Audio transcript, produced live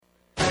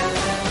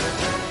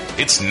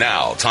It's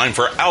now time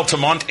for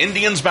Altamont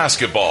Indians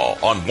basketball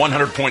on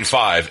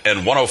 100.5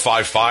 and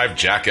 105.5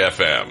 Jack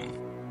FM.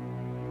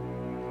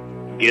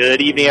 Good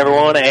evening,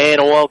 everyone,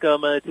 and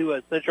welcome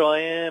to Central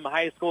A&M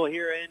High School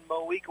here in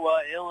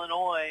Moweaqua,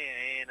 Illinois.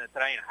 And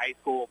tonight, high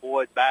school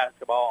boys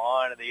basketball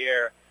on in the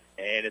air.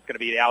 And it's going to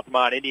be the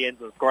Altamont Indians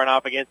scoring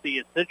off against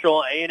the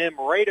Central A&M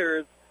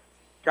Raiders.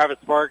 Travis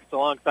Sparks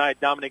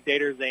alongside Dominic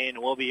Daters, and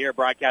we'll be here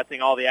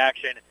broadcasting all the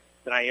action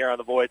tonight here on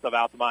the voice of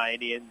Altamont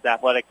Indians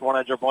Athletics,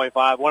 100.5,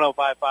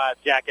 105.5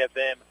 Jack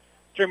FM,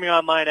 streaming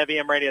online at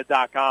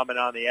FEMradio.com and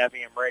on the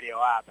Effingham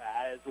Radio app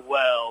as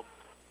well.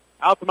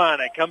 Altamont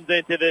comes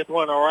into this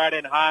one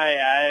riding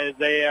high as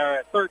they are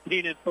at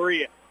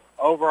 13-3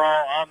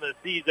 overall on the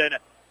season.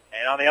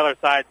 And on the other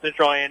side,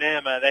 Central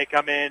A&M, they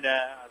come in,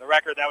 the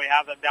record that we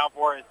have them down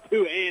for is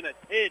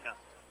 2-10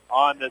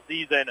 on the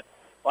season.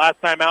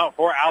 Last time out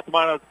for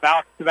Altamont was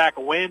back-to-back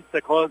wins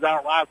to close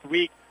out last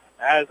week.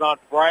 As on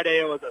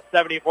Friday, it was a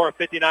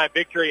 74-59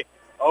 victory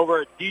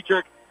over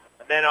Dietrich.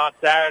 And then on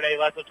Saturday,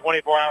 less than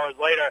 24 hours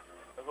later, it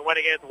was a win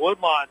against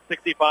Woodlawn,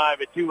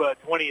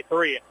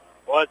 65-23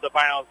 was the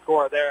final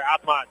score there.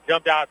 Altamont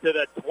jumped out to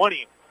the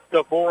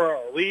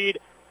 20-4 lead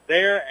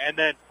there, and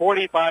then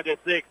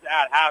 45-6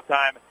 at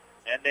halftime.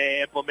 And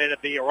they implemented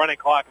the running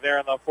clock there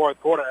in the fourth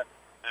quarter.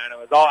 And it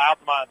was all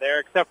Altamont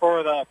there, except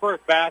for the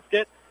first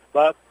basket.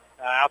 But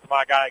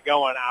Altamont got it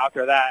going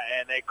after that,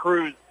 and they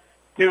cruised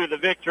to the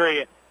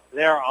victory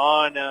there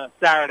on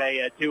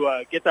Saturday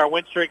to get their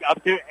win streak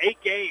up to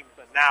 8 games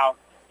now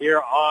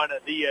here on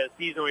the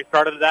season. We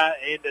started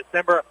that in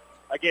December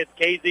against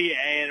Casey,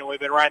 and we've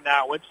been riding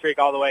that win streak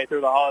all the way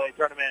through the holiday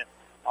tournament,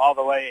 all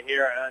the way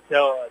here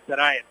until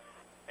tonight.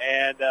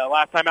 And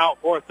last time out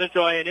for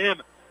Central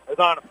A&M was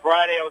on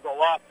Friday. It was a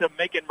loss to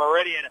Macon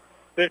Meridian,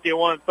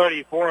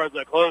 51-34. It was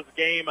a close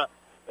game.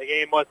 The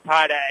game was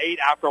tied at 8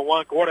 after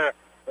one quarter,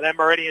 but then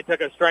Meridian took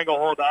a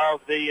stranglehold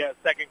of the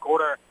second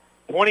quarter.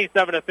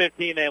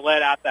 27-15 they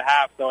led at the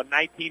half, so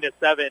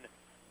 19-7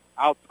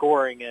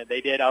 outscoring they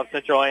did of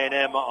Central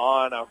A&M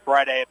on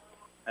Friday.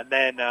 And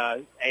then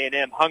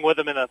A&M hung with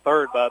them in the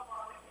third, but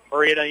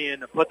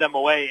Meridian put them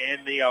away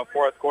in the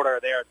fourth quarter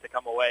there to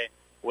come away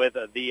with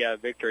the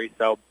victory.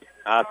 So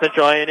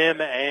Central A&M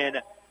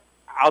and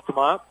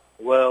Altamont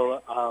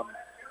will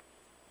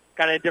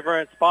kind of in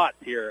different spots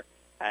here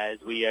as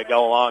we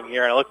go along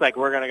here. And it looks like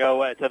we're going to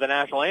go to the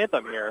national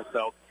anthem here,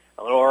 so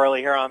a little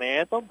early here on the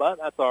anthem, but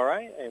that's all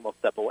right. And we'll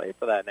step away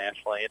for that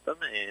national anthem.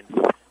 And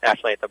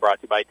national anthem brought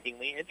to you by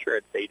Tingley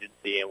Insurance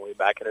Agency. And we'll be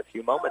back in a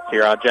few moments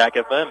here on Jack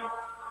FM.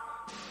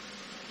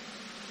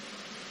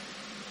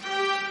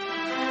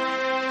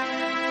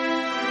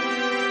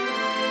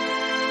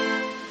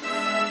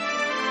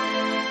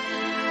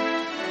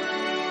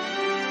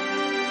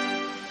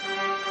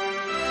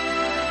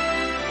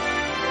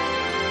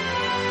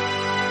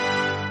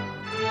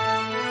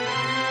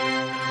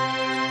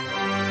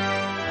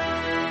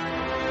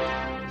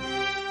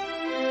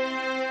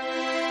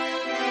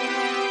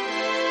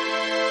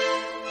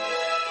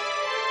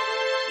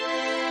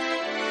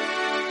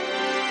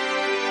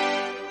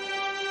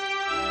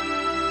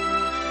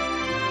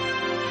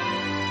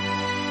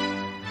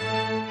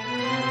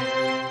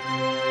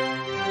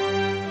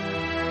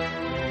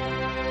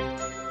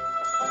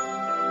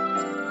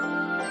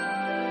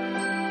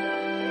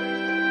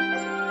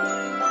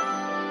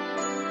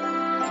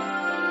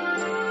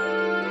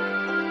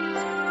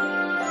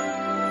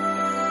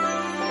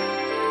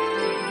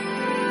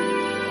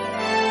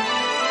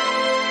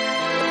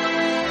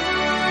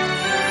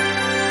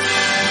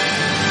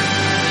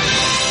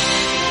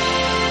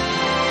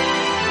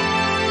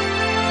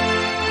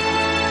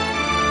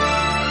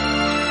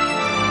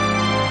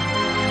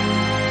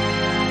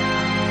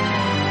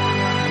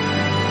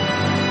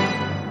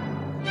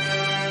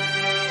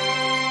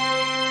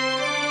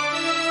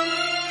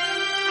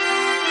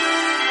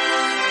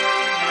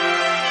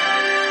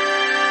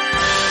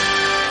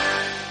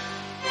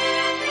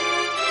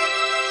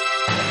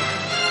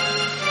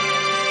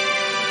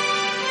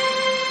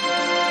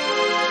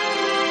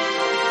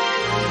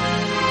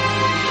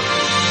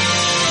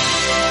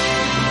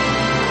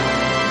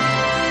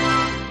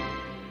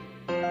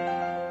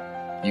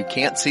 You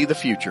can't see the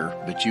future,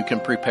 but you can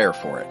prepare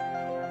for it.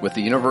 With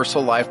the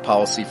Universal Life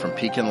Policy from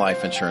Pekin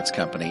Life Insurance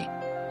Company,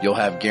 you'll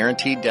have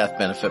guaranteed death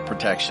benefit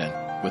protection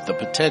with the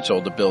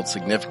potential to build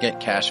significant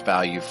cash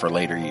value for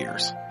later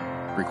years.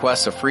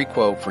 Request a free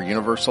quote for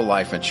Universal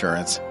Life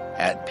Insurance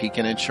at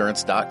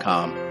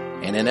PekinInsurance.com,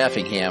 and in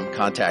Effingham,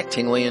 contact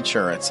Tingley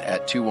Insurance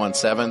at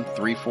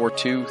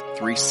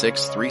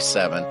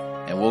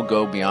 217-342-3637, and we'll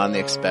go beyond the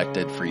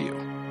expected for you.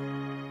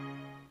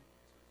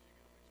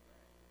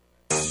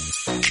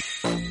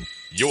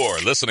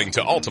 You're listening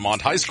to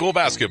Altamont High School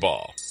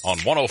basketball on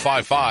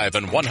 105.5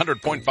 and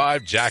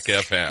 100.5 Jack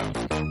FM.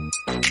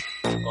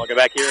 Welcome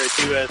back here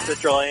to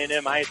Central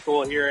A&M High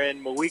School here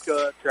in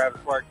Moweaqua.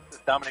 Travis Sparks,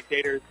 Dominic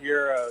Daters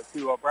here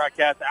to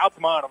broadcast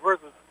Altamont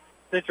versus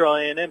Central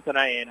A&M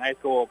tonight in high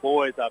school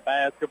boys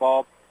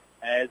basketball.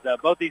 As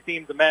both these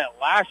teams met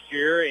last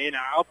year in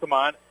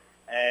Altamont,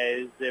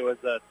 as it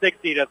was a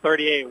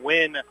 60-38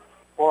 win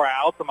for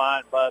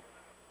Altamont, but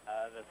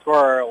the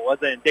score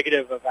wasn't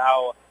indicative of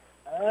how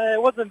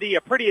it wasn't the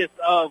prettiest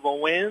of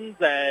wins,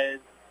 as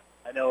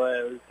I know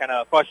it was kind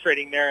of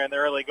frustrating there in the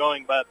early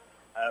going, but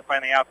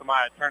finally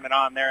Altamont turned it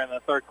on there in the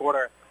third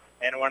quarter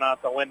and went on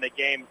to win the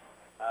game.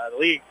 The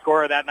leading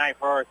scorer that night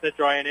for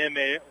Central A&M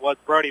was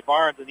Brody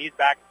Barnes, and he's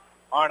back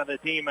onto the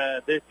team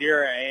this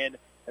year, and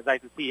it's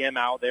nice to see him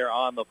out there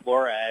on the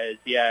floor as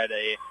he had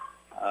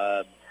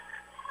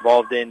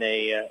involved in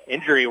a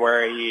injury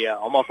where he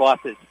almost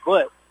lost his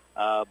foot,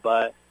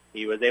 but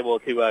he was able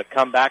to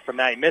come back from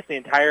that. He missed the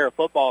entire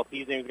football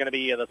season. He was going to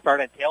be the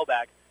starting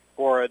tailback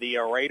for the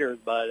Raiders,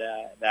 but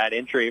that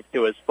injury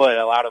to his foot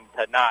allowed him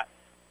to not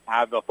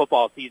have a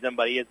football season,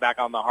 but he is back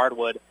on the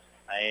hardwood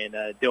and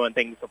doing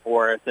things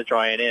for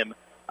Central A&M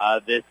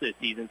this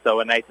season.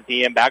 So nice to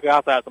see him back. We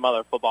also have some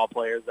other football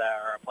players that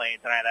are playing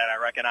tonight that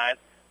I recognize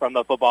from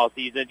the football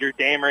season. Drew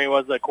Damery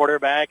was the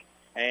quarterback,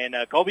 and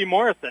Colby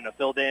Morrison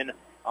filled in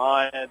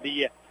on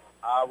the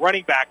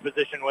running back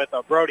position with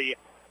Brody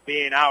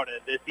being out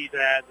this season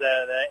as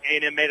the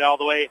A&M made it all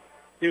the way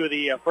to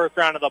the first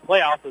round of the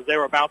playoffs as they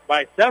were bounced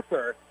by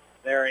Cesar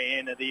there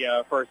in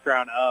the first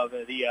round of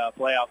the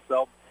playoffs.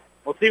 So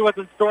we'll see what's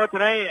in store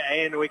tonight,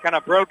 and we kind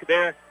of broke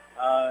there.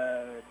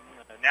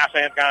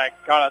 National Anthem kind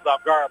of caught us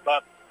off guard,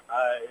 but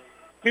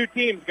two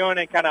teams going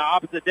in kind of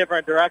opposite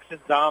different directions,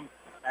 Tom,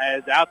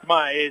 as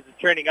Altamont is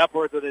trending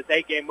upwards with its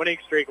 8-game winning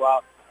streak,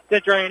 while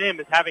Central A&M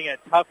is having a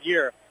tough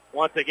year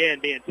once again,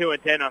 being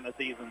 2-10 on the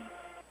season.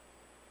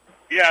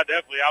 Yeah,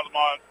 definitely.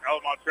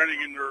 Altamont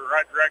trending in the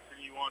right direction.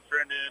 You want to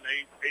trend in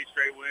eight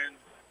straight wins.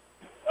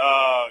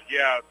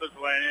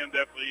 Central A&M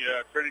definitely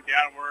trending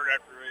downward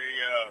after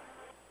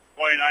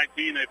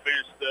 2019. They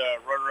finished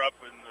runner-up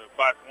in the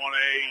Class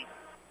 1A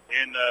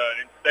in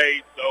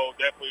state, so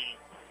definitely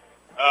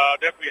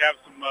have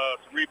some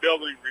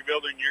rebuilding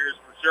years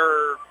for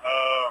sure.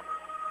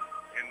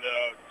 And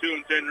the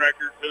 2-10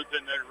 record this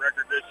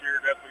year,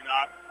 definitely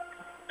not.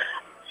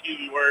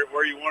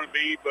 Where you want to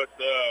be, but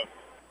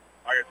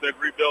like I said,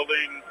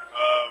 rebuilding,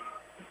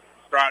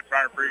 trying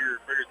to figure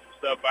some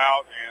stuff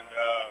out, and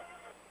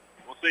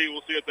we'll see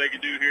what they can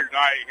do here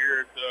tonight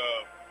here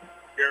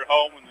at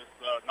home in this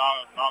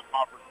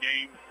non-conference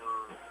game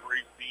for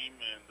each team,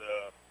 and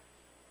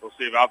we'll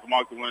see if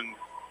Altamont can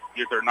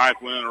get their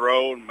 9th win in a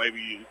row, and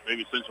maybe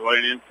Central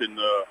A&M can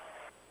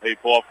maybe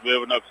pull off a bit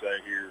of an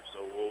upset here.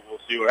 So we'll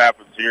see what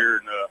happens here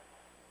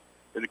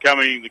in the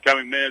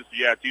coming minutes.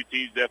 Yeah, two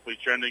teams definitely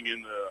trending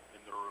in the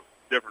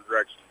different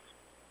directions.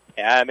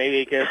 Yeah,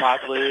 maybe it could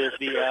possibly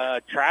be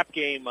a trap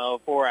game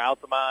for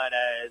Altamont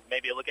as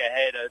maybe look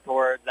ahead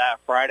towards that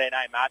Friday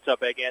night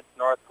matchup against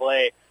North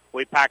Clay.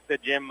 We packed the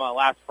gym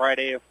last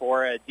Friday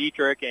for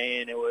Dietrich,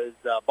 and it was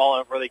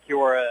balling for the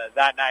cure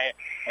that night.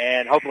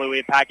 And hopefully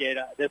we pack it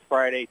this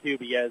Friday, too,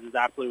 because it's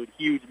an absolute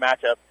huge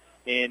matchup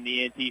in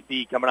the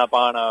NTC coming up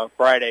on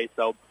Friday.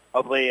 So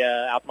hopefully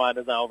Altamont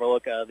doesn't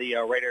overlook the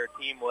Raider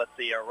team with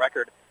the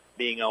record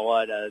being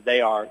what they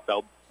are.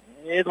 So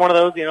it's one of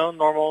those,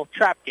 normal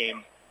trap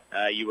games,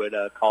 you would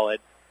call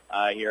it,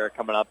 here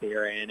coming up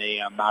here in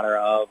a matter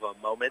of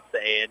moments.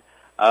 And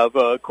of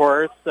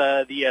course,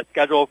 the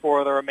schedule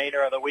for the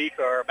remainder of the week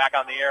are back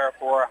on the air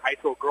for high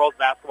school girls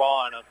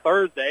basketball on a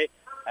Thursday,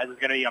 as it's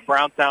going to be a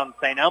Brownstown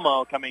St.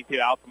 Elmo coming to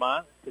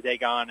Altamont to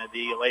take on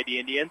the Lady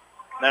Indians.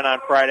 And then on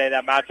Friday,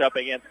 that matchup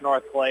against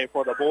North Clay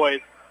for the boys.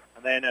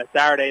 And then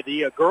Saturday,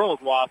 the girls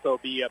will also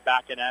be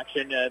back in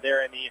action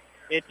there in the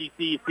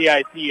NTC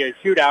CIC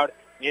shootout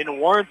in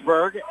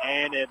Warrensburg,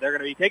 and they're going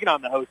to be taking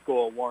on the host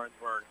school,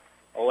 Warrensburg,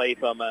 away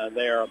from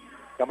there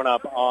coming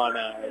up on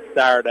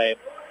Saturday.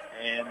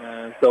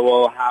 And so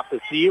we'll have to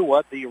see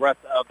what the rest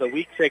of the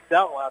week shakes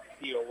out. We'll have to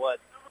see what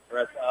the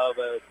rest of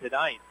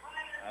tonight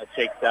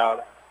shakes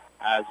out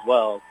as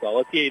well. So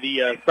let's see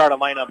the starting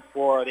lineup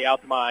for the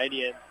Altamont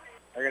Indians.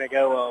 They're going to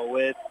go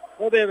with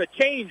a little bit of a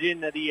change in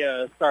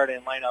the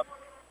starting lineup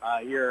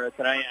here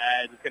tonight.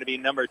 It's going to be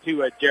number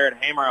 2, Jared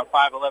Hamer, a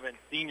 5'11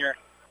 senior.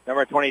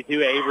 Number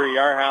 22, Avery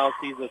Yarhouse.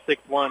 He's a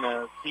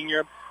 6'1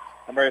 senior.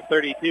 Number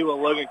 32,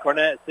 Logan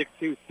Cornett,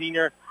 6'2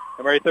 senior.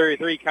 Number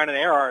 33, Conan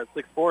Earhart,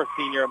 6'4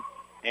 senior.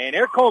 And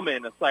Eric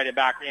Coleman sliding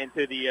back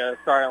into the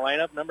starting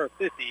lineup. Number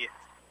 50,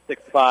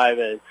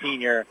 6'5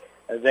 senior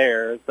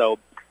there. So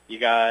you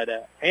got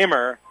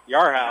Hamer,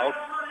 Yarhouse,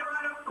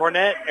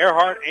 Cornett,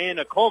 Earhart,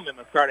 and Coleman,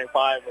 the starting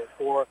 5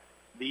 for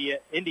the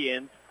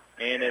Indians.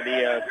 And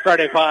the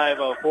starting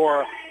 5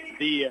 for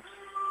the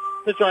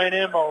Central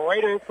A&M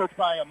Raiders, coached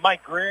by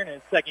Mike Greer in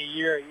his second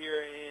year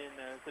here in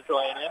Central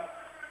A&M.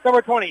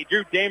 Number 20,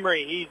 Drew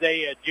Damery. He's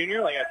a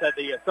junior. Like I said,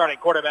 the starting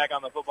quarterback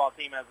on the football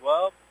team as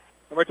well.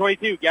 Number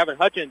 22, Gavin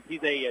Hutchins.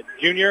 He's a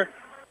junior.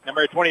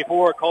 Number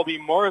 24, Colby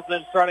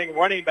Morrison, starting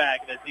running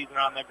back this season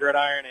on the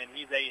gridiron, and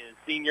he's a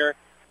senior.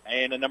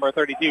 And number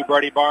 32,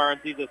 Brody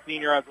Barnes. He's a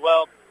senior as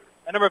well.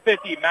 And number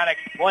 50, Maddox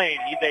Plain.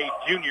 He's a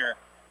junior.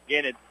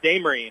 Again, it's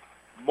Damery,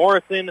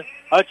 Morrison,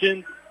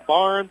 Hutchins,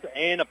 Barnes,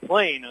 and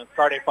Plain,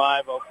 starting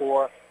 5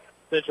 for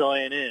Central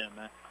A&M.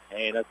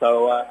 And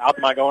so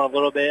Altamont going a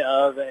little bit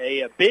of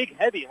a big,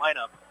 heavy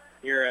lineup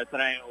here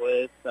tonight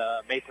with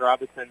Mason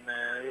Robinson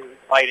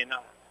fighting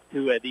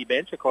to the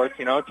bench, of course,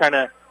 trying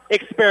to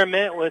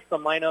experiment with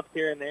some lineups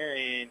here and there,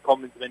 and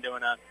Coleman's been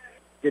doing a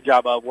good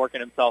job of working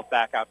himself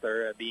back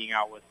after being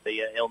out with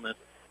the illness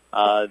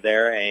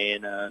there,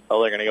 and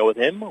so they're going to go with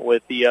him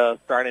with the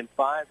starting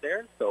 5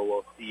 there, so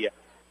we'll see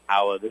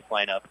how this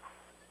lineup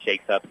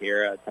shakes up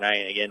here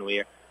tonight. Again,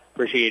 we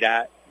appreciate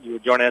you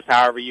joining us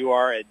however you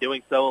are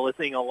doing so,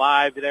 listening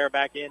live there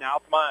back in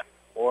Altamont,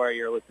 or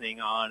you're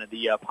listening on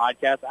the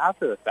podcast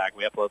after the fact.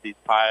 We upload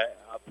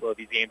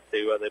these games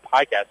to the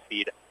podcast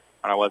feed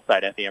on our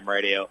website,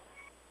 fmradio.com.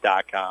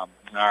 All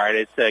right,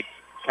 it's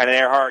kind of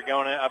Earhart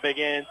going up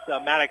against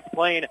Maddox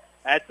Plain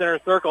at center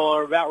circle.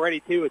 We're about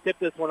ready to tip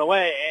this one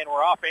away, and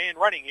we're off and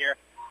running here.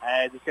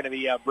 As it's going to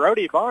be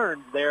Brody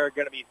Barnes. They're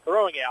going to be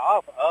throwing it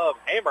off of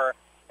Hammer,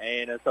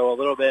 and so a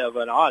little bit of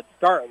an odd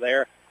start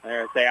there. They're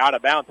going to say out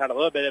of bounds. Had a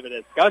little bit of a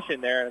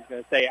discussion there. It's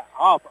going to say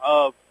off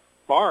of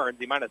Barnes.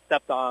 He might have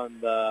stepped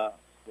on the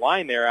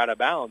line there out of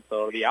bounds, so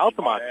it'll be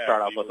Altamont to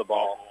start off with the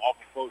ball.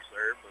 Awful close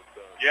there, but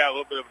yeah, a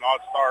little bit of an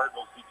odd start.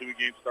 Don't see too many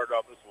games started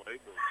off this way.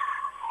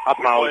 But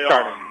Altamont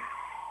starting.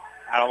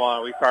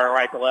 Altamont, we started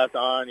right to left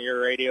on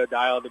your radio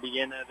dial to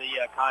begin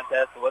the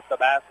contest with the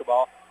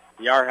basketball.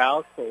 Yard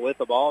House with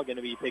the ball, going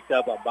to be picked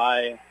up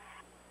by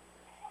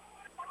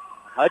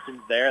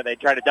Hutchins there. They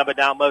try to dump it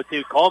down low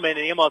to Coleman,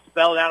 and he almost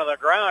fell down to the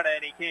ground,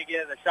 and he can't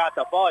get the shot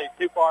to fall. He's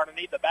too far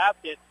underneath the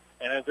basket,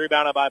 and it's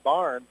rebounded by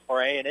Barnes for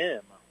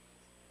A&M.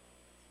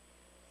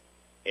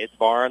 It's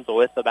Barnes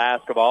with the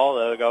basketball.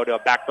 They'll go to a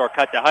backdoor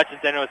cut to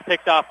Hutchins, and it was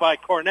picked off by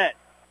Cornett.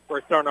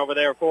 First turnover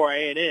there for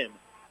A&M.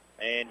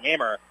 And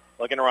Hammer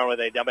looking to run with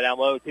it. Dump it down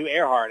low to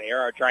Earhart.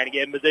 Earhart trying to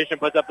get in position,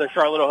 puts up the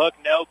short little hook.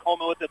 No,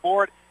 Coleman with the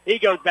board. He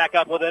goes back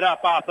up with it,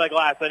 up off the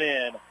glass and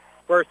in.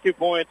 First 2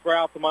 points for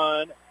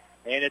Altamont,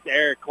 and it's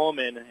Eric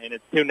Coleman, and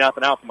it's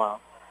 2-0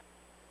 Altamont.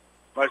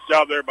 Nice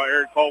job there by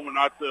Eric Coleman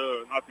not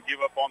to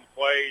give up on the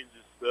play and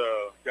just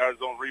got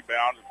his own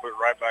rebound and put it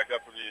right back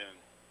up and in.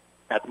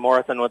 That's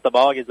Morrison with the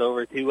ball. Gets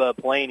over to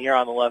Plain here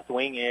on the left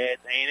wing.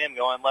 It's A&M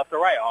going left to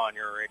right on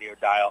your radio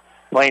dial.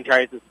 Plain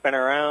tries to spin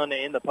around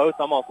in the post,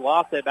 almost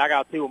lost it. Back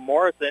out to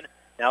Morrison.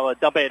 Now we'll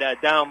dump it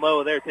down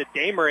low there to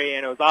Damery,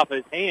 and it was off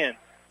his hand.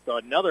 So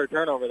another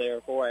turnover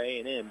there for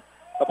A&M.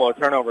 A couple of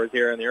turnovers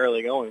here in the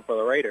early going for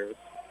the Raiders.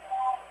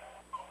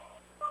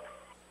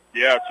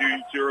 Yeah,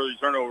 two early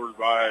turnovers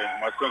by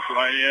Central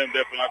A&M.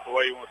 Definitely not the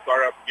way you want to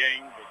start out the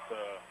game, but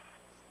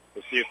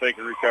we'll see if they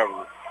can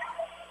recover.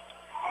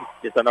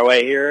 Just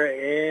underway here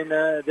in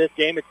this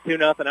game. It's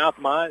 2-0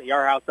 Altamont.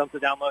 Yarhouse dumps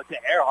it down low to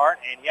Earhart,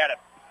 and he had it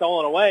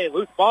stolen away.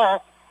 Loose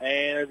ball,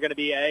 and there's going to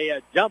be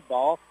a jump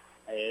ball.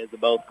 As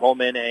both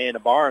Coleman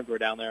and Barnes were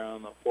down there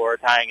on the floor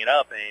tying it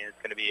up, and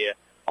it's going to be an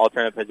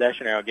alternate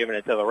possession arrow giving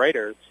it to the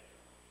Raiders.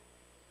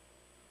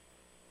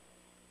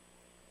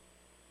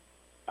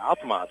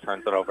 Altamont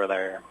turns it over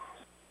there.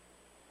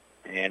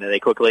 And they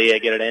quickly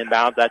get it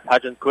inbounds. That's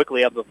Hutchins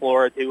quickly up the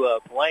floor to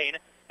Plain.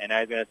 And now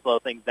he's going to slow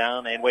things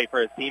down and wait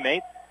for his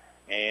teammates.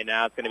 And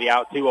now it's going to be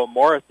out to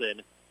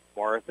Morrison.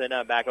 Morrison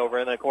back over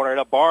in the corner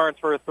to Barnes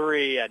for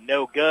 3.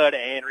 No good,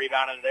 and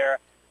rebounded there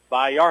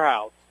by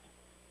Yarhouse.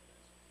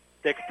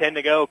 6:10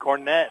 to go.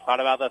 Cornett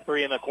thought about the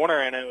 3 in the corner,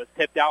 and it was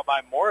tipped out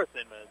by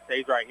Morrison, but it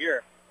stays right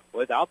here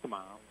with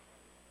Altamont.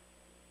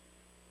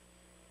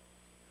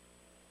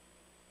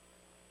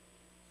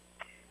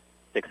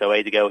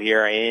 .6:08 to go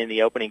here in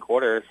the opening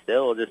quarter.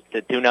 Still just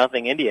a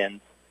 2-0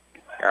 Indians.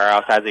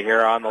 Yarhouse has it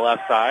here on the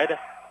left side.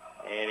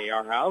 And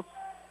Yarhouse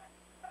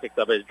picks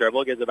up his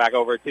dribble, gives it back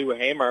over to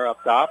Hammer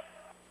up top.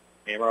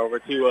 Hammer over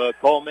to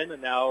Coleman,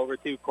 and now over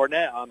to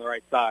Cornett on the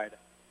right side.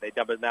 They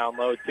dump it down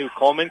low to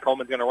Coleman.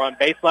 Coleman's going to run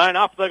baseline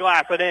off the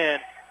glass and in.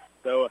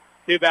 So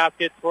 2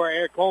 baskets for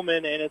Eric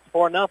Coleman, and it's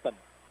 4-0.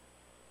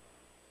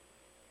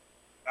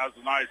 That was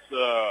a nice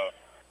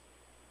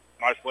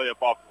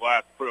layup off the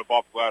glass, put up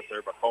off the glass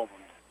there by Coleman.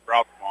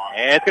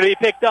 And it's going to be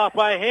picked off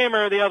by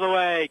Hammer the other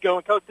way.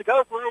 Going coast to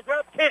coast, lays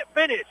up, can't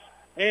finish.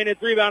 And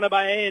it's rebounded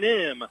by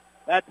A&M.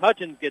 That's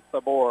Hutchins gets the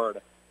board.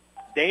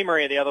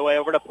 Damery the other way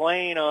over to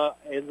Plain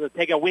is to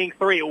take a wing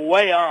 3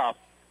 way off.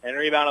 And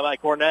rebounded by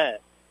Cornett.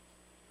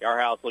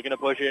 Yarhouse looking to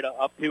push it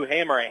up to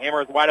Hammer.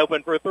 Hammer's wide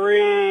open for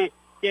 3.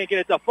 Can't get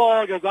it to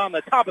fall. Goes on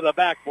the top of the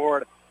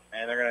backboard.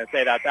 And they're going to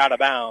say that's out of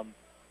bounds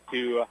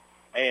to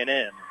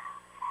A&M.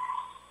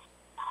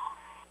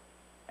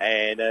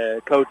 And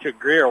Coach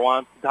Greer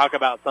wants to talk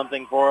about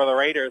something for the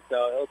Raiders,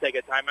 so he'll take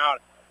a timeout.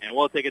 And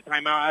we'll take a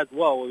timeout as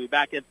well. We'll be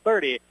back in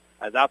 30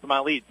 as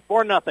Altamont leads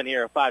 4-0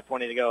 here,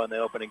 5:20 to go in the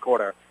opening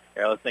quarter.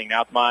 You're listening to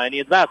Altamont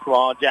Indians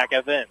basketball on Jack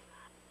FM.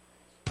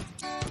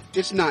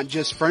 It's not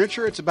just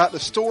furniture, it's about the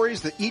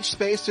stories that each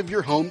space of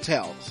your home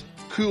tells.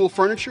 Cool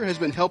Furniture has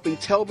been helping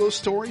tell those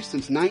stories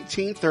since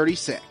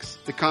 1936.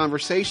 The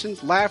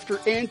conversations, laughter,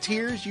 and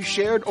tears you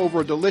shared over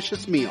a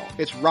delicious meal.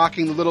 It's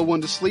rocking the little one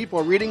to sleep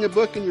while reading a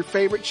book in your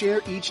favorite chair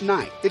each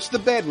night. It's the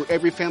bed where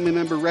every family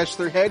member rests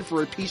their head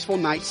for a peaceful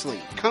night's sleep.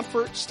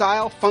 Comfort,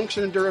 style,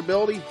 function, and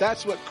durability,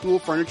 that's what Cool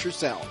Furniture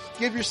sells.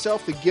 Give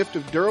yourself the gift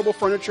of durable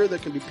furniture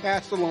that can be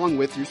passed along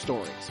with your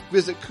stories.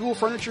 Visit Cool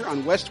Furniture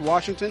on West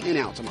Washington in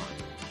Altamont.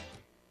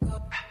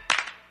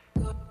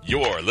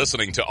 You're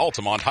listening to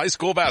Altamont High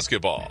School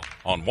basketball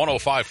on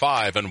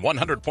 105.5 and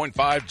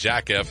 100.5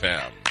 Jack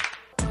FM.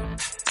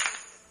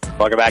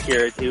 Welcome back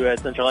here to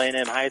Central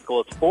A&M High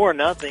School. It's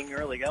 4-0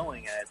 early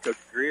going as Coach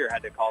Greer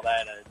had to call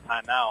that a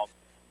timeout.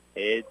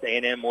 It's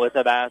A&M with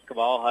the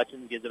basketball.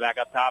 Hutchins gives it back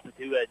up top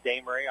to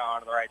Damery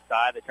on the right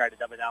side. They try to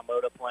dump it down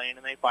low to Plain,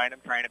 and they find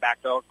him trying to back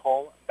up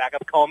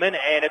Coleman,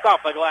 and it's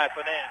off the glass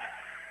and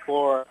in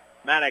for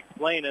Maddox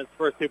Plain. His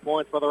first 2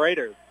 points for the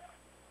Raiders.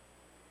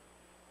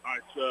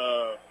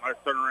 Nice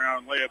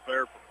turnaround layup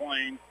there for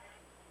Plain.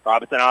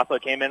 Robinson also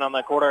came in on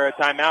the quarter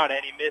timeout,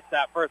 and he missed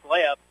that first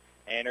layup,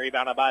 and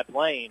rebounded by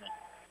Plain.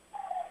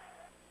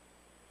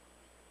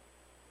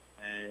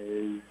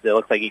 And it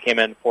looks like he came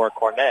in for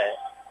Cornett,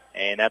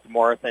 and that's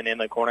Morrison in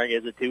the corner,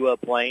 gives it to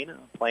Plain.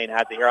 Plain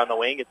has it here on the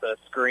wing. It's a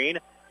screen,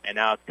 and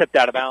now it's tipped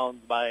out of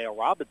bounds by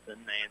Robinson,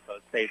 and so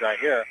it stays right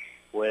here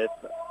with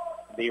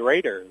the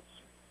Raiders.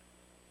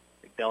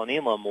 Dylan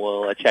Elam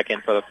will check in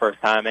for the first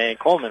time, and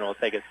Coleman will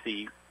take a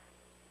seat.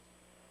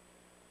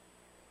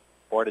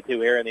 4-2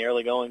 here in the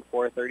early going,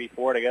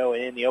 4:34 to go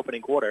in the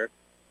opening quarter.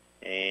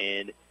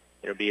 And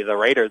it'll be the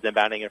Raiders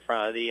inbounding in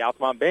front of the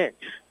Altamont bench.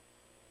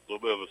 A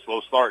little bit of a slow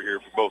start here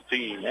for both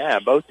teams. Yeah,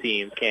 both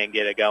teams can't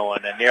get it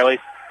going. And nearly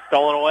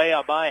stolen away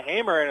by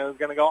Hammer, and it was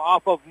going to go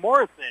off of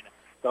Morrison.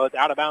 So it's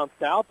out of bounds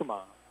to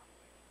Altamont.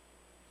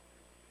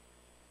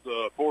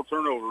 4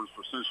 turnovers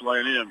for Central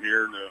A&M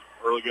here in the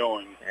early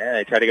going. Yeah,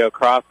 they tried to go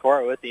cross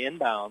court with the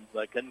inbounds,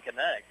 but couldn't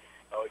connect.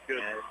 Oh, it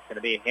couldn't. And it's going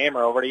to be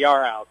Hammer over to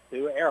Yarhouse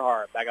to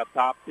Earhart. Back up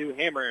top to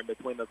Hammer in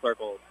between the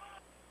circles.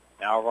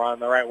 Now over on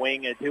the right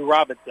wing to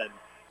Robinson.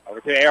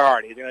 Over to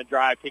Earhart. He's going to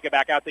drive, kick it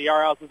back out to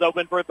Yarhouse. Is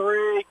open for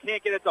three.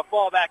 Can't get it to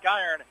fall back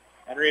iron.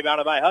 And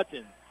rebounded by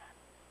Hutchins.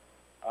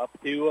 Up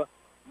to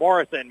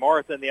Morrison.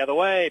 Morrison the other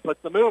way.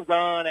 Puts the moves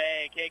on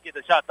and can't get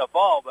the shot to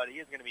fall, but he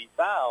is going to be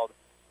fouled.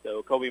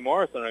 So Kobe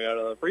Morrison will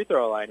go to the free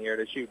throw line here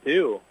to shoot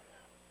 2.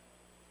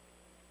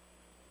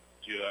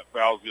 See, that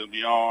foul's going to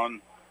be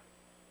on.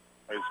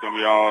 It's going to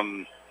be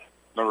on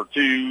number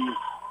 2,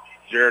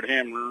 Jared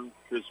Hammer,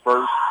 his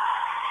first,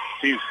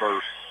 team's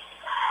first.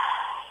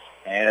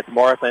 And it's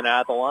Morrison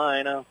at the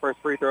line. First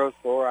free throws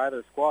for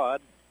either squad.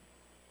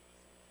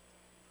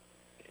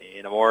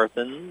 And a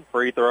Morrison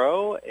free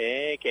throw,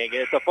 and can't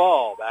get it to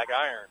fall. Back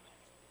iron.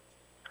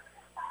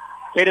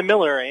 Caden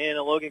Miller and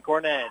Logan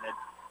Cornett. And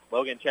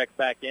Logan checks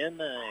back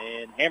in,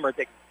 and Hammer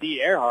takes a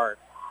seat. Earhart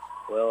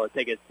will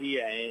take a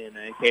seat,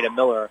 and Caden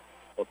Miller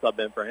will sub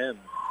in for him.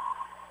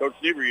 Coach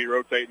Seabury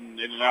rotating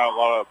in and out a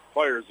lot of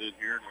players in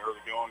here in the early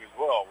going as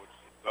well, which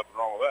is nothing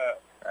wrong with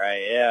that. All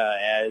right,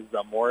 yeah,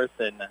 as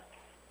Morrison,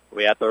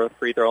 we at the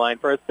free throw line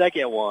for a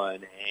second one,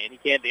 and he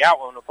can't the out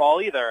one to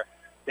fall either.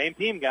 Same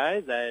team,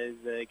 guys, as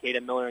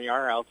Caden Miller and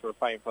Yarhouse were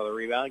fighting for the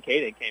rebound.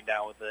 Caden came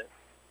down with it.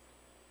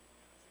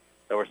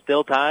 So we're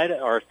still tied,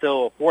 or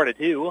still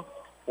 4-2.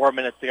 4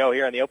 minutes to go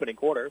here in the opening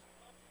quarter.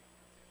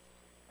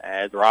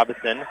 As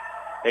Robinson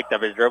picked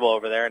up his dribble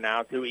over there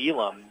now to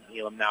Elam.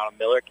 Elam now to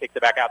Miller. Kicked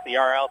it back out to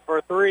Yarhouse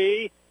for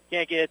 3.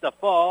 Can't get it to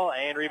fall.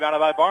 And rebounded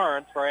by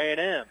Barnes for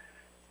A&M.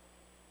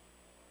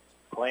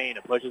 Plain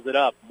pushes it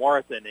up.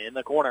 Morrison in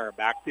the corner.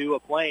 Back to a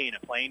Plain.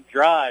 Plain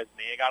drives.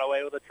 May got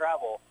away with a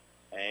travel.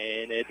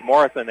 And it's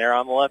Morrison there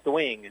on the left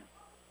wing.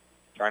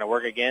 Trying to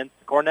work against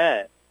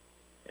Cornett.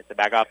 It's it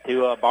back up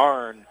to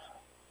Barnes.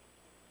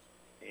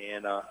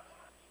 And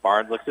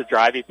Barnes looks to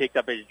drive. He picked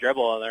up his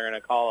dribble, and they're going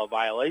to call a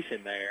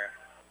violation there.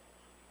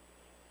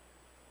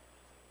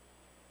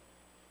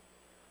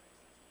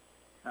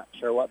 Not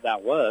sure what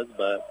that was,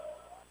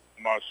 but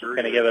I'm not sure.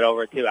 Going to give it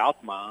over to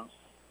Altamont.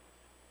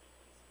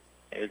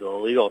 It was a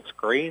legal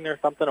screen or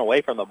something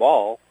away from the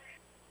ball.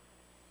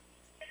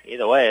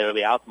 Either way, it'll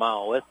be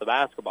Altamont with the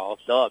basketball.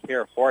 Still up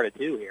here, 4-2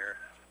 here.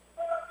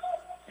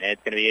 And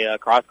it's going to be a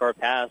cross-court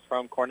pass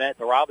from Cornett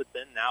to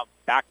Robinson. Now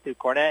back to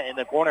Cornett in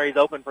the corner. He's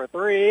open for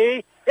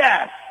 3.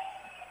 Yes!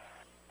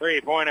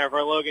 3-pointer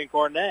for Logan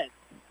Cornett.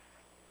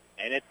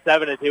 And it's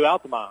 7-2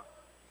 Altamont.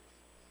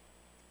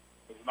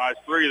 It was a nice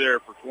 3 there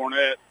for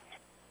Cornett.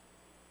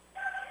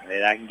 Maybe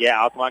that can get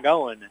Altamont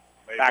going.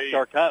 Maybe.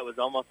 Backdoor cut was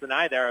almost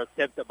denied there. It was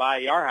tipped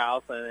by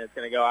Yarhouse, and it's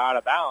going to go out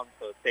of bounds,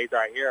 so it stays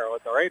right here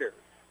with the Raiders.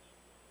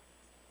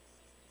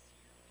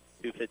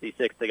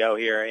 2:56 to go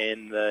here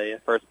in the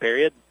first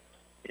period.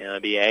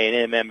 It'll be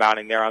A&M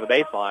inbounding there on the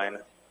baseline.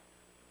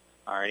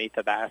 Underneath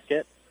the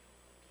basket.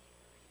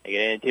 They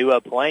get into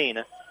a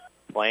Plain.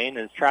 Plain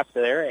is trapped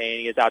there, and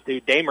he gets out to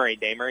Damery.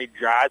 Damery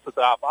drives, puts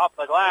it off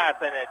the glass,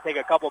 and it take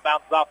a couple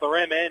bounces off the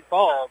rim and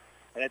falls.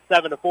 And it's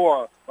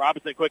 7-4.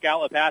 Robinson, quick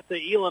outlet pass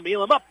to Elam.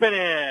 Elam up and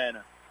in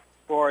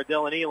for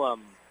Dylan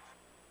Elam.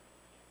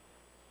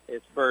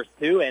 his first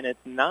two, and it's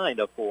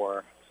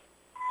 9-4.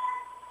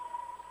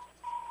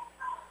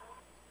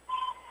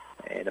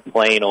 And a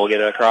plane will get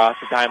it across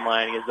the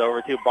timeline. Gets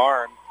over to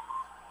Barnes.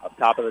 Up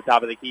top of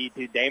the key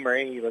to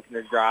Damery. He's looking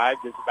to drive.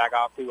 This is back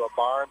off to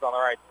Barnes on the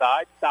right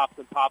side. Stops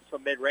and pops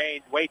from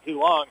mid-range. Way too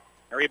long.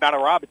 A rebound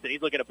of Robinson.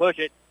 He's looking to push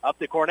it. Up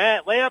to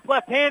Cornett. Layup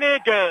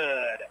left-handed.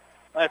 Good.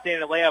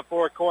 Left-handed layup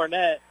for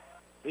Cornett.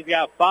 He's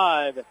got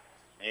 5.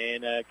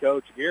 And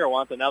Coach Gear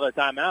wants another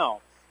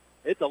timeout.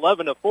 It's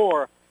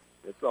 11-4.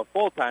 It's a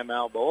full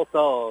timeout, but we'll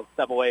still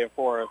step away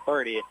for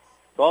 30.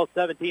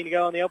 12:17 to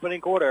go in the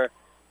opening quarter.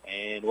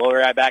 And we'll be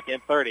right back in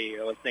 30.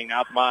 You're listening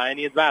now to my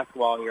Indians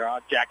basketball here on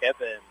Jack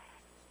FM.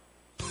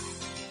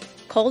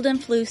 Cold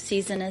and flu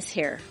season is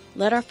here.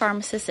 Let our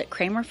pharmacists at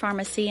Kramer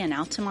Pharmacy in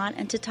Altamont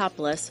and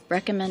Teutopolis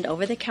recommend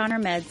over-the-counter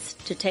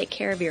meds to take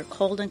care of your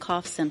cold and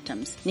cough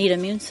symptoms. Need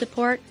immune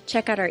support?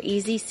 Check out our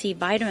Easy C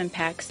vitamin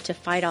packs to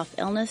fight off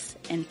illness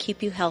and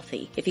keep you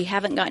healthy. If you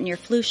haven't gotten your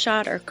flu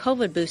shot or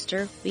COVID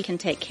booster, we can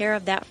take care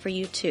of that for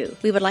you too.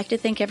 We would like to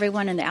thank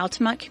everyone in the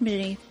Altamont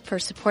community for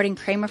supporting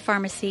Kramer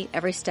Pharmacy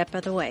every step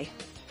of the way.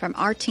 From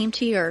our team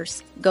to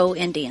yours, go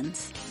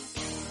Indians.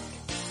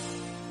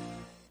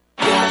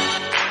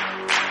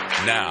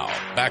 Now,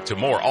 back to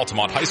more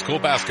Altamont High School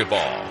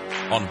basketball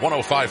on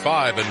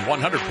 105.5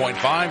 and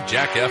 100.5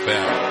 Jack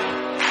FM.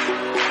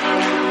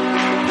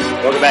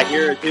 Welcome back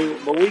here to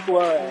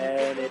Moweaqua,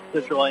 and it's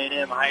Central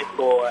A&M High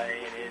School, and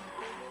it's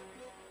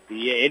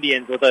the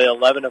Indians with an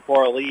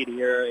 11-4 lead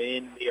here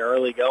in the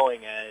early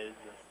going as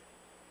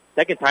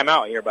second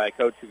timeout here by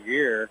Coach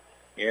Greer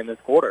in this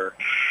quarter.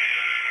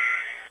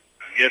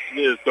 Yes, it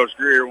is. Coach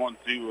Greer wants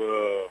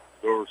to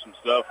go over some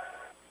stuff.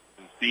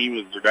 His team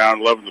is they're down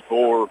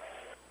 11-4.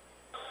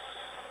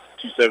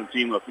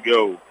 2:17 left to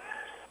go.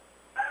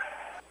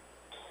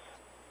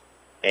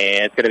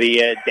 And it's going to be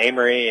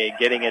Damery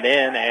getting it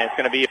in, and it's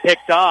going to be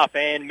picked off,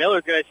 and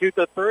Miller's going to shoot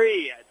the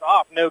three. It's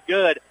off, no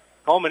good.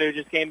 Coleman, who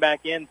just came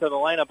back into the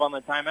lineup on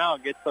the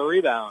timeout, gets the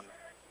rebound.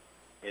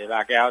 Get it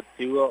back out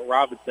to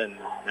Robinson.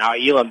 Now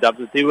Elam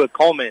dumps it to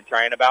Coleman,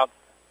 trying to bounce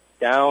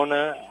down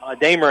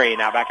Damery.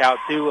 Now back out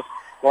to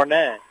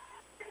Cornett.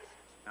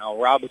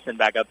 Now Robinson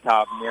back up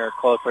top, near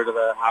closer to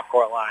the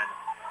half-court line.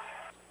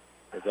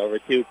 It's over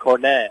to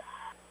Cornett.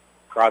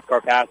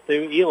 Cross-court pass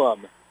to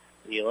Elam.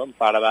 Elam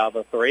thought about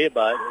the three,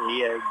 but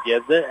he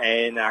gives it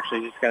and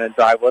actually just going to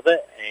drive with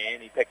it,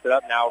 and he picks it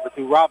up now over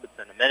to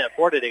Robinson.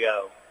 1:40 to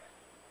go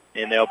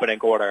in the opening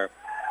quarter.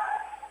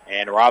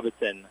 And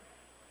Robinson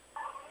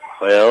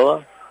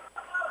will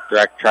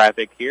direct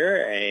traffic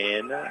here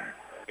and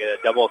get a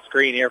double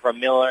screen here from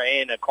Miller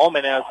and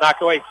Coleman. Now it's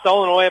knocked away,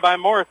 stolen away by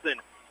Morrison.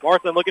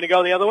 Morrison looking to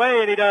go the other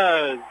way, and he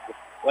does.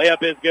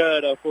 Layup is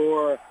good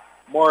for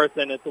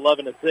Morrison. It's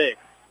 11-6.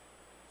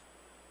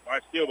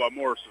 Nice steal by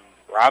Morrison.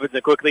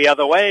 Robinson quickly the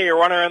other way. Your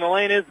runner in the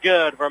lane is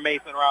good for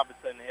Mason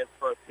Robinson. His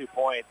first 2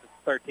 points. It's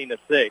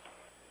 13-6.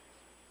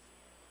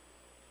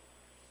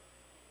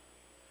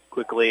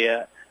 Quickly,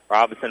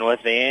 Robinson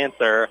with the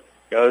answer.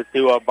 Goes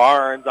to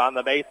Barnes on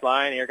the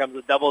baseline. Here comes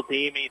a double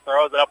team. He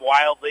throws it up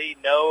wildly.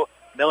 No,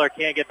 Miller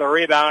can't get the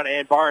rebound,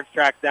 and Barnes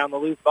tracks down the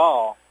loose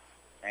ball.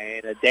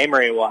 And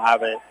Damery will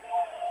have it.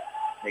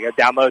 They go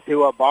down low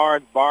to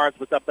Barnes. Barnes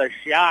puts up the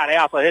shot. He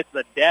also hits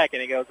the deck,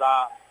 and he goes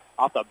off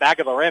the back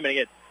of the rim, and he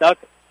gets stuck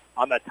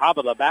on the top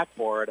of the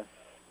backboard.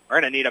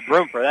 We're going to need a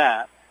broom for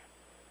that.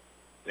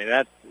 I mean,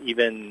 that's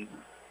even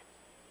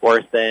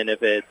worse than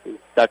if it's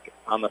stuck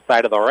on the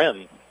side of the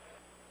rim.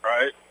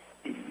 Right.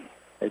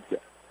 It's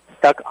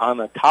stuck on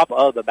the top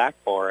of the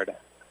backboard.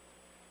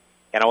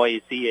 Kind of what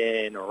you see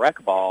in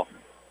rec ball.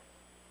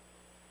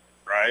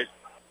 Right.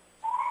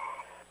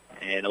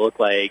 And it looked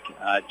like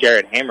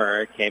Jared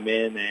Hammer came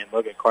in, and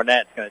look at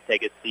Cornett's going to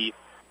take his seat.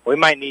 We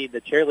might need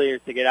the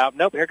cheerleaders to get out.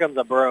 Nope, here comes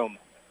a broom.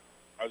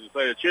 I was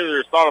going to say, the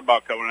cheerleaders thought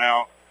about coming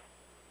out.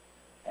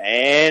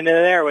 And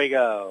there we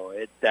go.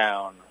 It's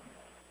down.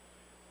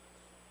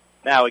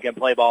 Now we can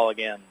play ball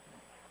again.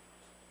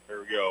 There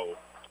we go.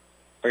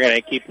 We're going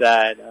to keep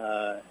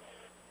that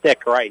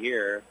stick right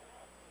here.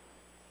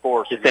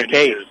 Just in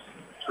case.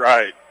 That's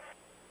right.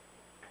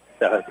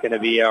 So it's going to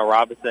be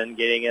Robinson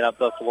getting it up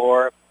the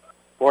floor.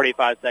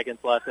 45 seconds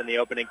left in the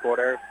opening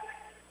quarter.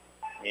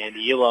 And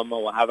Elam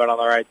will have it on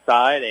the right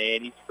side,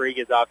 and he's free,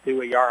 gets off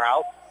to a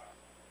Yarhouse.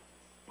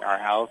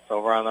 Yarhouse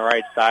over on the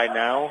right side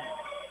now.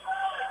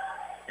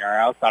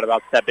 Yarhouse thought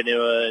about stepping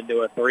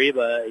into a three,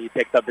 but he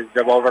picks up his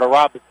dribble over to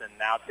Robinson.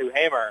 Now to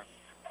Hamer.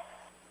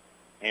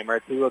 Hamer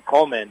to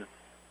Coleman.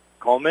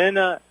 Coleman,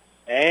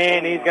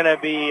 and he's going to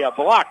be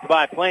blocked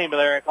by Plain, but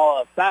they're going to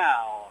call a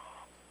foul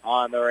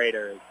on the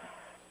Raiders.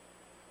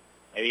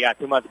 Maybe he got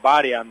too much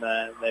body on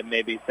that, they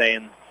may be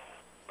saying.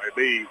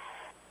 Maybe.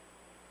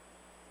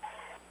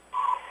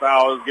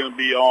 Foul is going to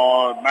be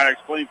on Maddox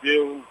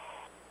Plainfield.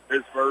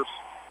 His first.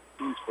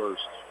 Who's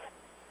first?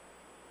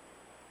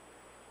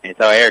 And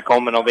so Eric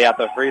Coleman will be out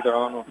the free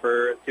throw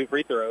for 2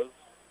 free throws.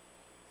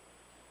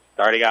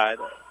 Already got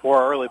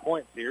 4 early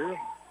points here.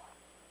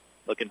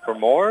 Looking for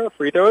more.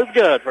 Free throw is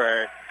good for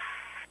Eric.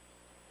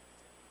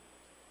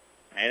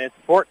 And it's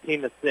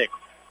 14-6.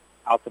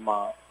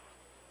 Altamont.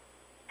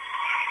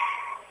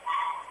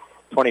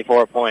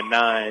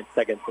 24.9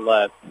 seconds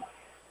left.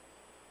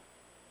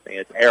 I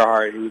think it's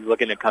Earhart who's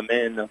looking to come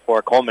in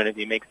for Coleman if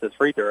he makes this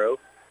free throw.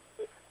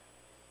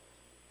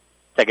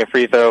 Second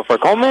free throw for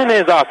Coleman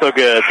is also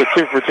good. So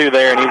 2 for 2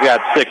 there, and he's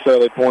got 6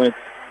 early points.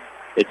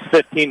 It's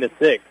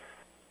 15-6,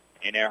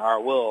 and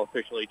Earhart will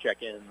officially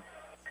check in.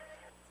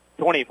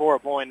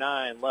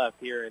 24.9 left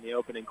here in the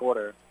opening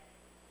quarter.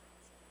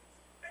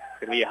 It's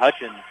going to be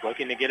Hutchins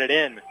looking to get it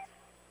in. He's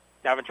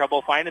having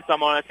trouble finding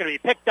someone. It's going to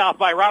be picked off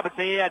by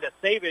Robinson. He had to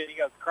save it. He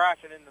goes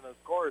crashing into the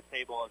scorer's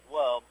table as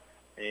well.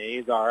 And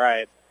he's all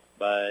right,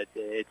 but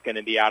it's going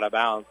to be out of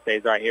bounds.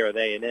 Stays right here with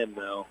A&M,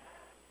 though.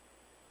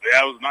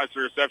 Yeah, it was a nice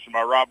reception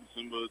by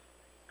Robinson, but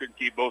couldn't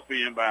keep both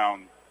feet in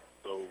bounds.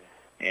 So,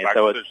 and back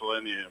so to Central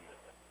A&M.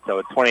 So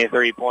it's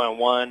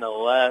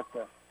 23.1 left.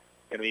 Going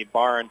to be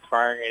Barnes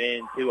firing it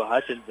in to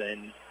Hutchins,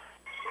 and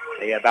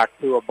they get back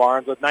to a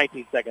Barnes with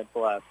 19 seconds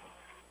left.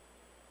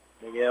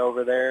 They get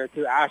over there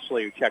to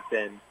Ashley, who checked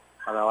in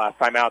on the last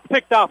time out.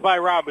 Picked off by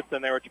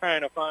Robinson. They were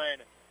trying to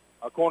find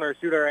a corner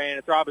shooter, and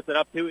it's Robinson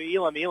up to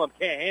Elam. Elam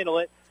can't handle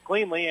it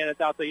cleanly, and it's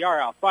out to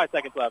Yarhouse. 5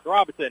 seconds left.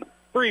 Robinson,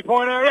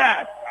 three-pointer,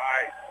 yes!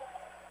 Nice.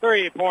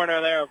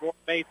 Three-pointer there for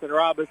Mason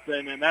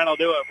Robinson, and that'll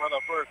do it for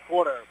the first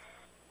quarter.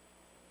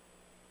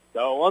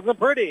 So it wasn't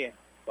pretty,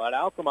 but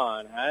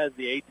Altamont has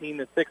the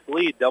 18-6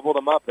 lead, doubled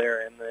them up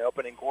there in the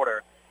opening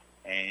quarter.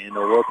 And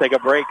we'll take a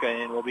break,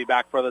 and we'll be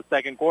back for the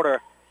second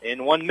quarter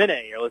in 1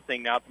 minute. You're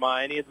listening now to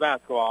Altamont Indians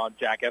basketball on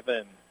Jack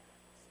FM.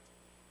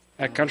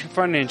 At Country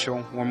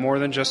Financial, we're more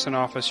than just an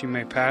office you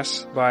may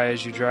pass by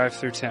as you drive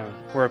through town.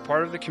 We're a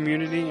part of the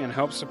community and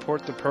help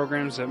support the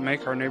programs that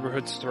make our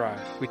neighborhoods thrive.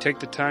 We take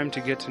the time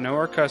to get to know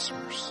our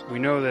customers. We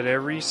know that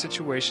every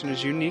situation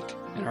is unique,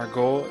 and our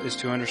goal is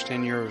to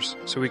understand yours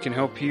so we can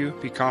help you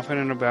be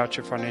confident about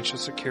your financial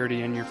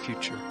security and your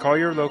future. Call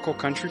your local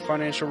Country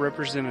Financial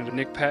representative,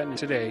 Nick Patton,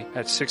 today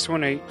at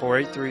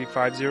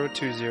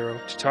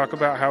 618-483-5020 to talk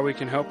about how we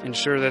can help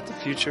ensure that the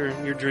future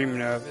you're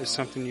dreaming of is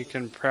something you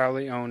can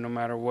proudly own no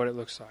matter what it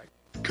looks like.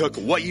 Cook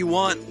what you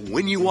want,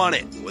 when you want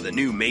it, with a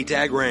new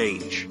Maytag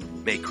range.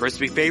 Make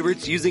crispy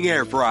favorites using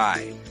air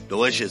fry.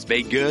 Delicious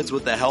baked goods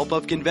with the help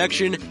of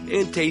convection,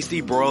 and tasty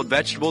broiled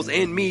vegetables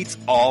and meats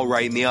all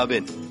right in the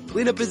oven.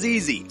 Cleanup is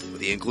easy with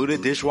the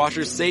included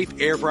dishwasher-safe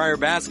air fryer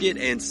basket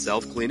and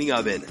self-cleaning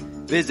oven.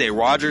 Visit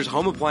Rogers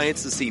Home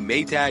Appliance to see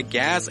Maytag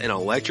gas and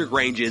electric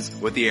ranges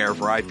with the air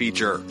fry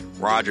feature.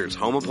 Rogers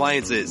Home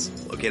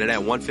Appliances, located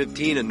at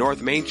 115 and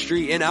North Main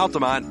Street in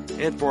Altamont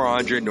and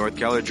 400 North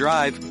Keller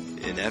Drive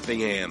in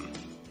Effingham.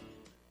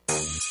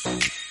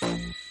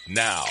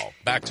 Now,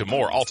 back to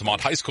more Altamont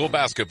High School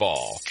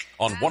basketball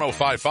on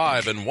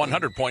 105.5 and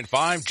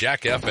 100.5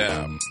 Jack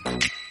FM.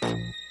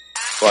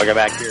 Welcome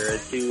back here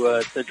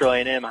to Central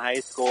A&M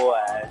High School.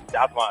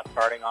 Altamont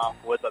starting off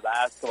with the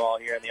basketball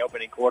here in the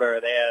opening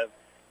quarter. They have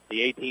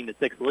the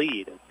 18-6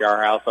 lead.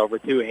 Yarhouse over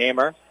to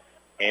Hammer.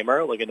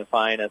 Hammer looking to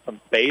find some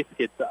space.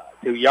 Gets to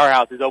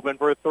Yarhouse, who's open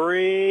for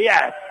three.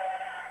 Yes!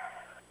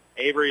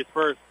 Avery's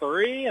first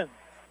three. And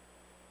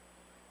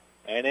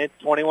it's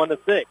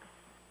 21-6.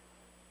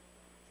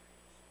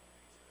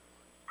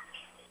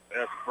 That's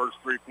the first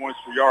 3 points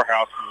for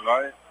Yarhouse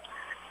tonight.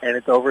 And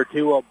it's over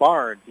to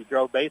Barnes. He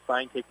drove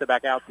baseline, kicks it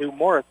back out to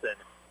Morrison,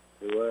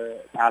 who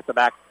passed it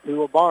back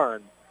to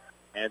Barnes.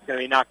 And it's going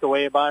to be knocked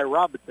away by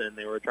Robinson.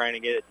 They were trying to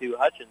get it to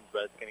Hutchins,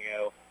 but it's going to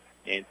go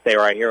and stay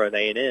right here with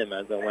A&M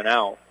as it went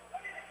out.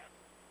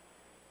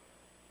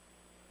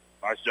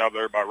 Nice job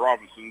there by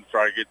Robinson to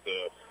try to get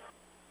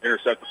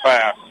intercept the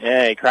pass.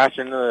 Yeah, he crashed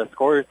into the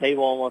scorer's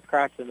table, almost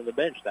crashed into the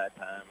bench that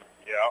time.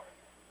 Yeah.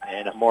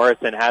 And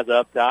Morrison has it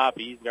up top.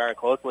 He's guarded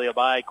closely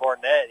by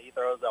Cornett. He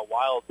throws a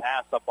wild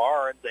pass to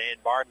Barnes,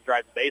 and Barnes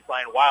drives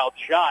baseline. Wild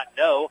shot.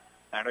 No.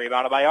 And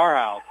rebounded by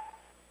Yarhouse.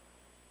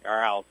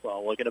 Yarhouse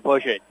looking to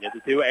push it. Gets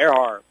it to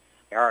Earhart.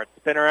 Earhart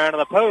spin around to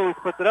the post,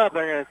 puts it up.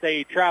 They're going to say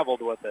he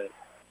traveled with it.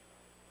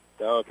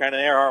 So kind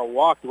of Earhart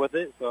walked with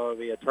it, so it'll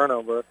be a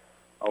turnover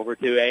over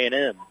to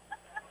A&M.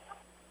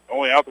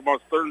 Only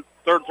Altamont's third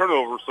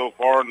turnover so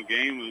far in the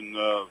game, and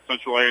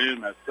Central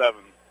A&M has 7.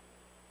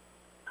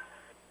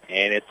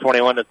 And it's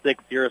 21-6,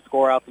 your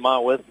score.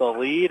 Altamont with the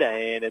lead,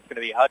 and it's going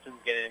to be Hutchins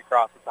getting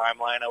across the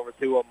timeline over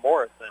to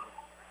Morrison.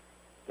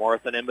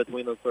 Morrison in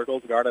between the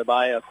circles, guarded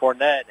by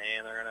Cornett,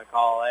 and they're going to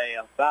call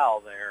a foul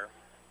there.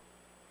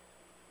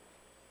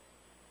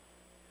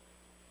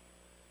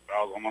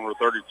 Foul's on number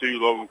 32,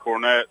 Logan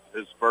Cornett,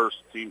 his first,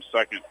 team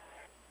second.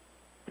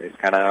 He's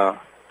kind of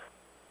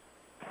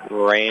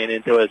ran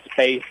into his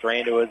face,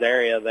 ran to his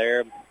area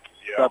there.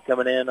 Yeah. Stuff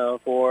coming in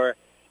for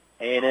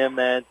A&M,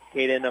 that's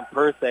Caden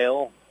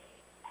Purcell.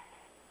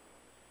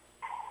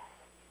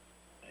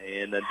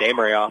 And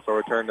Damery also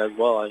returned as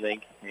well, I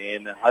think.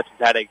 And Hutchins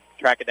had to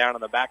track it down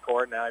in the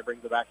backcourt. Now he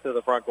brings it back to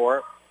the front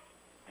court.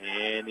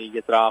 And he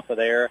gets it off of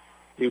there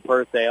to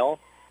Purcell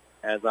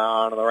as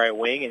on the right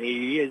wing. And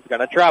he is going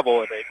to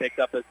travel with it. He picked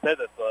up his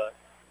pivot foot.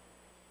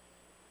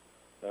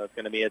 So it's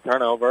going to be a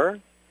turnover.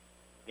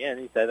 Again,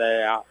 he said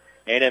that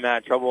A&M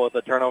had trouble with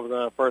the turnovers in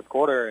the first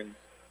quarter. And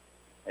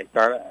They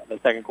start the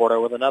second quarter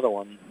with another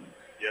one.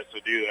 Yes, they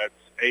do. That's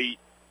eight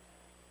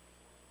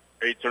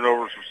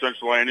turnovers for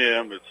Central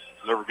A&M. It's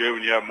never good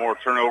when you have more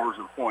turnovers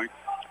than points.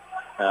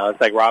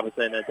 Looks like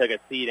Robinson took a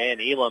seat and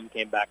Elam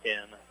came back in.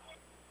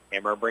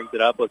 Hammer brings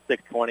it up with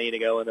 6:20 to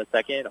go in the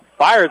second.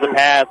 Fires a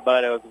pass,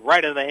 but it was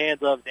right in the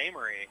hands of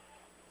Damery.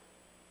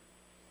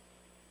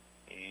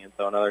 And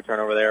so another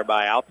turnover there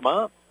by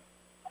Altamont.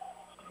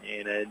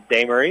 And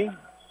Damery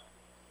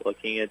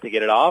looking to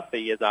get it off.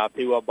 He is off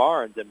to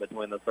Barnes in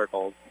between the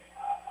circles.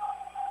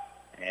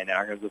 And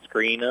now here's the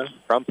screen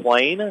from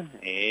Plain. And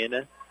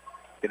it's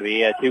going to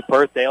be to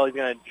Purcell. He's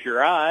going to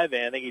drive,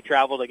 and I think he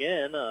traveled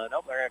again.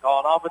 Nope, they're going to call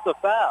an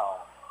offensive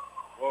foul.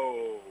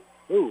 Whoa.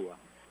 Ooh.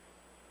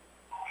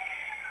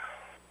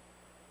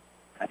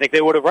 I think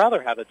they would have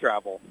rather had the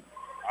travel.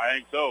 I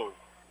think so.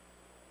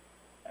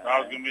 I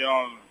was going to be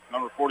on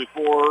number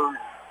 44,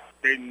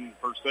 Caden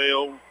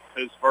Purcell,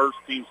 his first,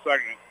 team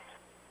second.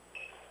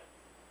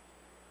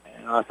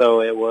 And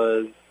also it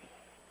was,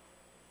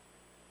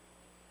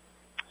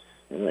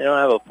 they don't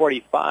have a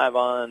 45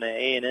 on the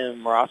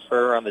A&M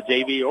roster, on the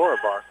JV or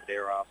varsity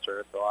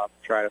roster, so I'll have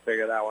to try to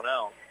figure that one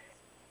out.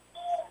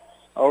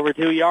 Over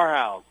to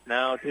Yarhouse,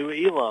 now to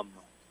Elam.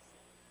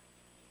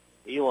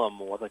 Elam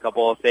with a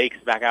couple of fakes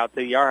back out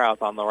to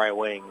Yarhouse on the right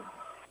wing.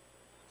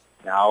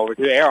 Now over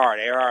to Earhart.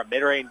 Earhart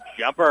mid-range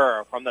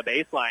jumper from the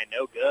baseline.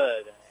 No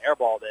good.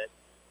 Airballed it.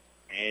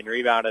 And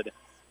rebounded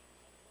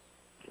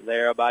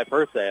there by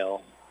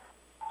Purcell.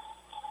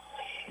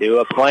 To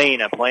a Plain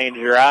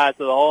drive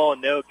to the hole.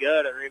 No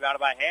good. And rebounded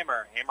by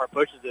Hammer. Hammer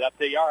pushes it up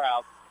to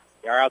Yarhouse.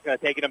 Yarhouse going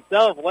to take it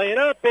himself. Lay it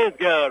up is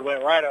good.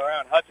 Went right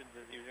around Hutchins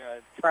as he was going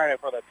to try it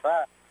for the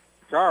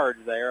charge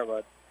there,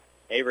 but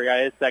Avery got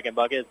his second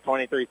bucket. It's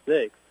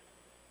 23-6.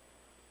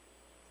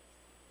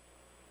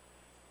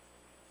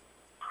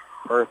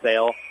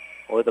 Purcell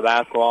with the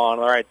basketball on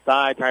the right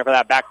side, trying for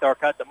that backdoor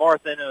cut to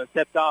Morrison. It was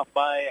tipped off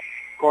by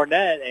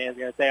Cornett, and it's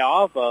going to stay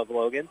off of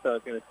Logan, so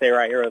it's going to stay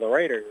right here with the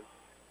Raiders.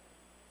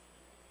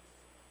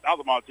 The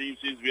Altamont team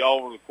seems to be all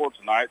over the court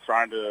tonight,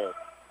 trying to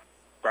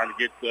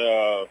get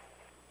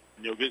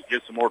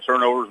get some more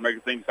turnovers,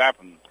 making things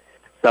happen.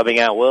 Subbing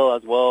out Will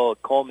as well,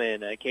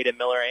 Coleman, Caden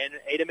Miller, and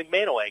Ada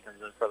McManaway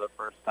comes in for the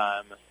first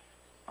time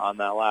on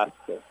that last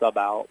sub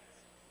out.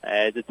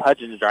 As it's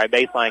Hutchins drive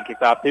baseline,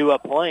 kicks off to a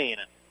Plain.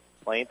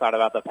 Plain thought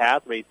about the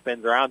pass, but he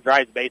spins around,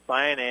 drives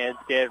baseline, and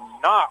gets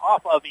knocked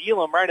off of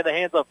Elam right in the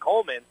hands of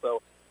Coleman.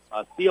 So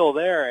a steal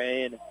there,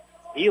 and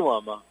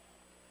Elam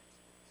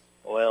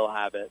will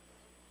have it.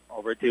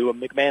 Over to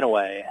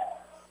McManaway.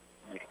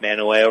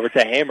 McManaway over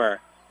to Hammer.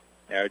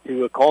 There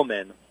to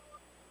Coleman.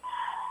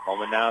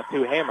 Coleman now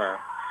to Hammer.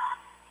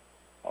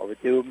 Over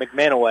to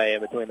McManaway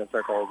in between the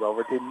circles.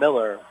 Over to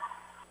Miller.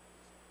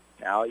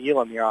 Now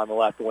Elam here on the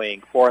left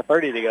wing.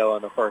 4:30 to go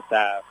in the first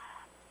half.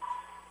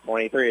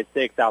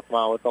 23-6,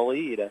 Altamont with the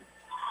lead.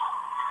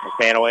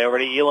 McManaway over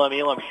to Elam.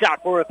 Elam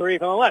shot for a three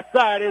from the left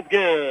side is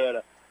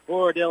good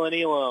for Dylan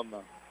Elam.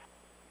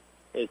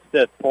 His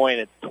fifth point.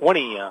 It's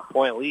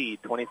 20-point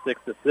lead,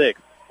 26-6.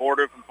 4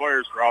 different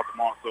players for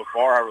Altamont so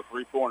far have a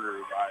three-pointer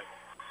tonight.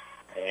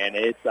 And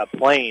it's a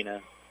Plain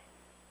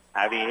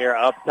having here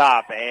up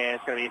top, and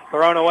it's going to be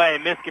thrown away.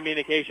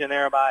 Miscommunication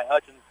there by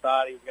Hutchins.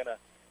 Thought he was going to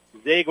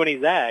zig when he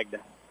zagged.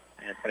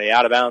 And it's going to be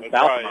out of bounds.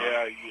 That's right,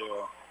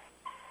 yeah.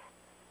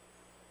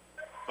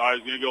 Thought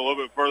he was going to go a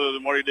little bit further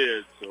than what he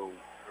did, or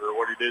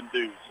what he didn't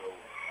do. So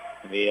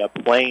it's going to be a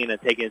Plain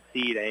taking a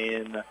seat,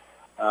 and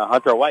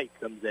Hunter White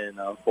comes in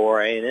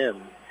for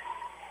A&M.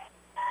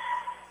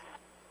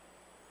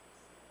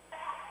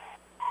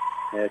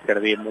 And it's going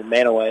to be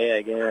McManaway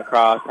again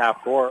across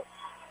half court.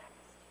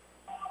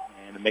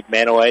 And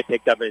McManaway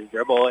picked up his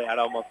dribble. It had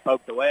almost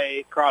poked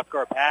away.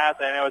 Cross-court pass,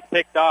 and it was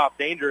picked off.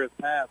 Dangerous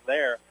pass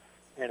there.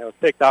 And it was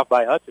picked off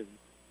by Hutchins.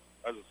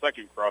 That was the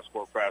second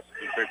cross-court pass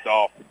that he picked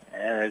off.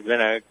 And there's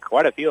been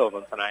quite a few of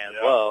them tonight as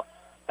well.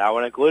 That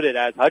one included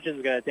as Hutchins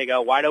is going to take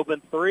a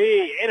wide-open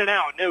three. In and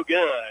out, no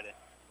good.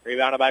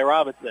 Rebounded by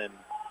Robinson.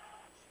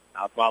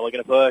 Altamont looking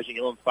to push.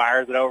 Elam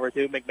fires it over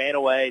to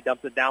McManaway.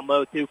 Dumps it down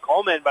low to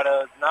Coleman, but it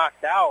was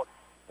knocked out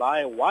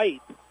by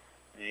White.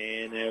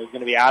 And it was going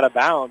to be out of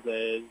bounds.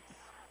 As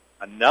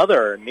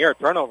another near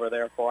turnover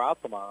there for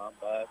Altamont,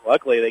 but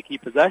luckily they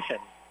keep possession.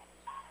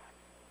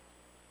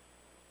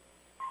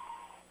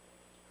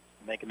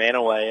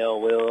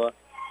 McManaway will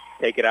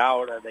take it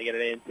out. They get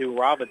it into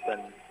Robinson.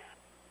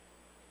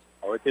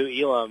 Over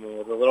to Elam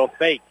with a little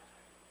fake.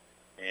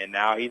 And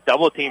now he's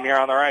double-teamed here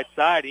on the right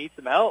side. He needs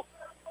some help.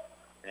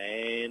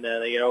 And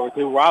they get over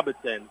to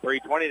Robinson.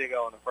 3:20 to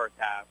go in the first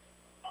half.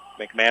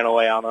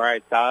 McManaway on the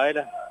right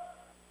side.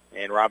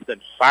 And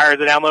Robinson fires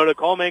it down low to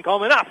Coleman.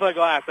 Coleman off the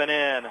glass and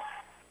in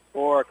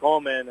for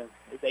Coleman.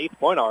 His 8th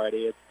point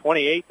already. It's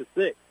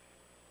 28-6.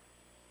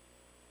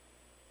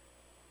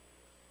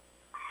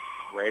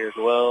 Raiders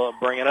will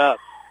bring it up.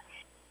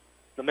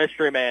 The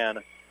mystery man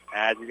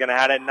as he's going to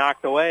have it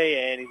knocked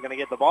away, and he's going to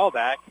get the ball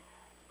back.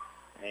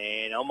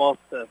 And almost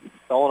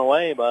stolen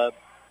away, but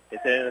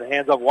it's in the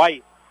hands of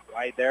White.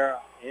 Right there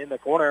in the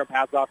corner,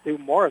 pass off to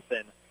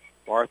Morrison.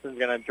 Morrison's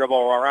going to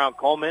dribble around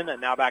Coleman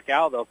and now back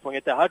out. They'll swing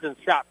it to Hutchins.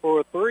 Shot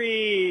for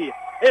three.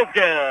 It's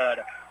good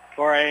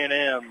for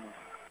A&M.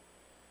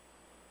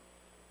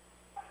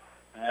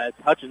 It's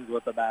Hutchins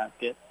with the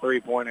basket.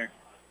 Three-pointer.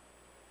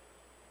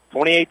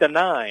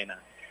 28-9.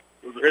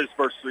 Those are his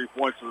first 3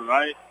 points of the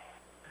night.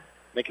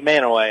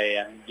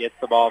 McManaway gets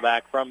the ball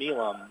back from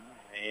Elam.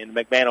 And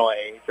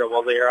McManaway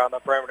dribbles here on the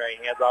perimeter.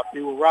 He hands off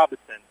to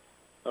Robinson.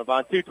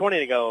 About 2:20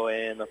 to go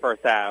in the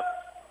first half.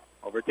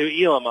 Over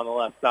to Elam on the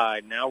left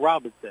side. Now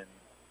Robinson.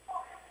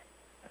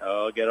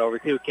 Get over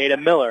to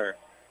Caden Miller.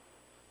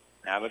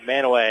 Now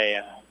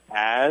McManaway.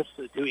 Pass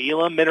to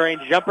Elam.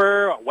 Mid-range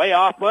jumper. Way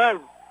off. But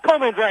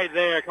Coleman's right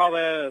there. Call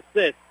the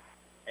assist.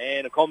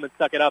 And Coleman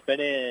stuck it up and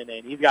in.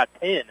 And he's got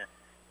 10.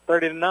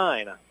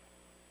 30-9.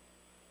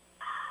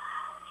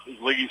 His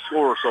leading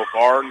scorer so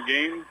far in the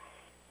game.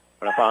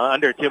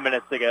 Under 2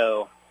 minutes to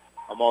go.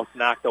 Almost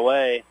knocked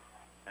away.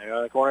 And go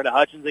to the corner to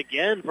Hutchins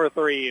again for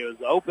three. It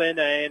was open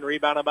and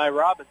rebounded by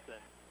Robinson.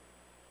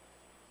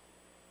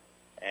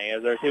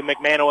 And there's to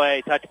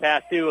McManaway. Touch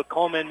pass to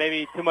Coleman.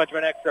 Maybe too much of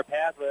an extra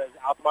pass, but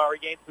Altamont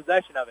regains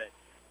possession of it.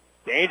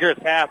 Dangerous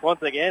pass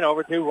once again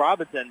over to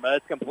Robinson, but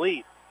it's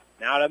complete.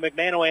 Now to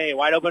McManaway.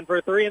 Wide open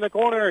for three in the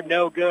corner.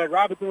 No good.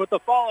 Robinson with the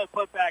follow.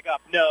 Put back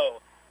up. No.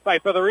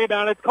 Fight for the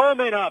rebound. It's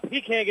Coleman up.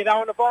 He can't get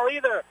out on the ball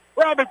either.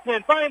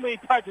 Robinson finally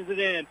touches it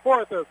in.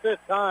 Fourth or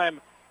fifth time.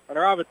 And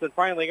Robinson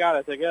finally got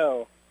it to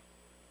go.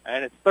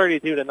 And it's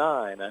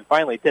 32-9. And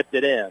finally tipped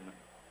it in.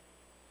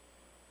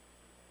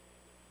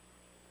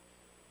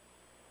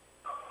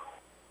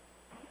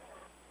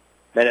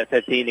 Minute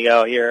 15 to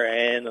go here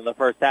in the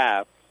first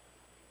half.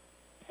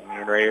 And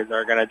the Raiders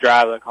are going to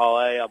drive and call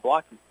a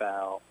blocking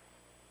foul.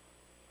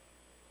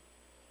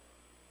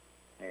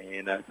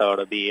 And so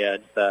it'll be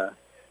just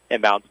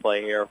inbounds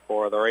play here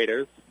for the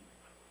Raiders.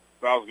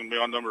 Foul's going to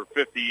be on number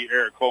 50,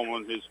 Eric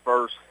Coleman, his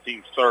first,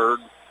 team's third.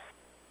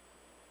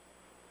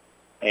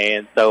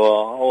 And so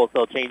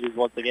wholesale changes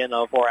once again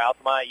for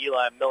Altamont.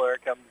 Eli Miller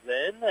comes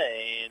in,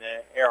 and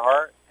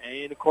Earhart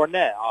and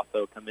Cornett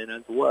also come in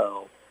as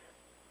well.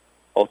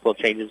 Also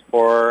changes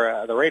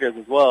for the Raiders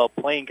as well.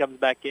 Plain comes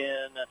back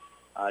in.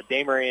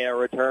 Damery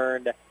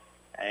returned.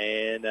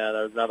 And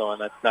there's another one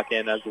that snuck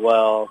in as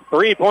well.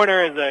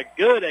 Three-pointer is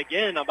good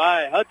again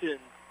by Hutchins.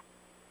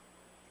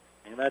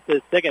 And that's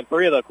his second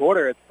three of the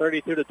quarter. It's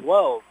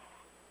 32-12.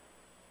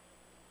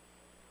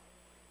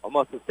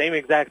 Almost the same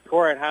exact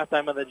score at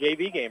halftime of the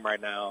JV game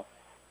right now.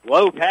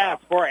 Low pass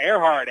for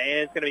Earhart, and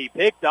it's going to be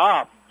picked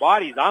off.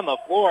 Bodies on the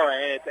floor,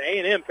 and it's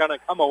A&M going to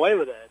come away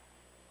with it.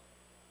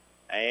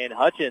 And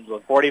Hutchins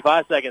with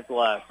 45 seconds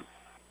left.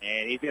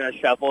 And he's going to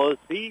shuffle his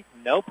feet.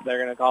 Nope, they're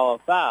going to call a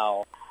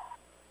foul.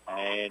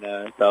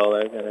 And so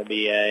there's going to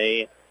be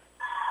a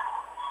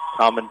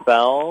common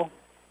foul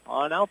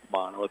on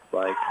Altamont, it looks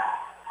like.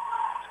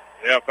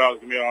 Yeah, foul's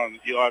going to be on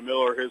Eli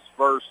Miller, his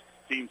first,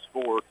 team's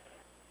fourth.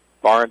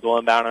 Barnes will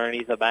inbound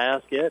underneath the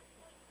basket.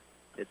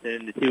 It's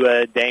into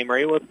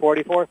Damery with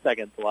 44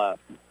 seconds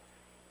left.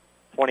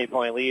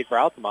 20-point lead for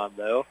Altamont,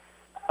 though.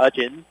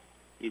 Hutchins,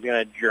 he's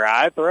going to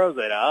drive, throws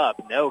it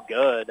up. No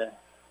good.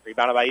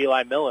 Rebounded by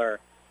Eli Miller.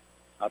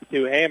 Up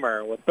to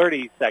Hammer with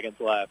 30 seconds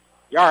left.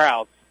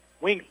 Yarhouse,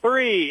 wing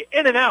three,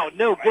 in and out,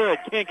 no good.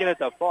 Can't get it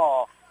to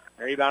fall.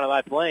 Rebounded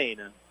by Plain.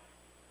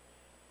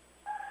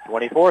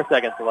 24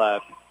 seconds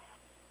left.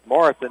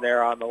 Morrison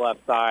there on the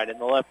left side in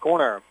the left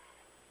corner.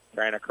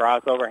 Trying to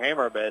cross over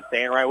Hammer, but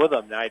staying right with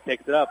him. Now he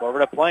picks it up over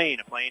to Plain.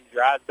 Plain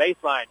drives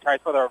baseline,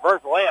 tries for the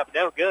reverse layup,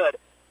 no good.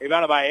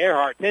 Rebounded by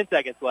Earhart, 10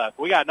 seconds left.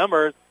 We got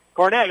numbers.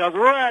 Cornett goes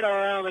right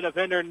around the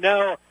defender,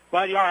 no.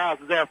 But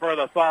Yarhouse is there for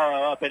the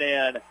follow up and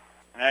in.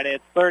 And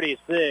it's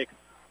 36-12,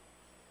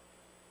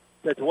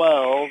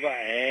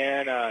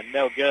 and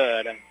no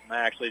good.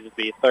 Might actually just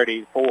be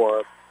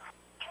 34.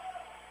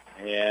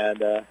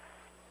 And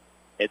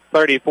it's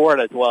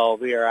 34-12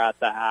 here at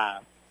the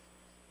half.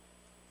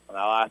 The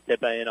last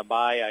tip in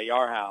by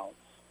Yarhouse.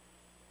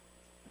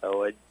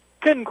 So it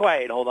couldn't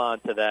quite hold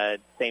on to that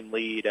same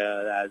lead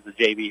as the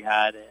JV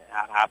had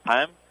at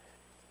halftime.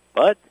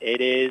 But it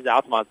is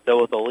Altamont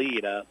still with the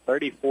lead,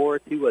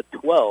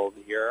 34-12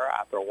 here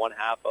after one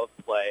half of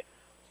play.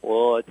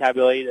 We'll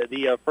tabulate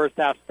the first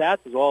half stats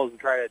as well as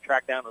try to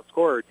track down a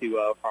score or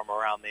two from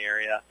around the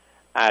area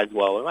as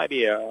well. It might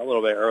be a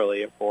little bit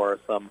early for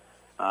some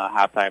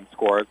halftime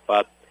scores,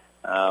 but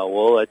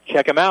we'll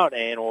check them out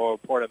and we'll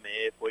report them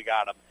if we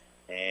got them.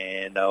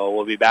 And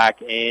we'll be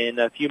back in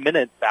a few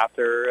minutes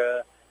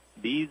after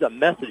these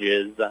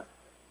messages at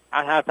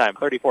halftime.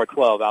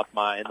 34-12,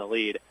 Altamont in the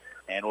lead.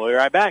 And we'll be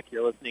right back.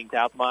 You're listening to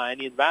Altamont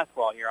Indians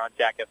basketball here on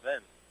Jack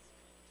FM.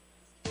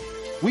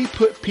 We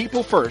put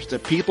people first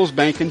at People's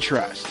Bank and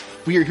Trust.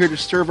 We are here to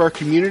serve our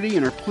community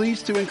and are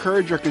pleased to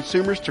encourage our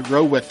consumers to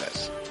grow with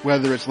us.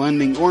 Whether it's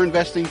lending or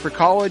investing for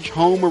college,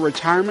 home, or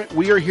retirement,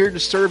 we are here to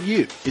serve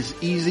you. It's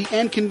easy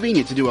and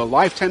convenient to do a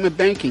lifetime of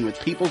banking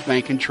with People's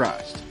Bank and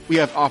Trust. We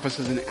have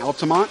offices in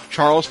Altamont,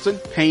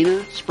 Charleston,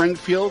 Pana,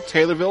 Springfield,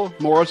 Taylorville,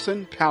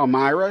 Morrison,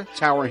 Palmyra,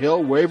 Tower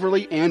Hill,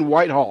 Waverly, and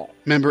Whitehall.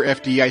 Member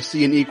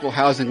FDIC and equal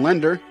housing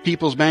lender,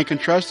 People's Bank and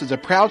Trust is a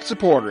proud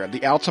supporter of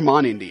the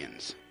Altamont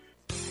Indians.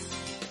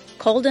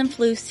 Cold and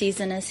flu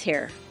season is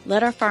here.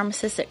 Let our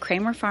pharmacists at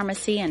Kramer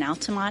Pharmacy in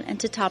Altamont and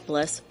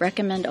Teutopolis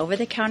recommend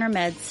over-the-counter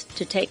meds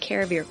to take care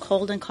of your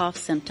cold and cough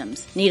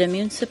symptoms. Need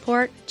immune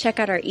support? Check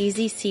out our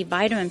Easy C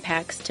vitamin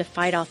packs to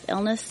fight off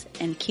illness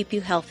and keep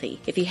you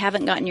healthy. If you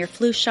haven't gotten your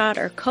flu shot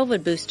or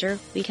COVID booster,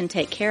 we can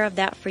take care of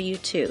that for you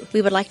too.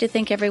 We would like to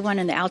thank everyone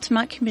in the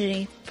Altamont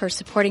community for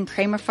supporting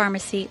Kramer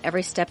Pharmacy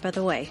every step of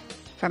the way.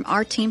 From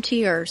our team to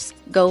yours,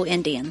 go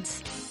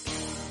Indians.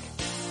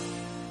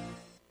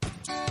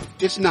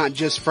 It's not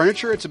just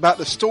furniture, it's about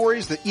the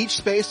stories that each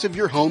space of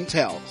your home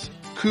tells.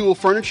 Cool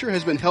Furniture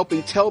has been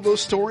helping tell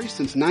those stories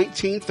since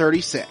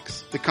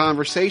 1936. The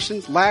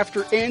conversations,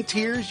 laughter, and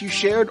tears you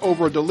shared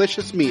over a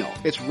delicious meal.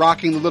 It's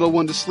rocking the little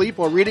one to sleep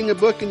while reading a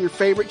book in your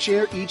favorite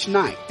chair each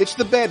night. It's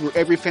the bed where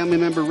every family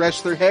member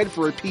rests their head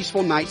for a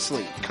peaceful night's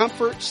sleep.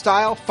 Comfort,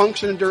 style,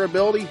 function, and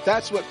durability,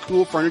 that's what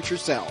Cool Furniture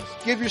sells.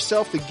 Give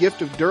yourself the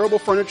gift of durable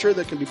furniture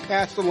that can be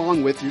passed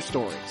along with your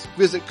stories.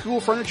 Visit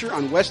Cool Furniture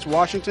on West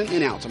Washington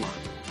in Altamont.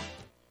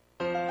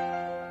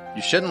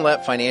 You shouldn't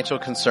let financial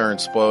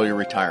concerns spoil your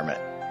retirement,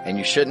 and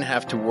you shouldn't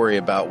have to worry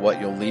about what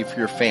you'll leave for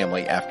your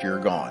family after you're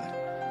gone.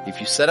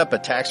 If you set up a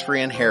tax-free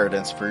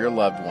inheritance for your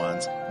loved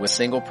ones with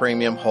single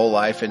premium whole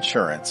life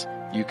insurance,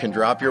 you can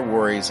drop your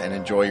worries and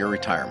enjoy your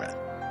retirement.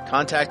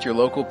 Contact your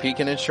local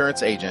Pekin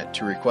Insurance agent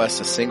to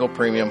request a single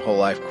premium whole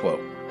life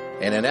quote.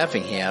 And in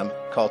Effingham,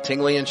 call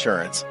Tingley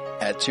Insurance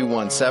at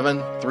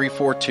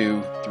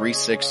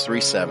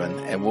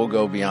 217-342-3637 and we'll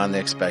go beyond the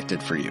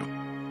expected for you.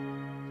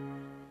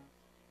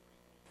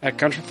 At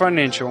Country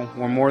Financial,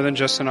 we're more than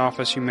just an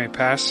office you may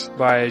pass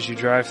by as you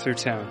drive through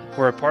town.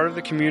 We're a part of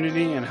the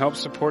community and help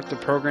support the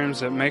programs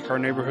that make our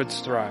neighborhoods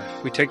thrive.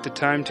 We take the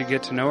time to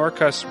get to know our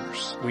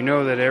customers. We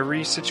know that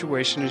every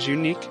situation is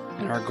unique,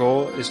 and our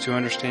goal is to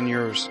understand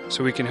yours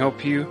so we can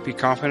help you be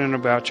confident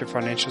about your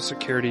financial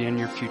security and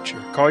your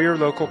future. Call your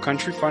local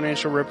Country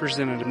Financial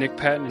representative, Nick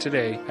Patton,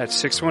 today at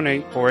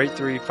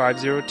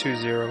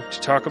 618-483-5020 to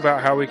talk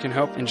about how we can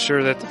help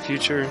ensure that the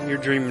future you're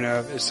dreaming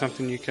of is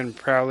something you can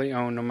proudly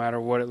own no matter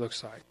what it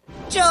looks like.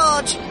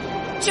 George!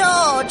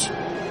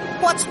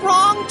 What's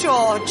wrong,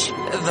 George?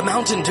 The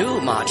Mountain Dew,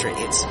 Marjorie.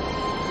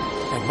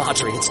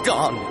 Marjorie, it's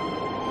gone.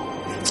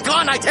 It's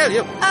gone, I tell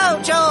you.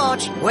 Oh,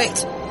 George.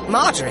 Wait,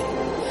 Marjorie,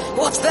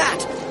 what's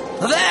that?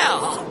 There!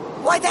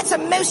 Why, that's a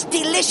most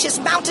delicious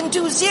Mountain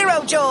Dew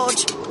Zero,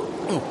 George.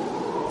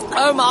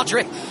 Oh,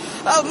 Marjorie,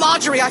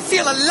 I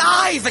feel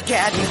alive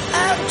again.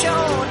 Oh,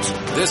 George.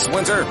 This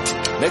winter,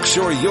 make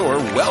sure you're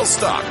well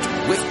stocked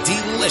with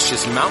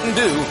delicious Mountain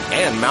Dew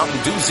and Mountain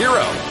Dew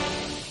Zero.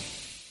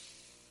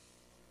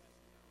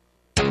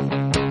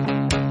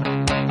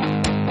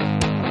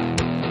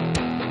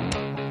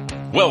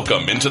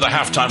 Welcome into the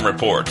halftime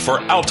report for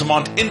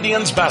Altamont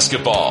Indians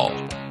basketball.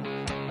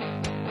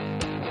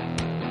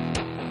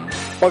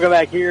 Welcome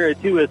back here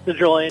to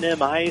Central A&M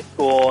High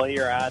School.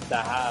 Here at the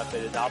half,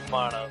 it is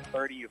Altamont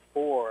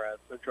 34,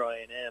 Central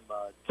A&M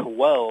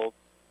 12.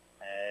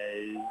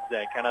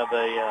 Kind of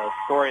the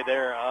story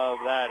there of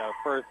that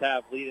first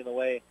half leading the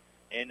way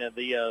in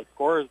the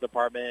scorers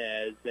department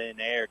has been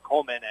Eric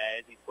Coleman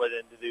as he split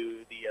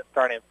into the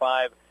starting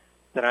five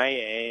tonight,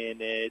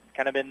 and it's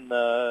kind of been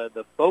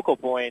the focal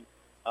point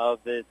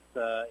of this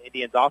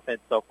Indians offense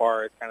so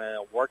far. It's kind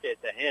of work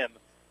it to him.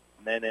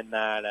 And then in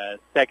that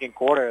second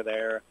quarter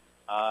there,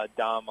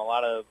 Dom, a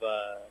lot of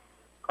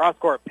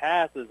cross-court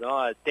passes and a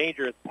lot of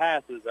dangerous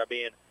passes are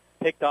being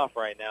picked off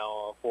right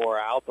now for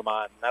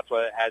Altamont, and that's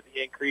what has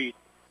increased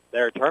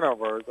their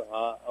turnovers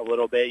a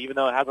little bit, even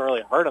though it hasn't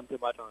really hurt them too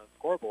much on the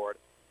scoreboard.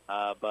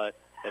 But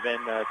they've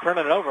been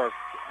turning it over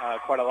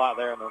quite a lot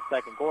there in the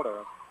second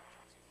quarter.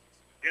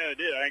 Yeah, they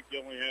did. I think they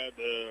only had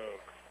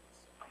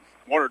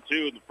one or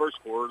two in the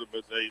first quarter,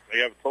 but they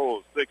have a total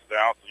of 6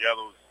 now. So, yeah,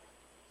 those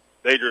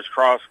dangerous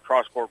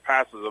cross-court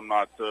passes, I'm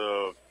not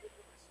sure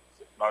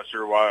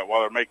why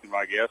they're making them,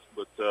 I guess.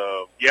 But,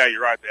 yeah,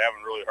 you're right. They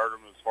haven't really hurt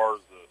them as far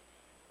as the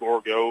score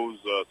goes.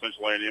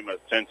 Central A&M has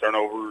 10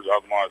 turnovers.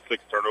 Altamont has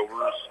 6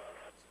 turnovers.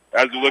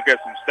 As we look at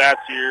some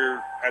stats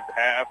here at the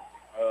half,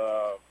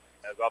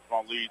 as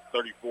Altamont leads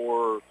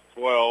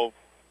 34-12.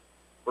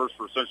 First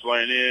for Central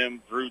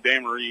A&M, Drew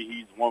Damery,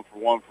 he's 1 for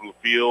 1 from the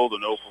field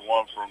and 0 for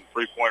 1 from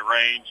three-point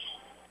range.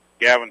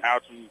 Gavin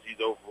Houchins, he's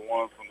 0 for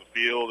 1 from the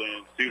field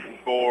and 2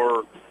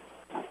 for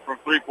 4 from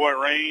three-point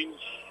range.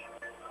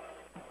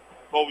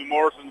 Colby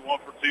Morrison, 1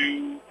 for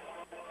 2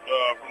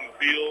 from the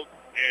field,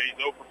 and he's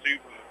 0 for 2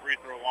 from the free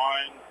throw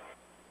line.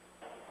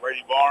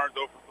 Brady Barnes,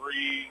 0 for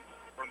 3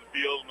 from the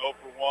field and 0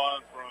 for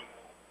 1 from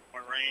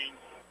point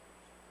range.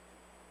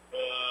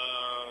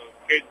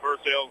 Caden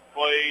Purcell's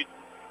played,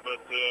 but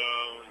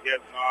he has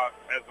not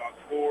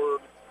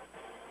scored.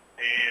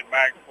 And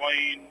Max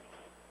Plain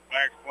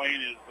Max Plain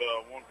is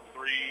 1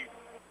 for 3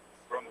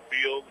 from the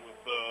field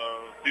with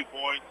 2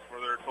 points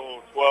for their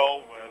total of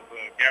 12, as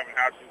Gavin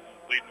Hutchins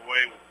is leading the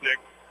way with 6.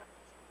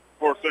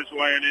 For Central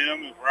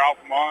A&M and for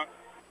Altamont,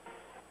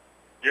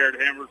 Jared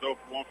Hammers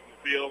 0 for 1 from the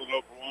field and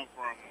 0 for 1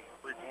 from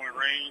three-point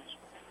range.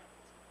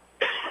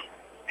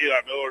 Eli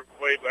Miller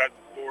played but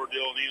hasn't scored.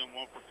 Dylan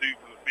Elam 1 for 2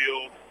 from the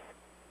field,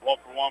 1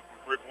 for 1 from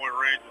three-point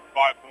range with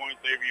 5 points.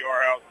 Avery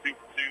Yarhouse 2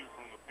 for 2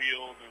 from the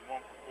field and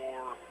 1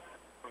 for 4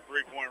 from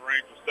three-point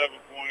range with 7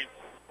 points.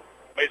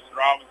 Mason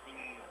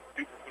Robinson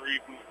 2 for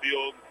 3 from the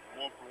field,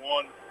 1 for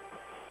 1.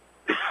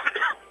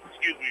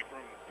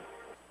 From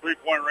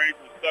three-point range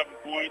with 7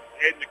 points.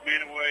 Ed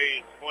McManaway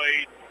has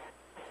played,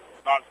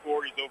 not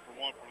scored. He's 0 for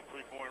 1 from the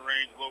three-point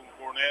range. Logan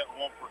Fournette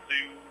 1 for 2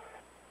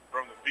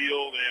 from the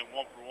field and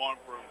 1 for 1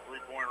 from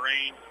three-point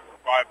range for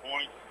 5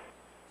 points.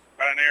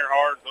 Got an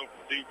Earhart 0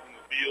 for 2 from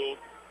the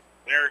field.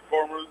 Eric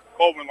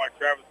Coleman, like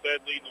Travis said,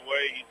 leading the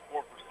way. He's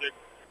 4 for 6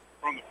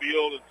 from the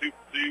field and 2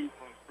 for 2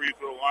 from the free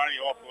throw line.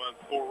 He also has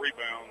 4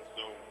 rebounds.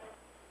 So,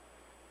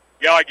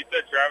 yeah, like you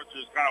said, Travis,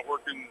 just kind of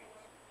working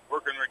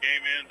their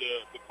game into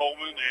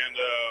Coleman, and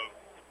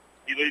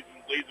he leads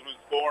them in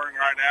scoring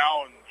right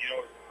now, and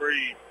it's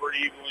pretty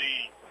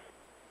evenly.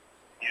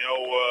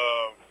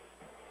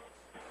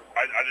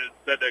 I just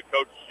said that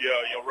Coach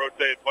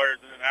rotated players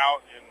in and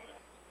out in the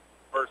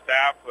first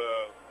half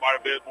quite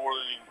a bit more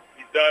than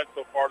he's done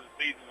so far this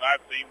season that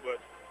I've seen, but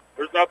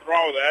there's nothing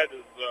wrong with that. A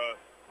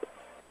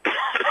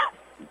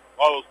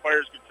lot of those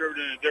players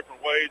contributed in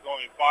different ways.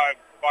 Only five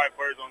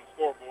players on the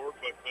scoreboard,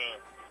 but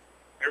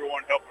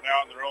everyone helping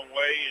out in their own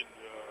way and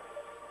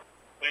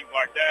things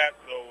like that.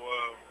 So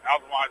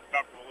Altamont has a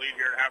comfortable lead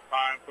here at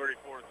halftime,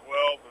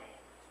 34-12, and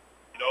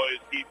they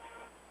just keep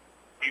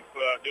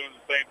doing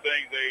the same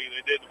things they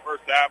did in the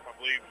first half. I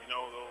believe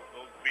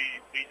they'll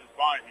be just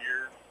fine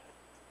here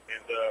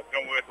and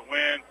come with the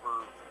win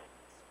for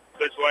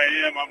Central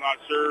A&M. I'm not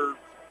sure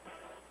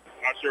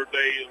what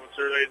they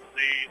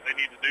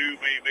need to do.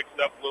 Maybe mix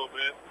it up a little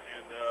bit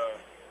and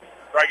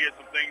try to get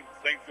some things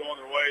going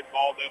their way. The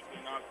ball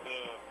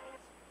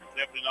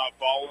definitely not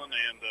falling,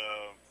 and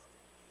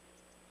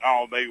I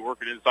don't know, maybe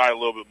working inside a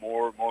little bit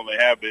more than they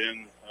have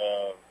been.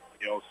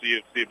 See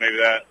if maybe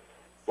that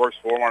works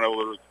for them. I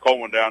know there's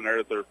Coleman down there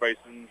that they're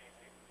facing,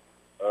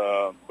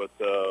 but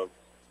gotta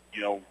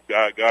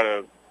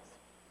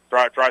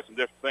try some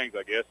different things,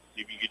 I guess.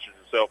 See if you can get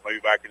yourself maybe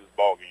back in this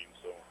ball game.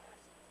 So.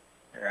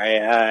 Right,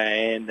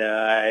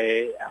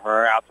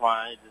 for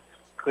Altamont, just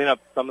clean up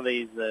some of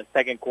these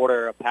second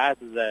quarter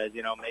passes, as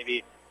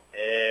maybe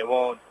it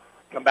won't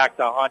come back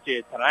to haunt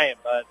you tonight,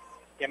 but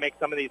can make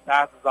some of these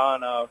passes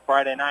on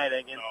Friday night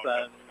against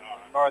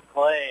North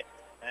Clay,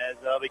 as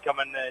they'll be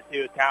coming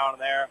to town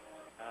there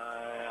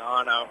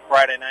on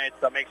Friday night.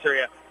 So make sure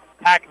you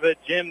pack the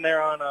gym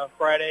there on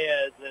Friday,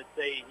 as it's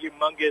a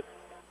humongous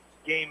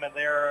game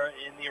there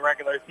in the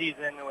regular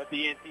season with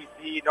the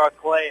NCC. North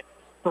Clay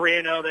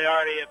 3-0. They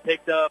already have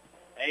picked up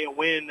a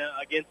win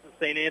against the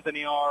St.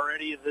 Anthony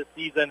already this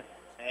season,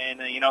 and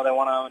they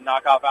want to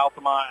knock off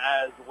Altamont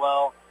as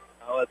well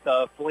with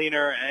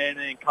Fleener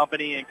and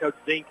company and Coach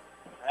Zink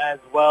as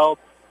well.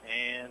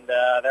 And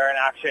they're in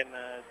action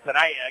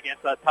tonight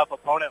against a tough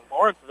opponent,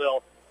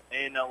 Lawrenceville,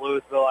 in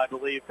Louisville, I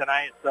believe,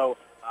 tonight. So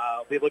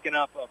I'll be looking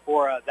up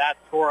for that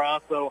score.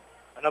 Also,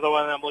 another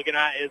one I'm looking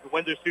at is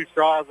Windsor Sioux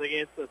Straws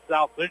against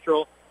South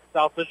Central.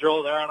 South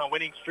Central, they're on a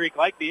winning streak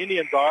like the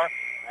Indians are,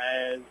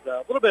 as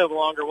a little bit of a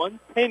longer one,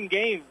 10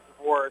 games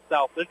for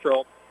South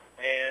Central.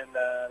 And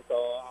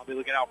so I'll be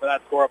looking out for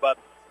that score. But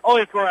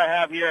only score I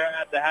have here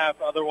at the half,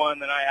 other one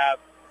that I have,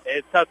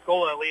 is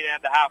Tuscola leading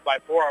at the half by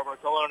 4 over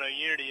Kelowna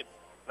Unity. And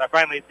I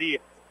finally see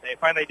they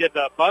finally did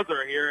the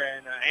buzzer here,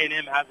 and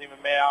A&M hasn't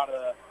even made out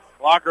of the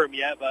locker room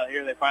yet, but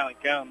here they finally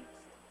come.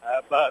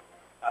 But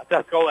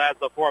Tuscola has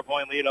the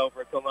 4-point lead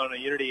over Kelowna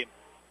Unity.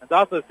 It's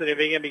also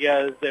significant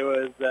because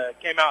it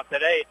came out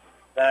today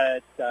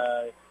that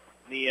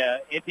the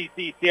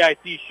NTC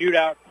CIC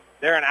shootout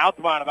there in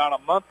Altamont about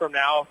a month from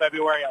now,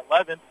 February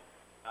 11th.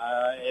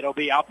 It'll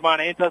be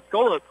Altamont and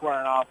Tuscola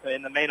squaring off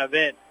in the main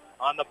event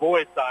on the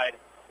boys' side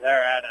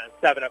there at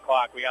 7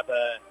 o'clock. We got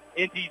the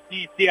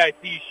NTC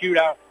CIC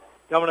shootout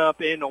coming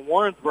up in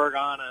Warrensburg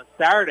on a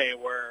Saturday,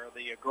 where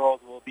the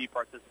girls will be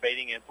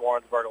participating in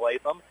Warrensburg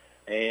Latham.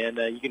 And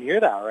you can hear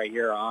that right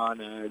here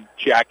on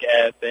Jack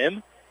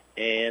FM.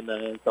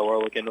 And so we're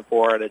looking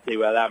forward to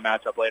that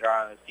matchup later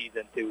on in the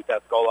season to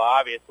Tuscola.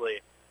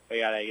 Obviously, we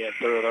got to get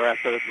through the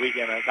rest of this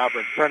weekend in the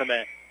conference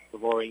tournament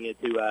before we can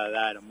get to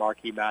that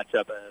marquee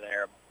matchup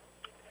there.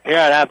 Here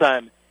at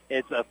halftime,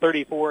 it's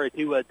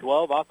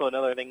 34-12. Also,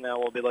 another thing that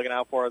we'll be looking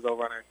out for is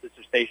over on our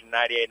sister station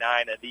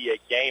 98.9, the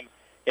game.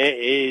 It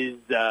is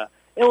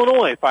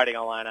Illinois fighting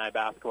Illini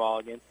basketball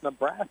against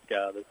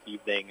Nebraska this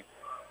evening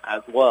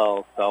as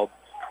well. So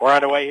we're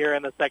underway here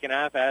in the second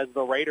half as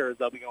the Raiders,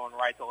 they'll be going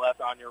right to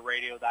left on your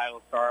radio dial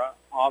to start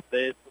off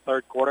this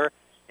third quarter.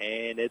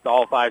 And it's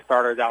all 5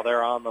 starters out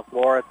there on the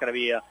floor. It's going to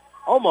be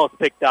almost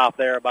picked off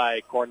there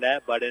by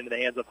Cornett, but into the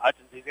hands of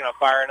Hutchins. He's going to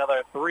fire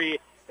another 3.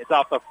 It's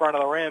off the front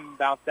of the rim,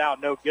 bounced out,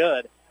 no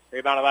good.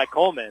 Rebounded by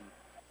Coleman.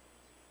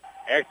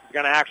 Erickson's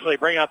going to actually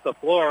bring up the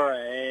floor,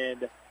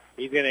 and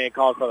he's going to get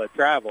called for the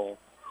travel.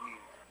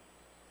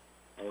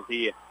 As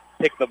he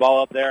picked the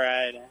ball up there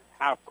at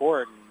half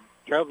court and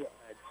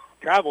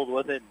traveled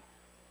with it.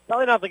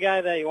 Probably not the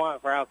guy that you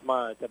want for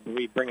Altamont to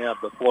be bringing up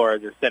the floor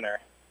as your center.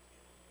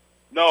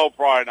 No,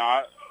 probably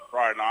not.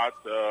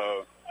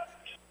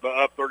 But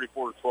up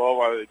 34-12,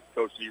 I think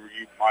Coach Seaver,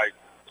 you might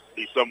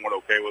be somewhat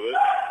okay with it.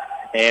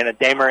 And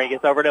Damery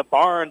gets over to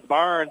Barnes.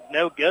 Barnes,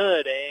 no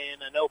good,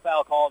 and no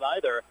foul called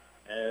either.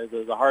 As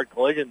there's a hard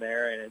collision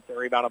there, and it's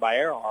rebounded by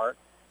Earhart.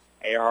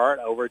 Earhart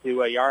over to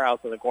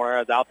Yarhouse in the corner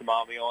as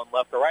Altamont going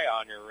left to right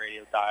on your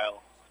radio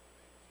dial.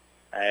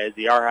 As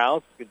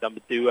Yarhouse gets dump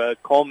it to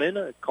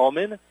Coleman.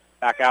 Coleman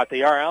back out to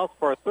Yarhouse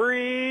for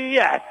three.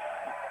 Yes!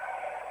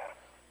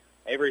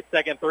 Avery's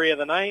second three of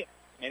the night,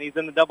 and he's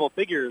in the double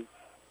figures,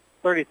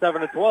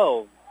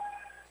 37-12.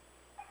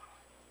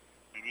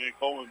 And me and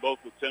Coleman both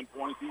with 10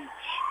 points each.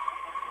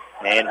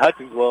 And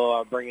Hutchins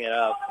will bring it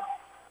up.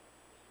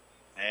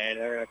 And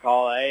they're going to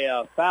call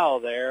a foul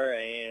there,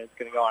 and it's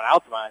going to go on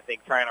Altamont, I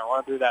think, trying to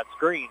run through that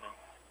screen.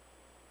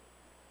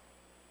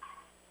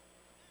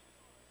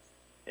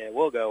 It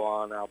will go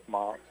on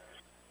Altamont.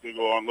 It'll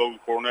go on Logan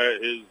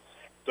Cornett, his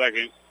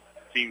second,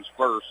 team's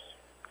first.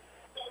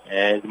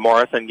 As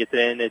Morrison gets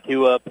it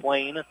into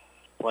Plain.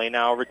 Plain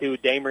now over to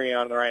Damery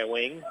on the right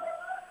wing.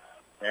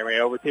 Damery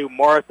over to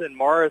Morrison.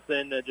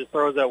 Morrison just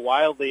throws it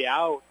wildly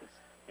out,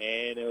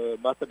 and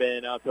it must have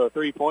been out to a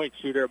three-point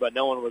shooter, but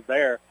no one was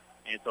there.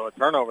 And so a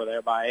turnover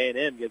there by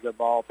A&M gives the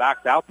ball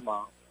back to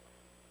Altamont.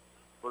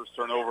 First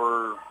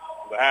turnover of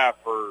the half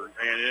for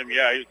A&M.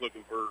 Yeah, he's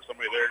looking for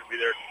somebody there to be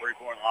there at the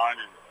three-point line,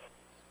 and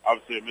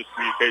obviously a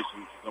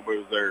miscommunication. Nobody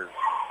was there.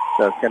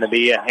 So it's going to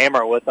be a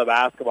Hammer with the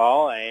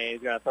basketball, and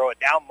he's going to throw it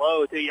down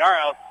low to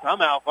Yarhouse.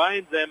 Somehow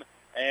finds him,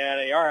 and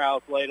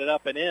Yarhouse laid it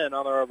up and in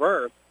on the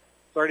reverse,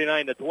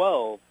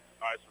 39-12.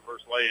 Nice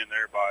reverse lay-in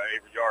there by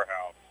Avery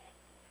Yarhouse.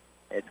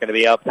 It's going to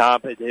be up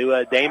top to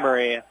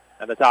Damery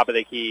at the top of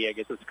the key. It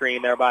gets a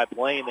screen there by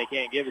Plain. They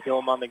can't give it to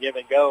him on the give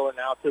and go. And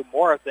now to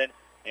Morrison,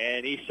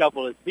 and he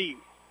shuffled his feet.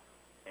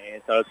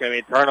 And so it's going to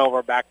be a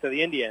turnover back to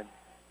the Indians.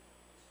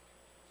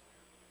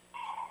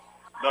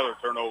 Another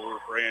turnover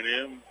for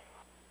A&M.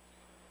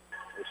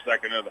 The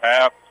second of the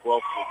half, 12th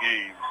of the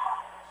game.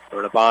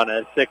 Sort of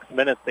on 6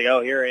 minutes to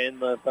go here in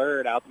the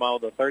third.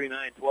 Altamont with a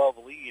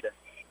 39-12 lead.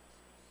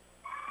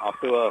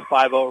 Off to a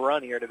 5-0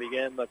 run here to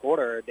begin the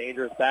quarter.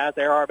 Dangerous pass.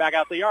 Earhart back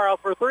out to Yarhouse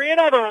for three.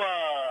 Another one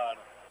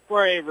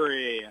for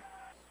Avery.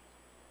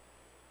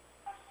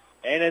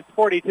 And it's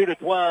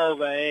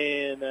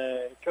 42-12, and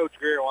Coach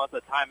Greer wants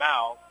a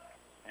timeout.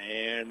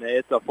 And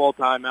it's a full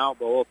timeout,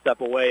 but we'll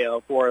step away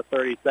for a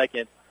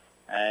 30-second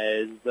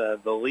as the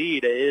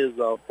lead is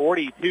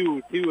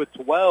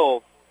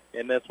 42-12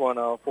 in this one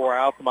for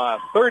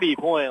Altamont.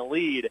 30-point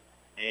lead,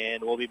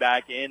 and we'll be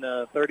back in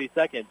 30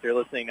 seconds. You're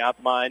listening to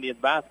Altamont Indians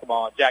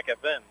basketball on Jack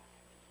FM.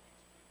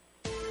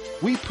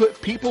 We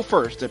put people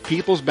first at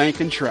People's Bank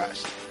and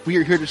Trust. We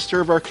are here to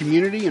serve our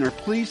community and are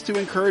pleased to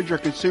encourage our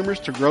consumers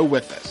to grow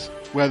with us.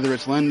 Whether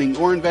it's lending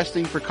or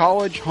investing for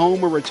college,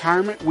 home, or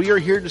retirement, we are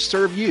here to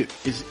serve you.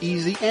 It's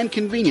easy and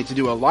convenient to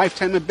do a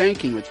lifetime of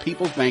banking with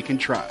People's Bank and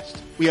Trust.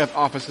 We have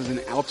offices in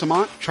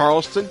Altamont,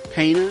 Charleston,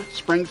 Pana,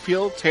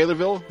 Springfield,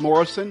 Taylorville,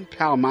 Morrison,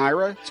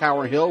 Palmyra,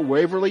 Tower Hill,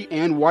 Waverly,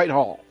 and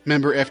Whitehall.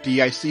 Member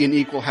FDIC and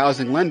equal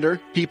housing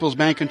lender, People's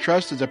Bank and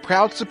Trust is a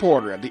proud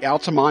supporter of the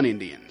Altamont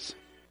Indians.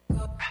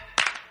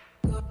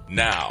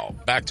 Now,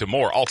 back to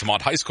more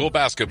Altamont High School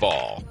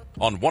basketball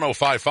on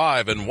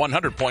 105.5 and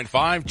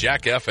 100.5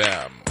 Jack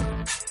FM.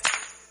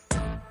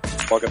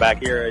 Welcome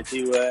back here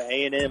to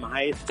A&M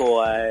High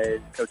School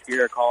as Coach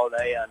Gear called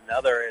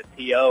another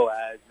TO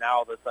as now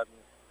all of a sudden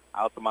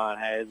Altamont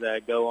has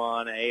go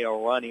on a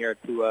run here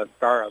to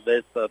start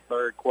this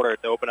third quarter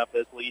to open up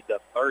this lead to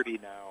 30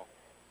 now.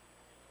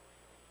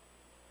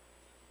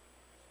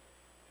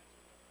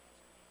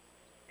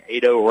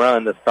 .80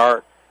 run to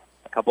start.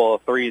 A couple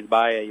of threes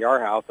by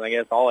Yarhouse, and I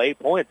guess all 8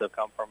 points have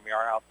come from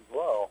Yarhouse as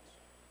well.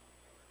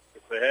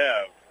 Yes, they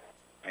have.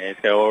 And it's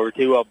go over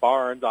to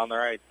Barnes on the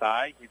right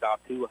side. He's off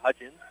to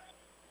Hutchins.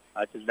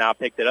 Hutchins now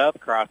picked it up.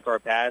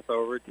 Cross-court pass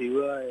over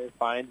to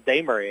finds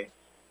Damery.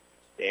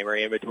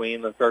 Damery in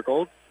between the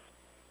circles.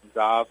 He's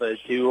off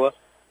to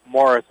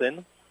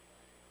Morrison.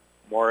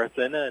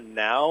 Morrison, and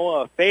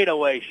now a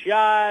fadeaway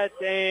shot,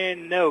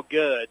 and no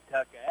good.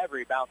 Took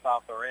every bounce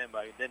off the rim,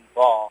 but it didn't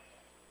fall.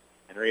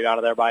 And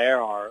rebounded there by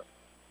Earhart.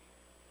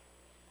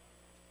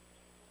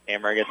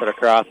 Hammer gets it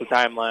across the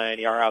timeline.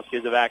 Yarhouse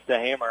gives it back to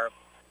Hammer.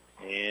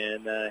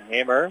 And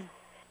Hammer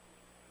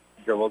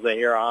dribbles it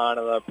here on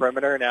the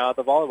perimeter, now at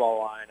the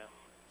volleyball line.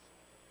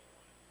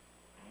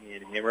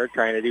 And Hammer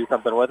trying to do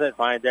something with it.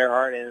 Finds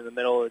Earhart in the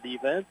middle of the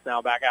defense.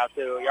 Now back out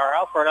to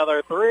Yarhouse for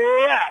another three.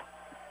 Yes!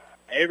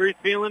 Avery's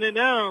feeling it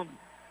now.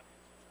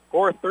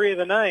 Fourth three of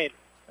the night.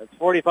 That's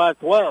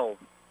 45-12.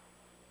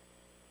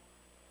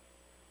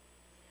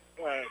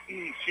 Excuse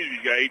me,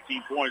 you got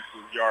 18 points for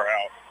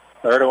Yarhouse.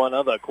 Third one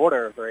of the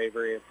quarter for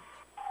Avery. And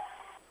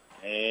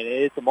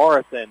it's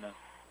Morrison.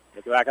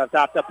 Gets it back up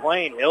top to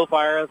Plain. He'll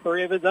fire a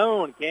three of his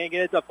own. Can't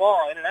get it to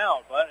fall in and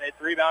out, but it's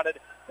rebounded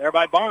there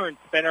by Barnes.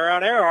 Spin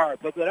around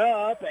Earhart. Puts it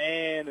up,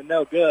 and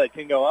no good.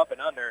 Can go up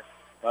and under.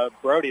 But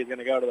Brody is going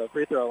to go to the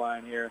free throw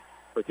line here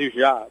for 2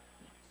 shots.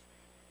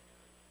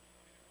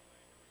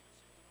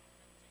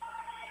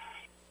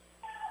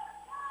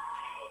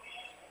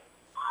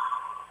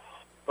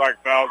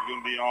 Like foul is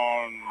going to be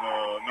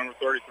on number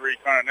 33,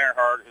 Conan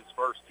Earhart, his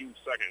first, team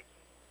second.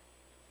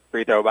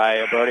 Free throw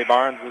by Brody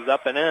Barnes is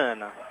up and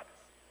in.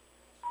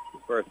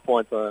 First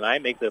points of the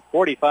night makes it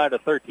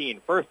 45-13.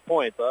 First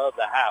points of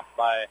the half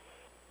by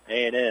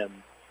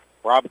A&M.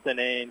 Robinson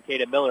and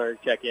Caden Miller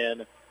check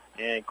in,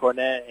 and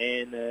Cornett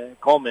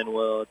and Coleman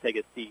will take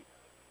a seat.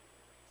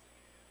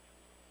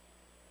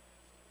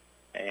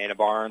 And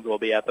Barnes will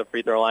be at the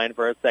free throw line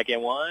for a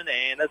second one,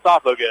 and that's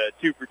also good.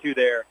 2 for 2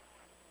 there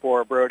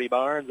for Brody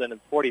Barnes, and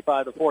it's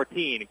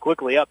 45-14.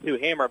 Quickly up to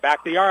Hammer,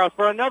 back to Yarhouse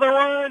for another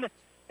one,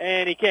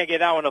 and he can't get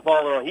that one to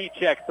fall. A little heat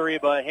check 3,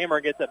 but Hammer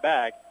gets it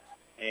back,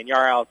 and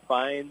Yarhouse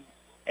finds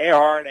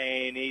Earhart,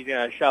 and he's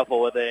going to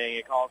shuffle with it, and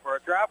he calls for a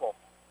travel.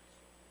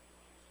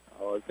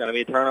 Oh, it's going to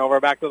be a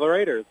turnover back to the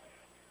Raiders.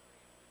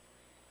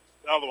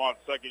 Altamont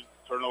second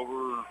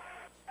turnover of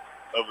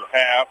the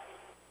half.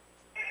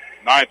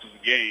 9th of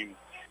the game.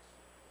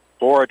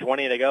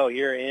 4:20 to go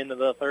here in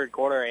the third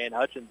quarter, and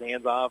Hutchins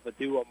hands off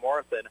to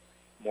Morrison.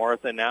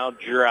 Morrison now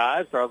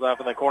drives, throws off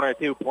in the corner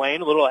to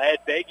Plain. A little head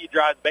fake. He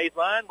drives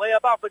baseline.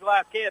 Layup off the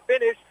glass. Can't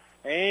finish.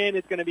 And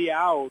it's going to be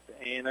out,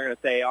 and they're going to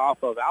stay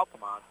off of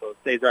Altamont. So it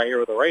stays right here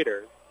with the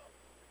Raiders.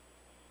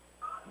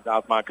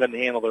 Altamont couldn't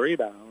handle the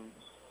rebound.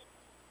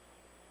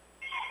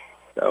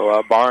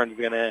 So Barnes is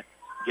going to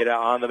get it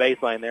on the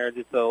baseline there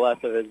just to the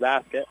left of his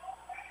basket.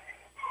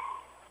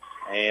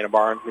 And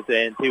Barnes gets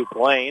it into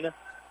Plain.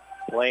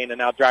 Plain and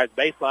now drives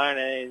baseline,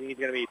 and he's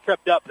going to be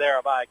tripped up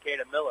there by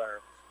Caden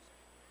Miller.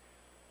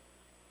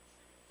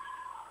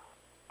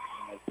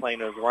 Plain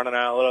was running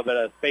out a little bit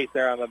of space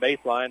there on the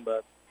baseline,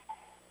 but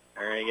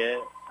they're going to get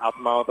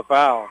Altamont with the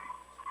foul.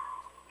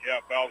 Yeah,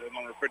 foul on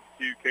number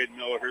 52, Caden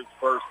Miller, his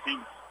first,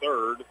 team's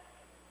third.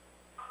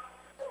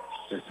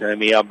 It's going to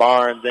be a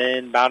Barnes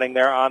inbounding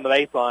there on the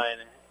baseline.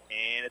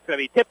 And it's going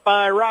to be tipped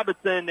by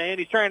Robinson, and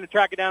he's trying to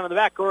track it down in the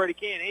backcourt. He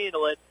can't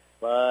handle it,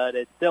 but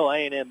it's still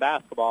A&M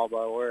basketball,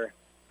 but we're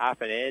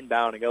having to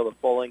inbound and go the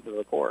full length of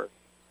the court.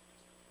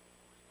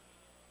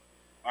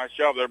 Nice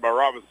job there by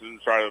Robinson,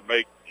 trying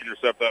to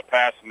intercept that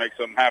pass and make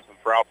something happen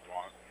for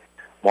Altamont.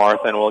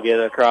 Morrison will get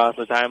across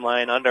the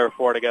timeline, under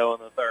 4 to go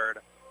in the third.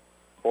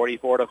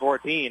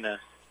 44-14.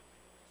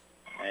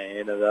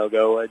 And they'll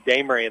go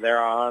Damery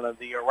there on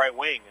the right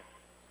wing.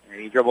 And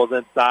he dribbles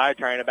inside,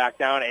 trying to back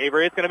down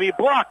Avery. It's going to be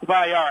blocked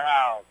by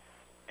Yarhouse.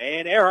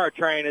 And Earhart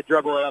trying to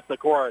dribble it up the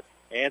court.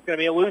 And it's going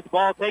to be a loose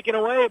ball taken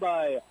away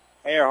by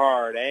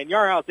Earhart. And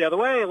Yarhouse the other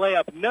way.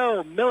 Layup,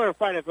 no. Miller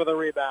fighting for the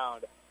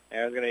rebound. And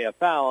there's going to be a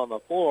foul on the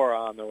floor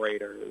on the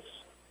Raiders.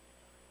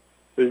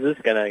 Who's this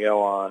going to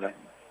go on?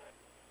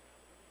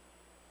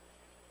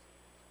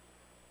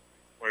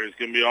 Well, it's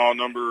going to be on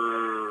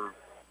number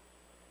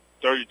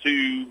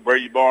 32,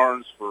 Brady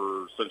Barnes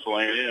for Central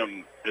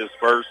A&M. His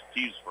first,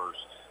 team's first.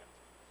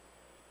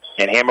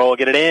 And Hammer will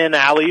get it in.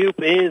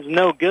 Alley-oop is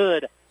no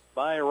good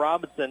by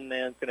Robinson,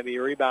 and it's going to be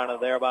rebounded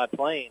there by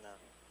Plain.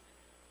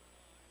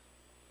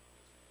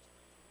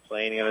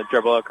 Plain going to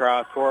dribble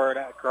across court,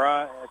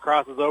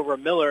 crosses over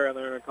Miller, and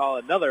they're going to call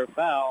another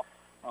foul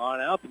on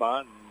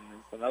Altamont.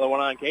 It's another one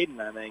on Caden,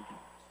 I think.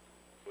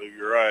 I believe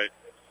you're right.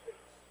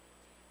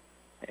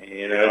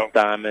 And this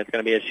time it's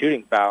going to be a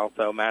shooting foul,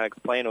 so Maddox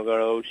Plain will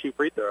go to shoot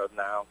free throws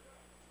now.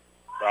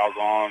 Foul's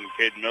on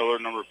Caden Miller,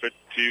 number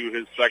 52,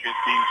 his second,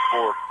 team's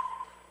fourth.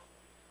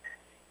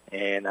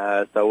 And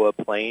so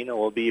Plain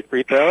will be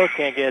free throws.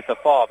 Can't get it to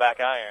fall, back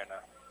iron.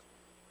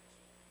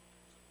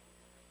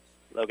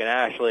 Logan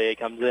Ashley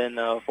comes in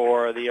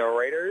for the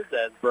Raiders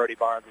as Brody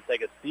Barnes will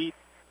take a seat.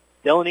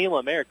 Dylan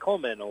Elam, Eric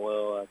Coleman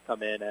will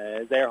come in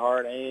as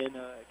Earhart, and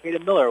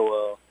Caden Miller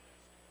will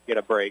get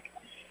a break.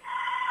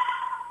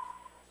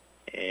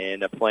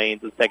 And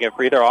Plains' second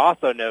free throw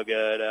also no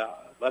good.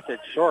 Left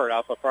it short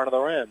off the front of the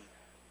rim.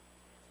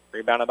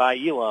 Rebounded by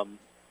Elam.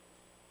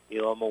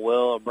 Elam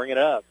will bring it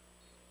up.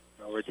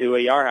 Over to a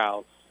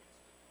Yarhouse.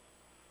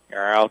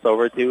 Yarhouse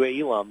over to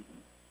Elam.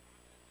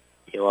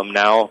 Elam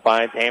now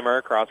finds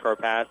Hammer. Cross-court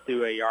pass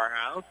to a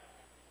Yarhouse.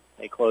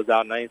 They close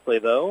out nicely,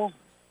 though.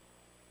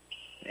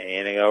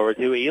 And they go over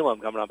to Elam,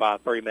 coming up on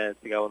 3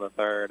 minutes to go in the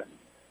third.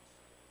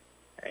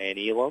 And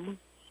Elam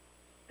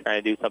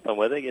trying to do something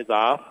with it. Gets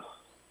off.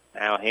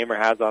 Now Hammer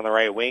has it on the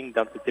right wing.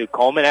 Dumps it to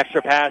Coleman.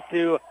 Extra pass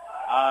to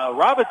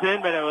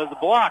Robinson, but it was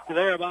blocked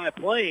there by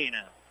Plain.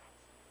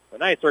 A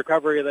nice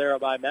recovery there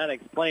by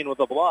Maddox Plain with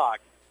the block.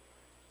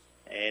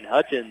 And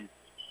Hutchins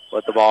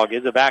with the ball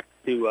gives it back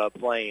to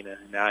Plain.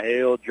 Now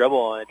he'll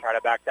dribble and try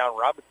to back down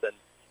Robinson.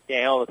 Can't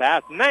handle the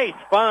pass. Nice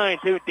find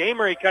to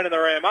Damery, cutting the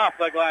rim off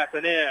the glass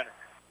and in.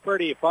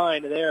 Pretty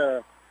find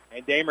there.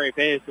 And Damery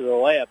finishes the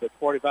layup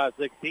at 45-16.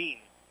 That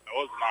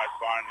was a nice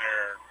find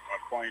there by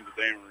Plain to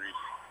Damery.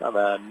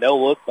 A no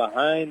look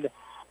behind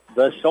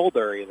the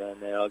shoulder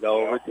even. It'll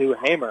go over to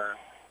Hamer.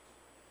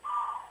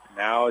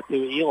 Now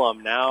to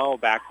Elam. Now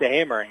back to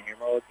Hamer.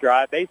 Hamer will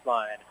drive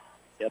baseline.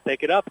 He'll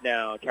pick it up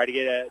now. Try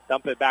to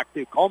dump it back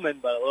to Coleman,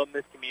 but a little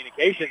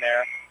miscommunication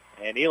there.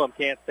 And Elam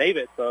can't save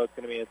it, so it's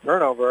going to be a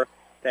turnover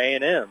to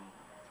A&M.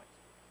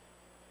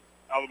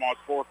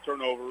 Altamont's fourth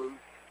turnover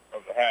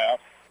of the half.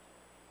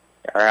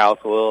 Our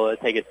house will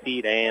take a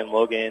seat, and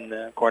Logan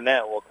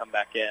Cornett will come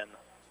back in.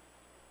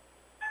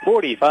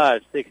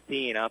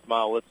 45-16,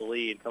 Altamont with the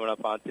lead, coming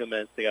up on 2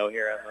 minutes to go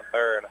here in the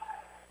third.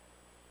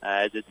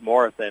 As it's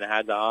Morrison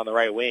has it on the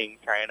right wing,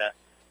 trying to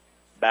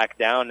back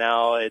down.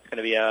 Now it's going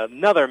to be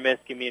another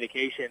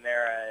miscommunication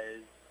there.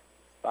 As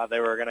thought they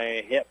were going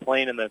to hit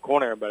Plain in the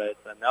corner, but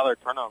it's another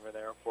turnover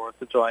there for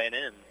Central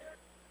A&M.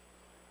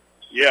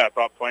 Yeah, I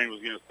thought Plain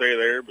was going to stay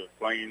there, but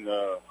Plain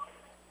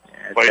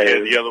played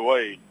it the other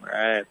way.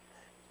 Right.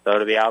 So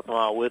to be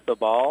Altamont with the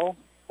ball,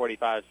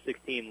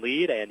 45-16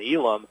 lead, and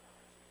Elam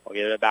will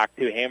give it back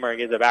to Hammer,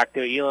 gives it back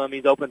to Elam.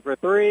 He's open for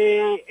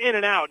three, in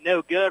and out,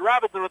 no good.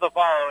 Robinson with the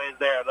follow is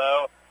there,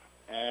 though.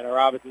 And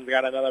Robinson's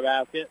got another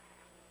basket.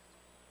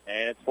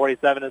 And it's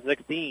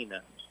 47-16.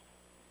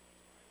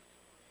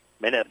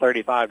 Minute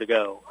 35 to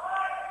go.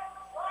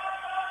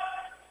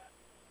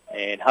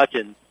 And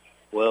Hutchins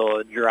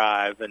will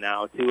drive and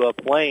now to a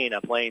Plain.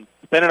 A Plain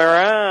spinning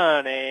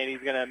around, and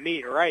he's going to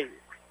meet right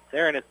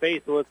there in his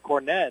face with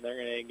Cornett. They're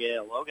going to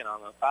get Logan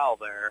on the foul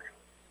there.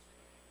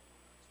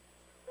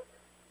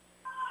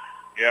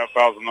 Yeah,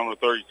 foul's on number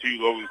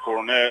 32, Logan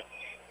Cornett.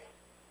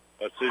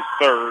 That's his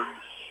third,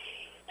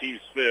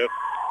 team's fifth.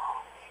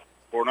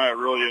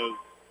 Cornett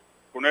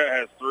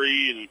has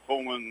three, and then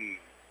Coleman,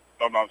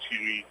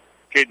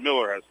 Cade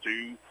Miller has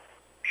two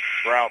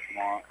for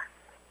Altamont.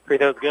 Free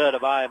throw's good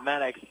by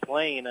Maddox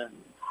Plain,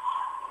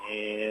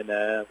 and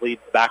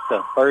leads back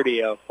to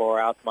 30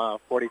 for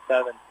Altamont,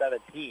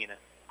 47-17.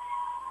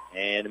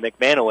 And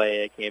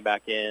McManaway came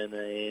back in,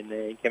 and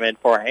he came in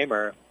for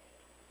Hamer.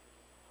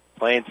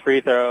 Plain's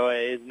free throw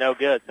is no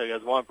good, so he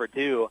goes 1 for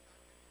 2,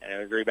 and it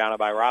was rebounded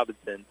by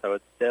Robinson, so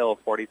it's still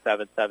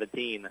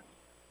 47-17.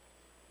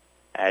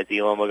 As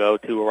Elam will go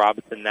to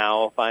Robinson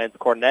now, finds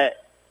Cornett.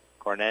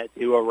 Cornett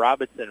to a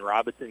Robinson.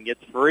 Robinson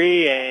gets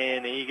free,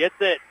 and he gets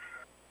it.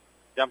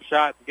 Jump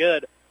shot's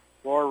good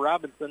for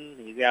Robinson.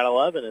 He's got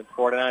 11. It's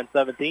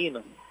 49-17.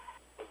 Nice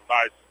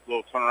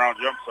little turnaround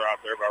jumper out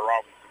there by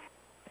Robinson.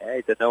 Yeah,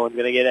 he said no one's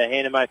going to get a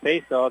hand in my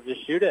face, so I'll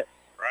just shoot it.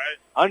 Right.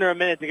 Under a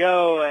minute to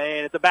go,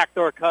 and it's a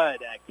backdoor cut.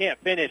 Can't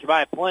finish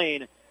by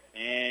Plain,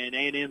 and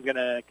A&M's going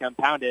to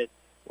compound it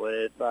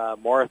with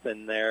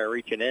Morrison there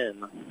reaching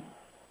in.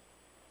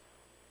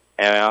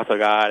 And we also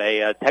got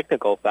a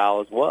technical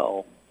foul as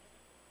well.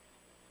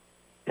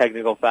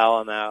 Technical foul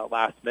on that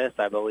last miss,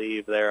 I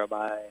believe, there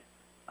by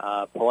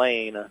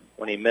Plain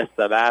when he missed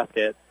the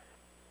basket.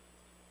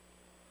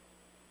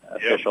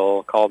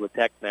 Official called the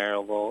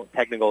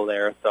technical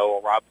there,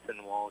 so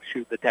Robinson will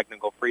shoot the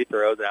technical free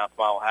throws, and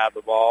Altamont will have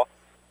the ball.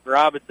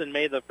 Robinson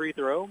made the free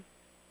throw.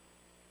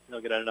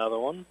 He'll get another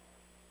one.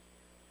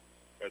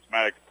 That's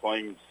Maddox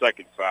Plain's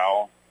second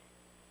foul.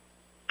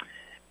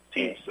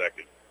 Team's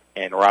second.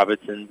 And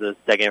Robinson's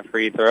second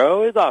free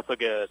throw is also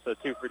good. So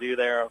 2 for 2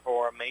 there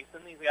for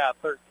Mason. He's got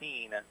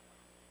 13.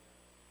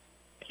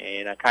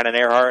 And kind of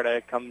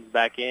Earhart comes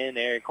back in.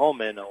 Eric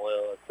Coleman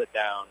will sit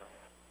down.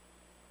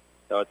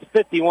 So it's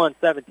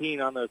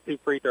 51-17 on those 2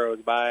 free throws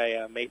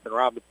by Mason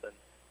Robinson.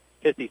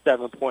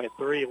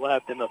 57.3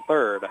 left in the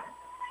third.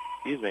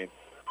 Excuse me.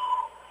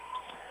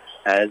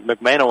 As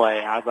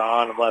McManaway has it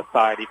on the left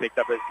side, he picked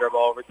up his dribble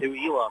over to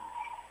Elam.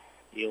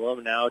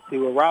 Elam now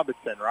to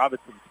Robinson.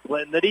 Robinson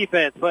splitting the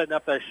defense, putting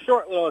up a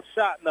short little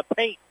shot in the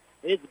paint.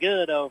 It's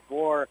good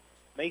for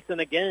Mason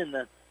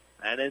again,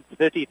 and it's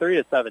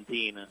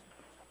 53-17.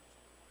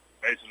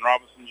 Mason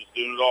Robinson just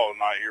doing it all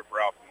tonight here for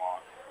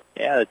Altamont.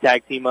 Yeah, the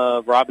tag team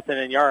of Robinson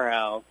and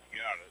Yarhouse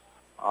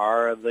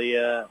are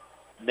the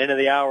men of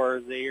the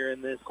hours here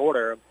in this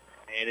quarter.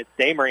 And it's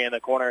Damery in the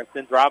corner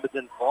since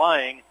Robinson's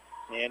flying.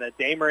 And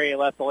Damery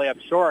left the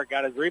layup short,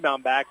 got his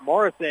rebound back.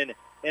 Morrison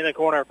in the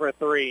corner for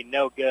 3,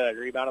 no good.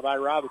 Rebounded by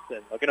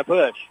Robinson, looking to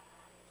push.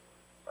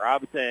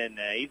 Robinson,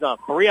 he's on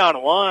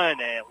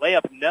 3-on-1, and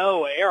layup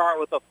no. Earhart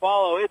with the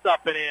follow, it's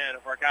up and in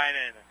for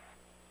Kynan.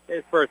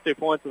 His first 2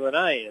 points of the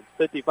night.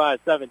 It's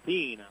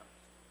 55-17.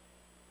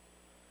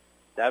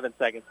 7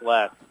 seconds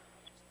left.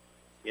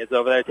 Gets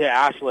over there to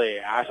Ashley.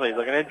 Ashley's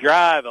looking to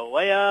drive. A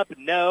layup,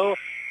 no.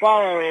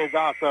 Follow is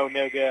also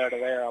no good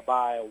there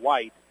by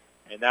White.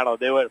 And that'll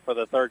do it for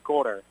the third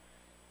quarter.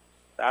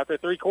 After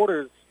 3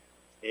 quarters,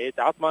 it's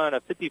Altamont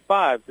of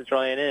 55,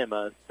 Central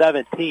A&M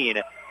 17.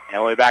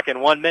 And we'll be back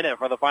in 1 minute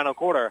for the final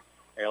quarter.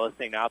 You're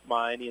listening to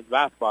Altamont Indians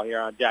basketball here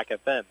on Jack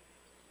FM.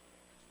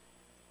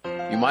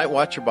 You might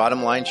watch your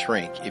bottom line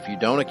shrink if you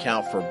don't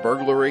account for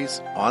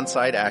burglaries,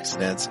 on-site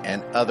accidents,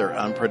 and other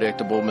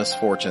unpredictable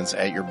misfortunes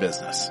at your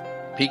business.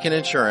 Pekin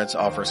Insurance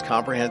offers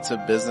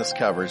comprehensive business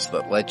coverage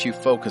that lets you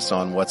focus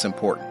on what's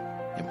important: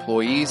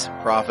 employees,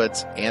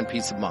 profits, and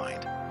peace of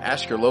mind.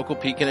 Ask your local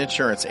Pekin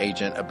Insurance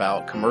agent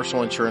about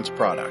commercial insurance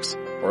products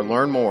or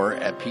learn more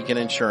at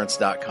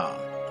pekininsurance.com.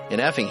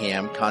 In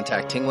Effingham,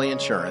 contact Tingley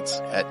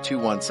Insurance at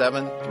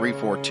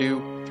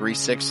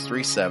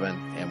 217-342-3637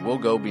 and we'll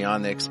go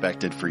beyond the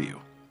expected for you.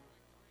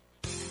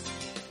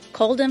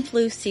 Cold and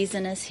flu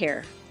season is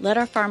here. Let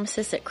our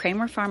pharmacists at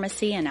Kramer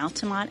Pharmacy in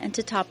Altamont and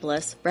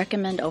Teutopolis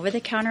recommend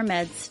over-the-counter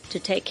meds to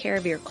take care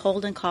of your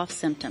cold and cough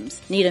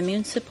symptoms. Need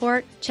immune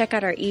support? Check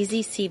out our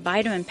Easy C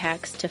vitamin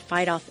packs to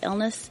fight off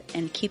illness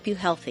and keep you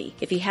healthy.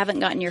 If you haven't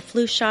gotten your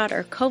flu shot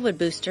or COVID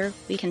booster,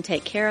 we can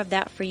take care of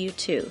that for you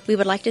too. We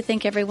would like to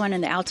thank everyone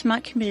in the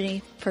Altamont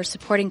community for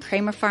supporting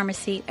Kramer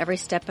Pharmacy every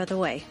step of the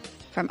way.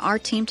 From our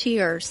team to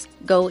yours,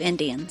 go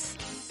Indians.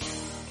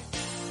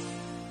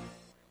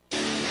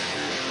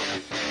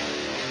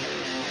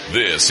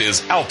 This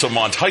is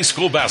Altamont High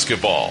School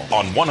basketball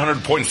on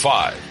 100.5,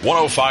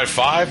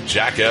 105.5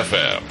 Jack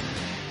FM.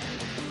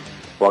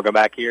 Welcome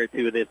back here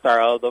to the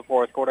start of the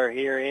fourth quarter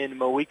here in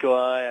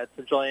Moweaqua at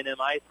Central A&M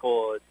High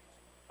School. It's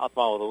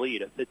Altamont with a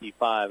lead of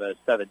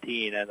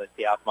 55-17, and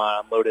the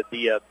Altamont unloaded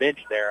the bench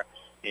there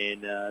in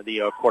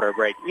the quarter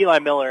break. Eli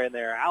Miller in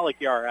there, Alec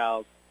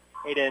Yarhouse,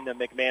 Aiden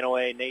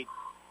McManaway, Nate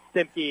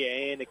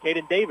Stimke, and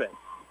Caden Davis.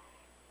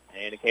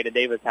 And Caden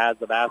Davis has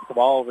the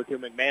basketball over to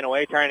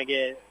McManaway, trying to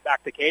get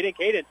back to Caden.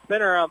 Caden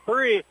spinner on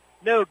three,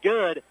 no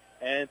good,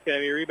 and it's going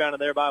to be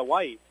rebounded there by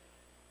White.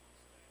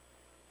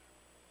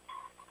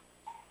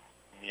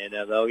 And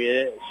they'll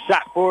get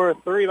shot for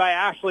three by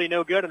Ashley,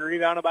 no good, and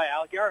rebounded by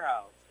Alec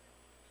Yarhouse.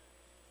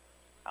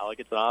 Alec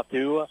gets it off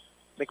to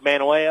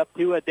McManaway, up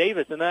to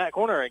Davis in that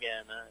corner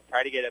again.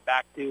 Try to get it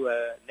back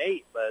to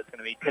Nate, but it's going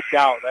to be tipped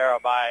out there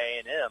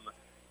by A&M.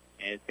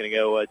 And it's going to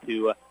go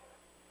to...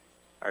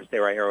 Or stay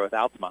right here with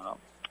Altamont.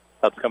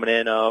 Subs coming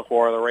in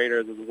for the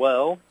Raiders as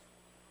well.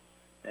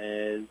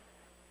 As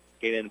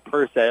Gaten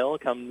Purcell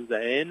comes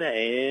in,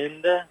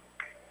 and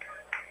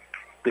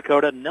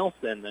Dakota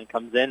Nelson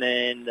comes in,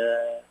 and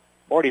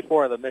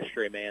 44 the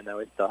mystery man, though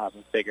we still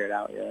haven't figured it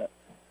out yet.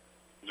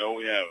 No,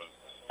 we haven't.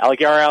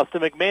 Alec Yarhouse to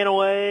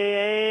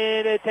McManaway,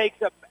 and it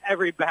takes up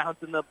every bounce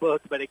in the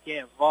book, but it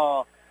can't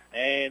fall.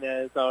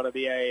 And so it'll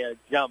be a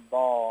jump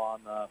ball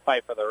on the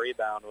fight for the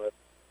rebound with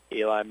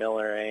Eli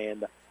Miller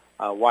and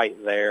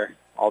White there.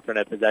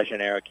 Alternate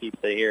possession arrow keeps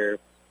it here,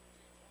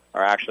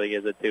 or actually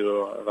gives it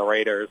to the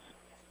Raiders.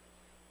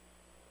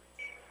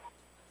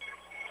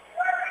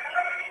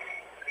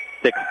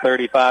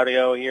 6:35 to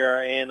go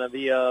here in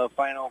the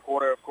final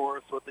quarter, of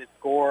course, with the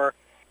score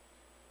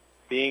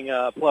being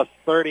plus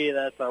 30.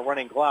 That's a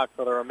running clock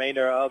for the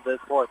remainder of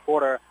this fourth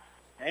quarter.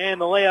 And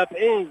the layup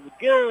is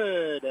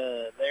good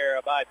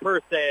there by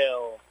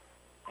Purcell.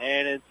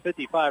 And it's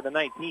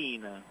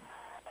 55-19.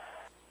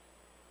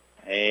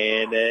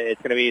 And it's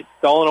going to be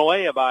stolen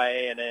away by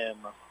A&M. It's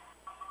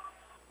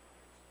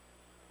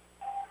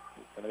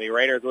going to be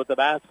Raiders with the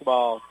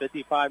basketball,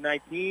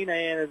 55-19,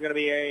 and it's going to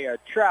be a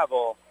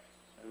travel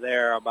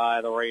there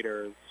by the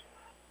Raiders.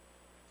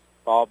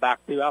 Ball back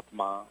to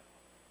Altamont.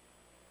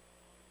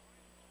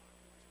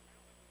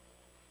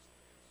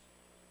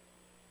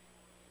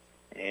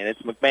 And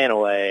it's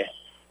McManaway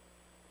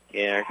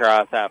getting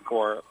across half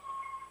court.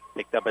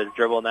 Picked up his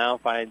dribble now,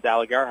 finds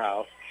Alec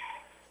Yarhouse.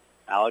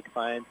 Alec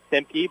finds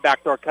Stimke,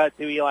 backdoor cut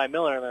to Eli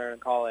Miller, and they're going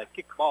to call it a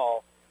kick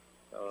ball.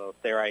 So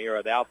stay right here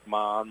with Altamont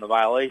on the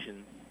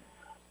violation.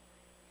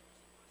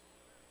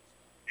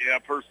 Yeah,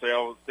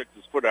 Purcell sticks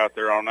his foot out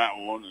there on that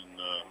one,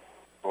 and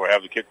we'll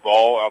have the kick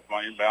ball.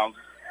 Altamont inbounds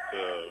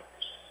to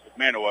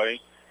McManaway.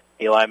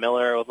 Eli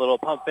Miller with a little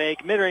pump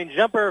fake, mid-range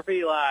jumper for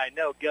Eli,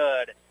 no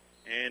good.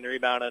 And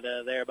rebounded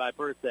there by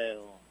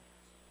Purcell.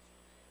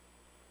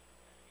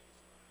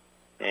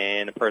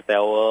 And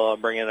Purcell will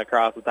bring it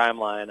across the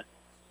timeline.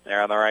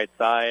 There on the right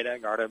side,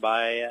 guarded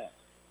by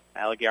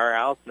Alec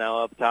Yarhouse,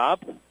 now up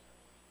top.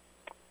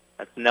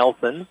 That's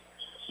Nelson.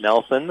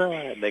 Nelson,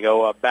 they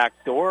go back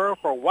door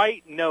for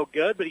White, no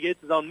good, but he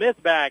gets his own miss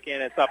back,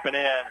 and it's up and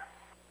in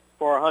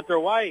for Hunter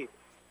White.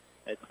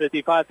 It's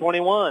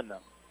 55-21.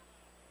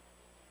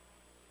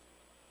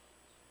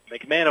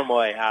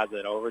 McManaway has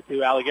it over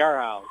to Alec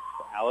Yarhouse.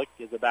 Alec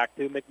gives it back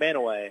to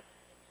McManaway.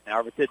 Now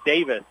over to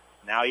Davis.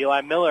 Now Eli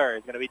Miller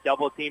is going to be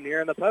double-teamed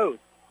here in the post.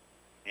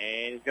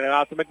 And he's going to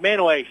out to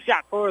McManaway.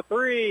 Shot for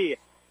three.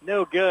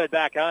 No good.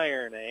 Back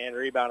iron. And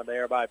rebounded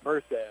there by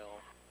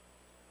Purcell.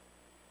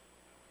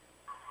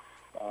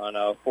 On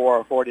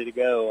 4:40 to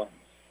go.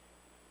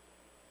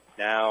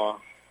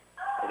 Now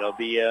it'll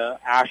be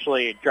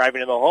Ashley driving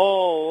to the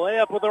hole.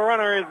 Layup with the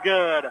runner is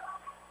good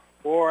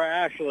for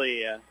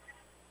Ashley. And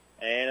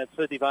it's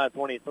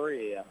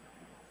 55-23.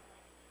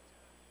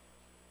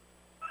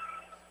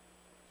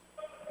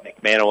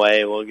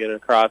 McManaway will get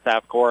across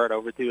half court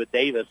over to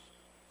Davis.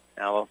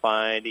 Now we'll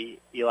find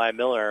Eli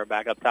Miller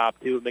back up top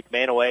to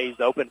McManaway. He's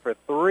open for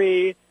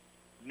three.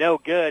 No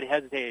good.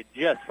 Hesitated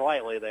just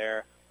slightly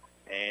there.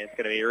 And it's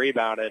going to be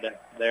rebounded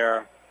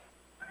there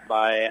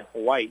by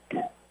White.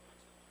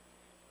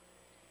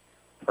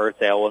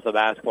 Purcell with the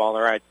basketball on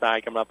the right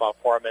side, coming up on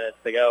 4 minutes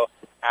to go.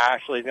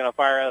 Ashley's going to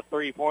fire a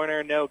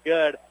three-pointer. No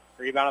good.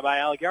 Rebounded by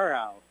Alec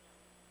Yarhouse.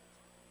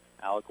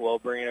 Alec will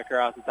bring it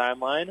across the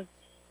timeline.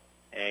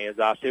 And it's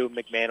off to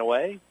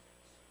McManaway.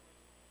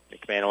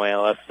 McManaway on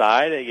the left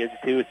side. It gives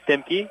it to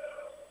Stimke.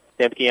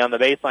 Stimke on the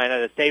baseline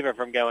had to save it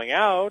from going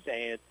out.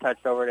 And it's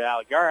touched over to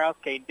Alec Yarhouse.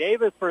 Caden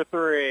Davis for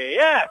three.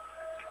 Yes!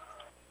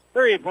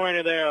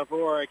 Three-pointer there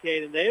for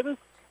Caden Davis.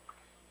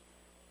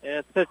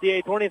 And it's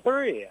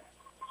 58-23. His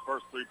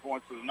first 3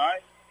 points of the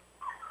night.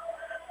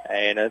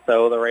 And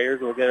so the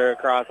Raiders will get it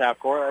across half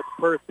court. That's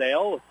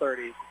Purcell with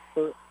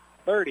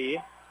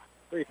 3:30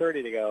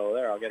 to go.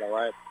 There, I'll get it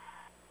right.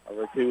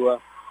 Over to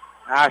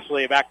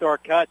Ashley. Backdoor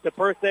cut to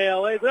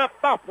Purcell. Lays it up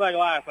off the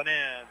glass and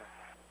in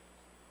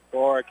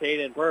for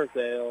Caden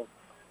Purcell.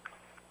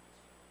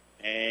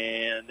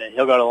 And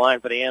he'll go to the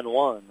line for the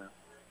N1.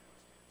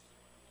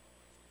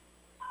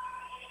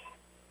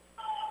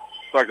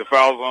 Looks like the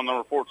foul's on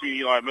number 14,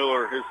 Eli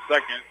Miller, his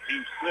second,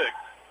 team 6.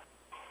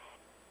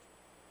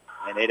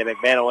 And Ada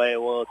McManaway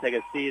will take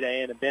a seat,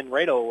 and Ben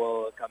Radel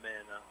will come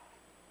in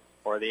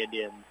for the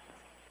Indians.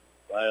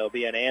 Well, it'll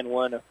be an and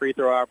one free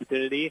throw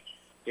opportunity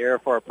here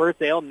for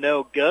Purcell.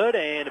 No good,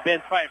 and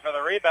Ben's fighting for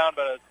the rebound,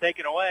 but it's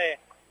taken away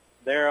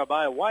there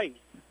by White.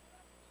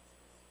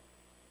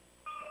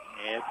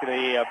 And it's going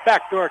to be a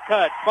backdoor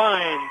cut.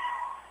 Finds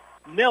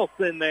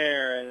Nelson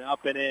there, and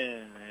up and in.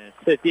 And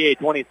it's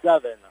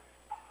 58-27.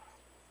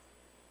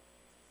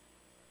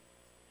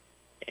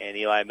 And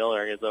Eli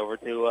Miller gets over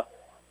to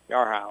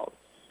Yarhouse.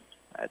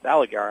 That's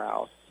Alec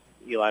Yarhouse.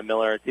 Eli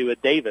Miller to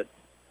Davis.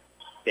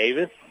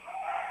 Davis.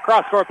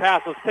 Cross-court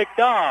pass was picked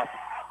off.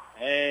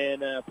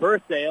 And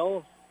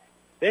Purcell,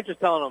 bench is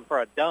telling him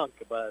for a dunk,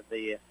 but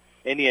the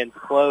Indians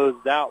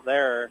closed out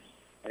there,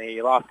 and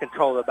he lost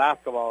control of the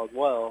basketball as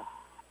well.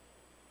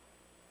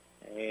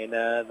 And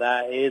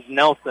that is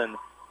Nelson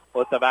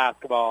with the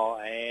basketball,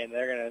 and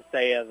they're going to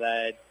say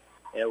that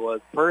it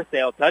was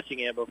Purcell touching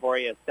it before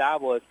he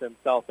established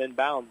himself in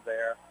bounds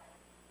there.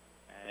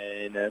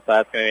 And so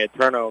that's going to be a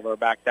turnover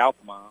back to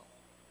Altamont.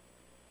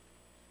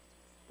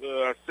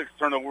 6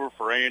 turnover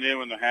for A&M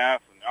in the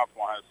half, and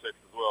Altamont has 6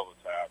 as well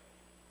this half.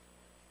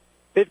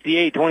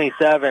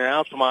 58-27,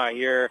 Altamont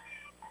here.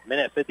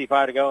 Minute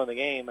 55 to go in the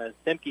game. As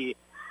Stimke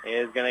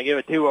is going to give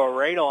it to a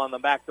Radel on the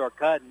backdoor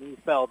cut, and he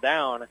fell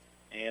down.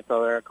 And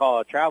so they're going to call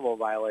a travel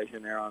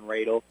violation there on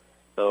Radel.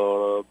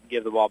 So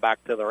give the ball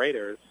back to the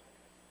Raiders.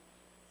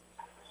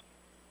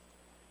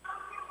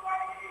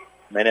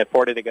 Minute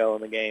 40 to go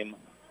in the game.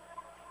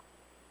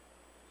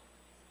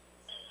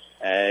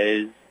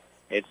 As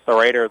it's the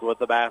Raiders with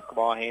the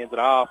basketball, hands it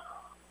off.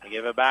 They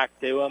give it back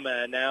to him,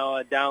 and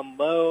now down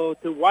low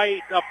to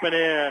White, up and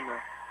in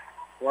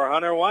for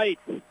Hunter White.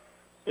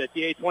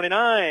 58-29,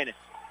 and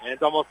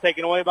it's almost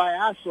taken away by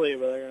Ashley,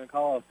 but they're going to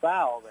call a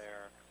foul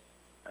there.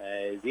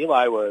 As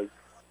Eli was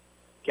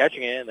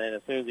catching it, and then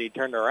as soon as he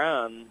turned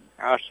around,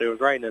 Ashley was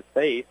right in his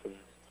face.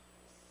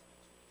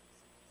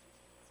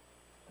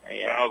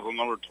 And fouls on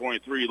number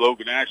 23,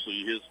 Logan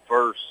Ashley, his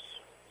first,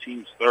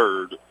 team's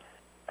third.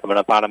 Coming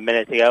up on a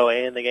minute to go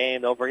in the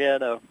game. Don't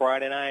forget,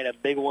 Friday night, a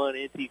big one,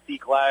 NTC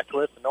clash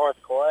with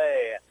North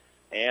Clay.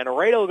 And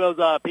Radel goes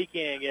up. He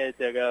can't get it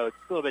to go. It's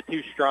a little bit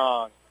too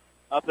strong.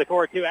 Up the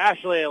court to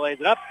Ashley. Lays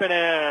it up and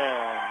in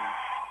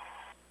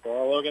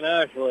for Logan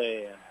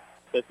Ashley.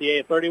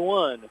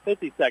 58-31,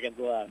 50 seconds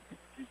left.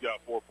 He's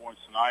got 4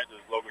 points tonight. This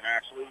is Logan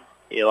Ashley.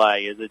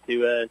 Eli gives it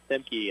to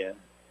Stimke.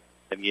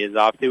 Stimke is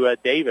off to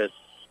Davis.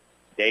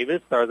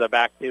 Davis throws it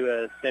back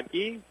to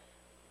Stimke.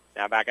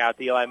 Now back out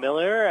to Eli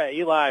Miller.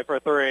 Eli for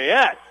three.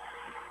 Yes!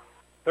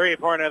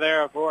 Three-pointer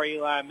there for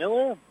Eli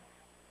Miller.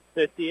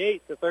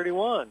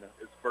 58-31.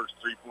 His first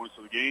 3 points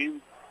of the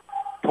game.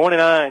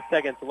 29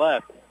 seconds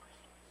left.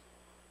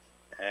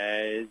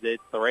 As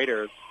it's the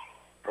Raiders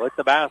with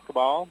the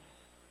basketball.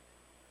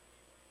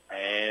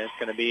 And it's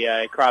going to be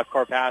a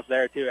cross-court pass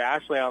there to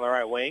Ashley on the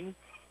right wing.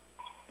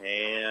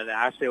 And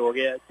Ashley will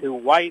get to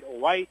White.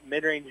 White,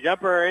 mid-range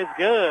jumper is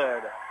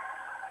good.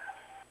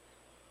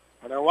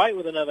 Hunter White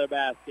with another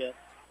basket.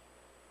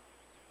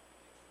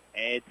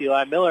 And it's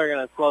Eli Miller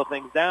going to slow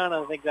things down.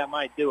 I think that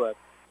might do it.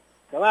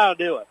 So that'll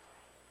do it.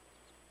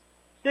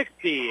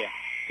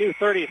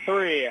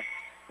 60-33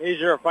 is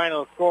your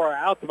final score.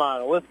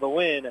 Altamont with the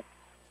win.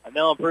 And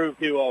they'll improve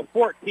to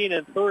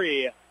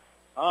 14-3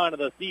 on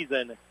the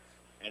season.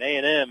 And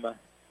A&M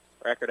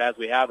record as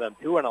we have them,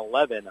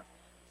 2-11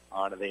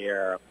 on the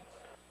year.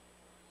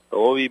 So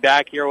we'll be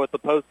back here with the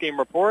post-game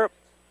report.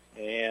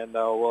 And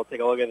we'll take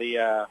a look at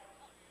the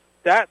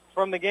stats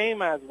from the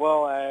game, as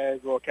well as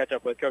we'll catch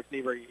up with Coach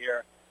Niebuhr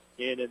here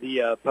in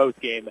the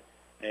post-game.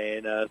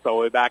 And so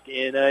we'll be back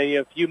in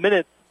a few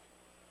minutes.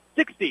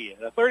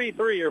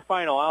 60-33, your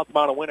final.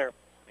 Altamont a winner.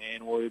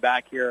 And we'll be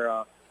back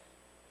here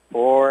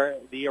for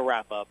the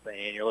wrap-up.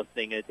 And you're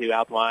listening to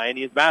Altamont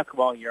Indians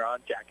basketball here on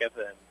Jack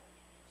FM.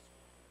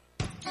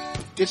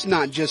 It's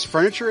not just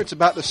furniture, it's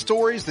about the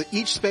stories that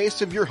each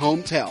space of your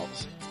home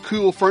tells.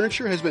 Cool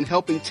Furniture has been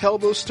helping tell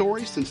those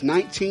stories since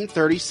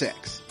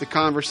 1936. The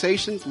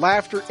conversations,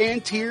 laughter,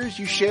 and tears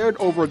you shared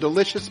over a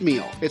delicious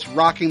meal. It's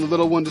rocking the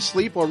little one to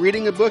sleep while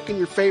reading a book in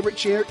your favorite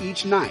chair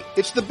each night.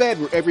 It's the bed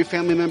where every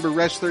family member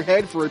rests their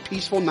head for a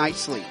peaceful night's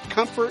sleep.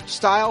 Comfort,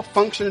 style,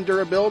 function, and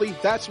durability,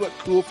 that's what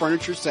Cool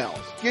Furniture sells.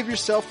 Give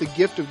yourself the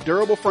gift of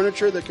durable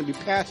furniture that can be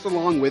passed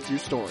along with your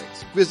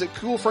stories. Visit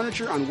Cool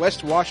Furniture on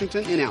West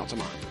Washington in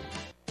Altamont.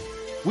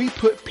 We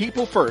put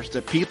people first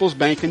at People's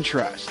Bank and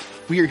Trust.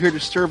 We are here to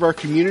serve our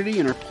community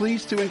and are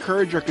pleased to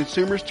encourage our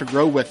consumers to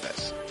grow with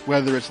us.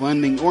 Whether it's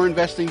lending or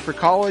investing for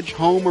college,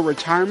 home, or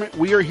retirement,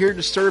 we are here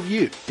to serve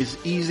you. It's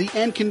easy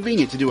and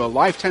convenient to do a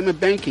lifetime of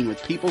banking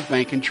with People's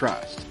Bank and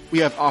Trust. We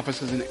have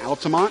offices in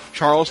Altamont,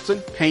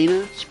 Charleston,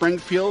 Pana,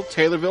 Springfield,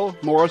 Taylorville,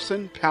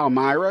 Morrison,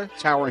 Palmyra,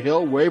 Tower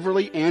Hill,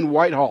 Waverly, and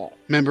Whitehall.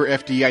 Member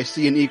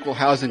FDIC and equal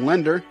housing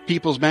lender,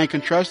 People's Bank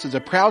and Trust is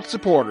a proud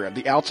supporter of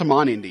the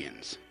Altamont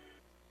Indians.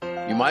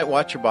 You might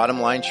watch your bottom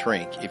line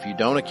shrink if you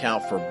don't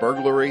account for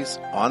burglaries,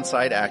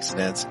 on-site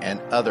accidents, and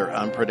other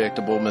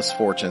unpredictable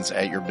misfortunes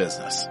at your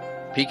business.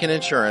 Pekin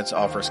Insurance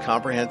offers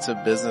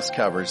comprehensive business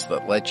coverage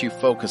that lets you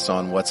focus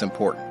on what's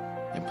important: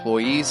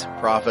 employees,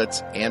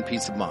 profits, and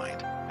peace of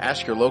mind.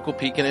 Ask your local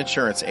Pekin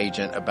Insurance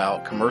agent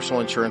about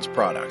commercial insurance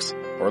products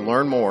or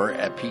learn more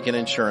at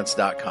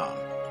pekininsurance.com.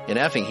 In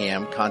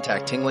Effingham,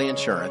 contact Tingley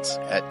Insurance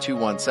at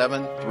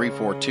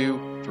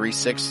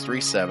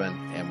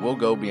 217-342-3637 and we'll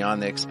go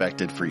beyond the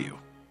expected for you.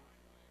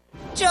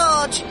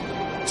 George!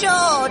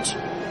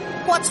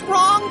 What's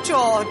wrong,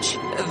 George?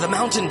 The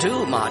Mountain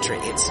Dew, Marjorie.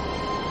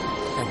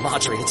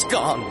 Marjorie, it's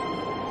gone.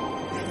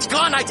 It's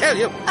gone, I tell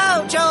you.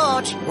 Oh,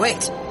 George.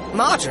 Wait,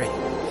 Marjorie.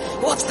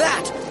 What's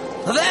that?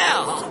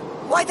 There!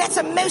 Why, that's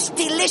a most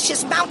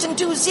delicious Mountain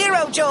Dew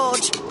Zero,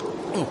 George.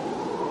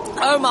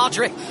 Oh,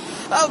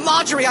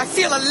 Marjorie, I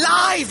feel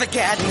alive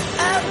again.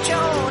 Oh,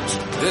 George.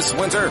 This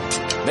winter,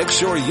 make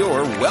sure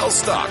you're well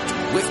stocked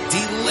with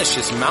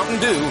delicious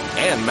Mountain Dew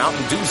and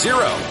Mountain Dew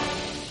Zero.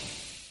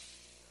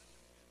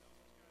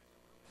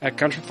 At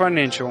Country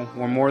Financial,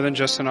 we're more than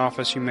just an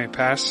office you may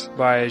pass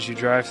by as you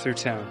drive through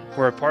town.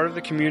 We're a part of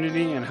the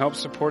community and help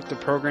support the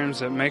programs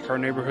that make our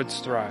neighborhoods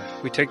thrive.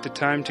 We take the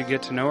time to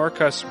get to know our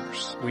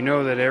customers. We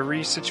know that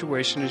every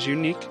situation is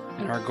unique,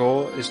 and our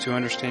goal is to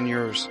understand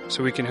yours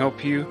so we can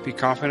help you be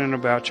confident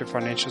about your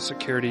financial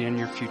security and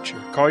your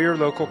future. Call your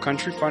local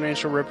Country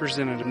Financial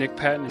representative, Nick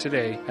Patton,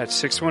 today at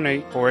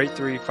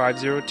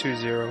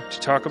 618-483-5020 to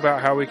talk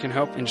about how we can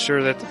help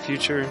ensure that the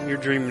future you're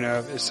dreaming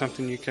of is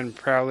something you can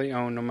proudly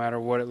own no matter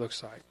what it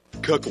looks like.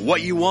 Cook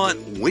what you want,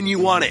 when you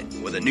want it,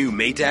 with a new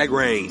Maytag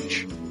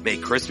range.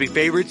 Make crispy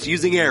favorites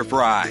using air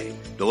fry.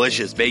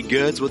 Delicious baked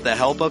goods with the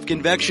help of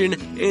convection,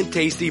 and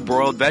tasty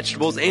broiled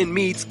vegetables and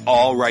meats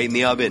all right in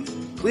the oven.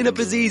 Cleanup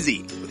is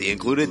easy with the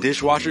included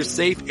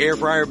dishwasher-safe air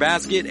fryer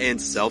basket and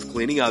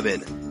self-cleaning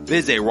oven.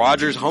 Visit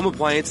Rogers Home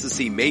Appliance to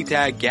see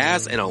Maytag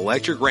gas and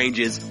electric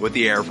ranges with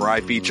the air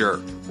fry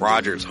feature.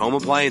 Rogers Home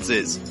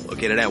Appliances,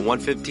 located at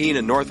 115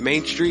 in North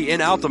Main Street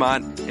in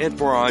Altamont and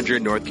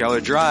 400 North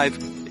Keller Drive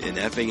in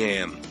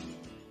Effingham.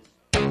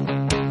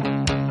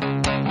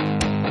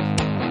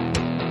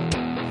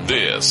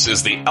 This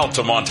is the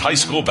Altamont High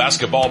School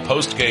Basketball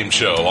Post-Game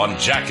Show on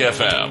Jack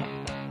FM.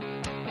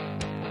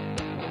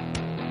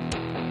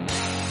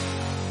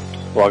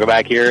 Welcome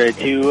back here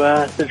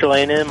to Central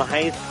A&M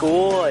High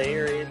School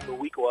here in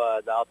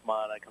Moweaqua.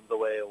 Altamont comes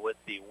away with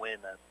the win,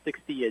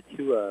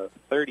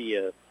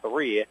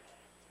 60-33.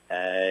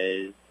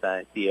 As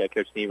I see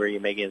Coach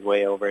Nevery making his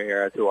way over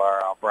here to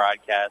our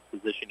broadcast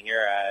position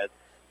here as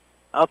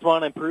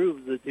Altamont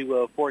improves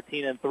to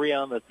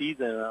 14-3 on the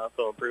season, and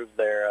also improves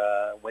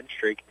their win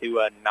streak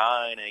to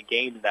 9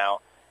 games now.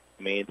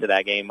 Coming into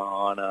that game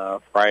on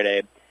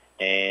Friday,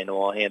 and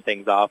we'll hand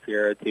things off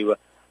here to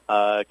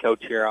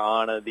Coach here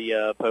on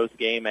the post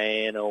game,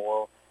 and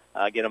we'll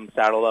get them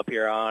saddled up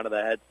here on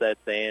the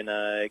headsets. And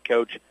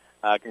Coach,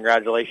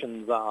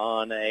 congratulations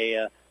on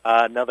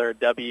another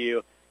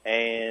W.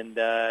 And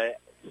it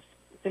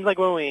seems like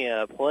when we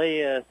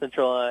play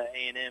Central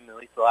A&M, at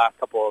least the last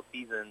couple of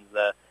seasons,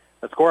 the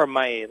score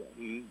might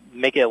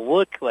make it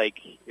look like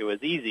it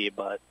was easy,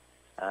 but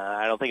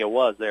I don't think it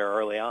was there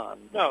early on.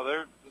 No,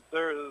 they're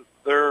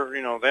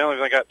they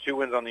only got 2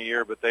 wins on the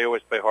year, but they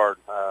always play hard.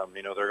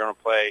 They're going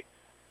to play,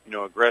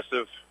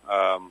 aggressive.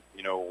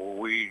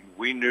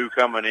 We knew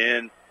coming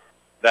in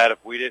that if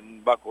we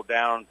didn't buckle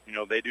down,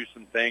 they do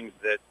some things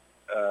that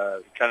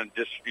kind of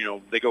just,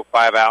 they go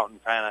 5 out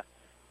and kind of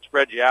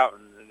spread you out,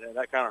 and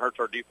that kind of hurts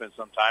our defense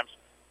sometimes.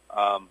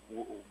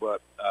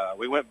 But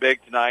we went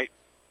big tonight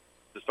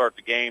to start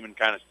the game and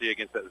kind of see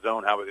against that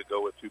zone how we could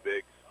go with 2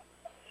 bigs.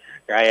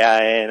 Right,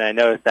 and I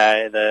noticed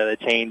that the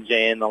change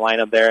in the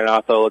lineup there, and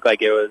also looked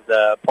like it was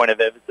a point of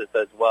emphasis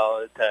as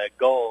well to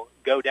go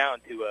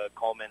down to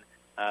Coleman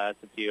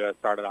since you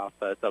started off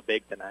so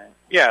big tonight.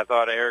 Yeah, I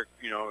thought Eric,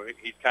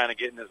 he's kind of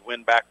getting his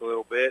wind back a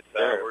little bit.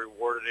 Sure. We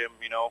rewarded him,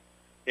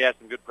 he had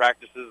some good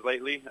practices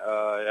lately. He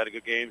had a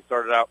good game,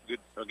 started out good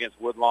against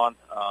Woodlawn,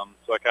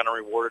 so I kind of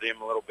rewarded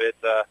him a little bit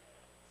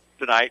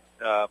tonight.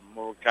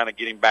 We're kind of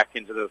getting back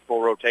into the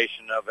full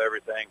rotation of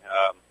everything.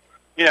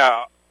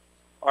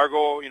 Our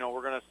goal,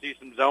 we're going to see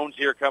some zones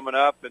here coming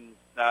up, and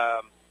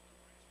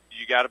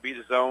you got to beat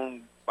the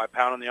zone by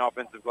pounding the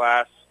offensive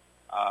glass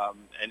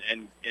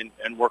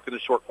and working the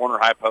short corner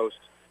high post.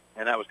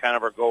 And that was kind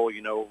of our goal.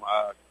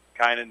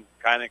 Kynan is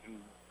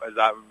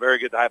very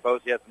good at the high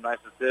post. He had some nice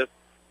assists,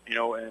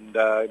 and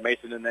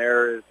Mason in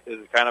there is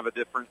kind of a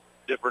different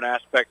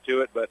aspect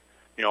to it. But,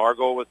 our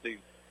goal was to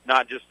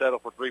not just settle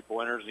for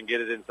three-pointers and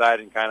get it inside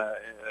and kind of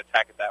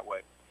attack it that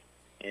way.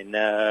 And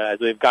as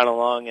we've gone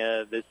along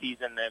this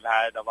season, they've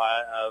had a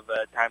lot of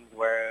times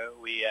where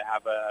we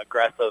have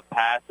aggressive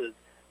passes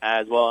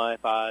as well. I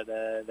thought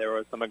there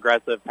were some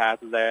aggressive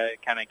passes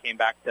that kind of came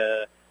back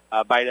to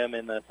bite them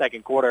in the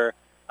second quarter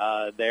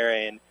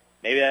there. And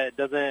maybe that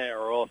doesn't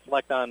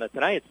reflect on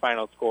tonight's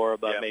final score,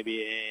 but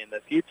maybe in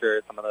the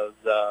future, some of those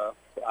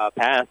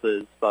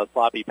passes,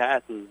 sloppy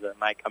passes, that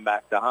might come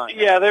back to haunt.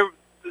 Yeah,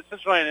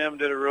 Central A&M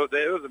did it was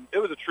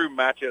a true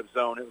matchup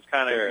zone. It was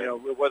kind of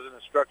it wasn't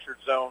a structured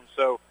zone,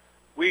 so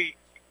it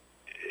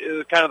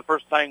was kind of the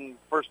first time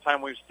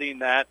we've seen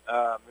that.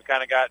 We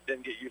kind of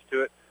didn't get used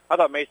to it. I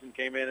thought Mason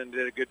came in and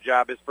did a good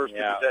job. His first two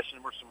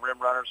possessions were some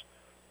rim runners.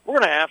 We're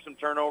going to have some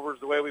turnovers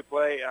the way we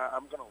play.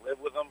 I'm going to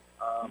live with them.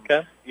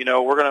 Okay.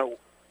 We're going to.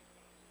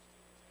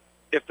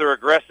 If they're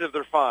aggressive,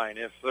 they're fine.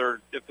 If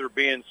they're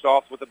being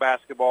soft with the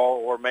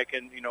basketball or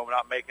making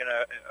not making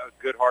a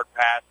good hard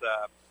pass,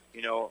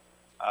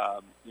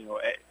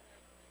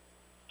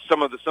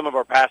 some of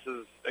our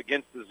passes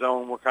against the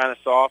zone were kind of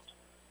soft,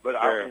 but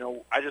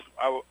sure.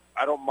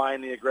 I don't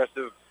mind the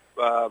aggressive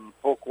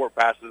full court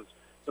passes.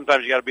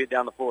 Sometimes you got to beat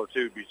down the floor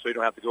too, so you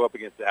don't have to go up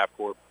against the half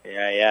court.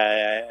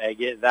 Yeah, I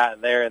get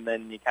that there, and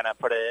then you kind of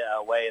put it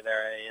away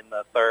there in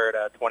the third,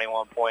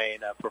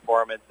 21-point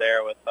performance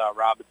there with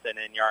Robinson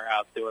and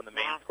Yarhouse doing the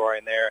main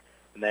scoring there,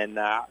 and then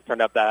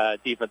turned up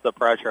that defensive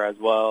pressure as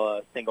well,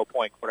 a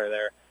single-point quarter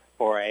there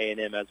for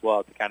A&M as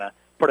well to kind of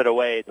put it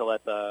away to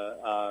let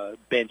the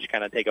bench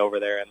kind of take over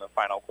there in the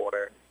final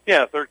quarter.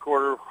 Yeah, third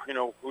quarter,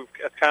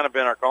 that's kind of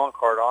been our calling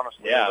card,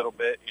 honestly, a little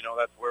bit.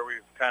 That's where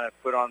we've kind of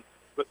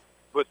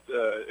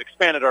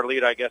expanded our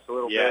lead, I guess, a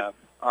little bit.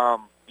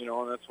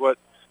 And that's what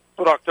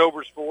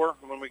October's for,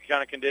 when we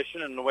kind of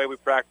condition and the way we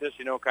practice,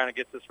 kind of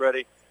gets us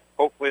ready.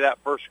 Hopefully that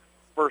first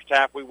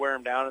half we wear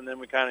them down, and then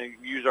we kind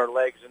of use our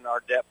legs and our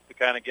depth to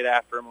kind of get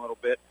after them a little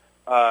bit.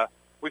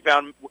 We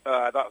found,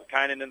 I thought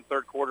kind of in the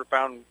third quarter,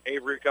 found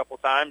Avery a couple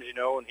times, and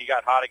he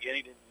got hot again.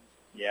 He didn't,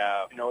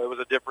 it was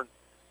a different,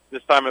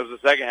 this time it was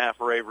the second half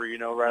for Avery,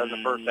 rather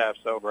than the first half.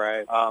 So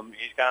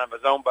he's kind of a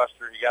zone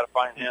buster. You got to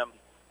find him.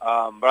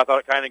 But I thought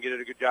it kind of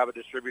did a good job of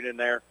distributing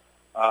there.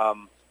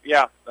 And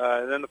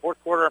then the fourth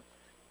quarter,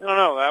 I don't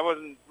know.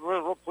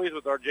 We're real pleased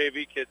with our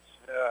JV kids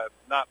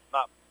not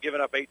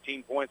giving up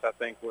 18 points. I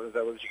think was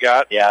that what you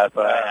got? Yeah, that's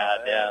what I had.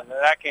 Yeah,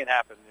 that can't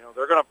happen.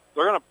 They're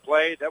gonna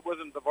play. That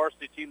wasn't the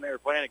varsity team they were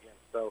playing against,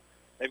 so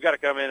they've got to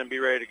come in and be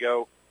ready to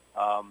go.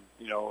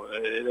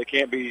 They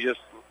can't be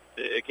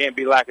it can't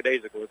be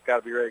lackadaisical. It's got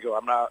to be ready to go.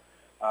 I'm not.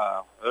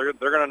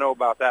 They're gonna know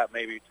about that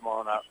maybe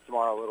tomorrow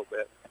a little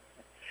bit.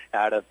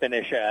 How to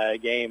finish a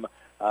game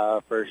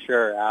for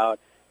sure out.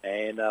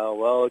 And,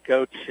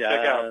 Coach.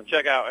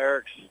 Check out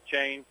Eric's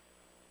chain.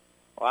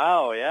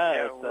 Wow,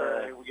 yeah.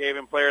 We gave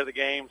him player of the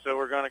game, so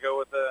we're going to go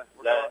with is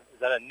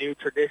that a new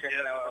tradition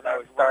that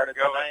we started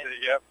tonight?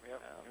 Yep.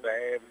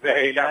 Very,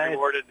 very nice. He got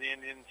rewarded the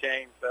Indian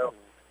chain, so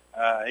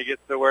he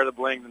gets to wear the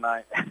bling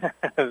tonight.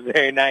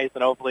 Very nice,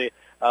 and hopefully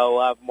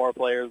we'll have more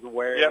players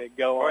wear it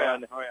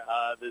on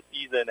this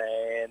season.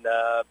 And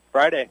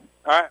Friday.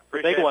 All right,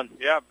 appreciate big one.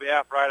 Yeah,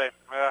 Friday.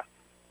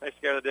 They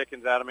scare the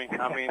dickens out of me.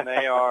 I mean,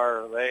 they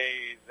are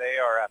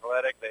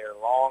athletic. They are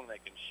long. They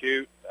can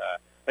shoot.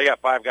 They got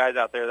 5 guys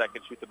out there that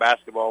can shoot the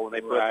basketball when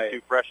they put the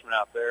 2 freshmen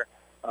out there.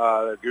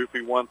 They're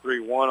goofy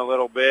 1-3-1 a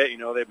little bit.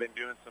 They've been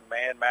doing some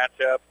man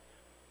matchup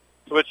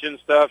switching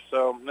stuff.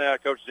 So,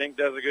 Coach Zink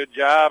does a good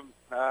job.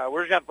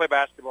 We're just going to play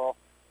basketball.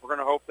 We're going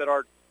to hope that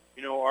our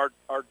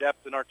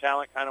depth and our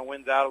talent kind of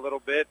wins out a little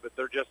bit, but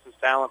they're just as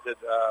talented.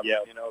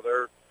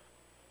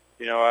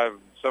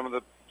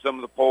 Some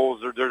of the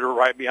polls they're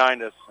right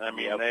behind us. I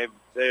mean,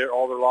 they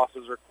all their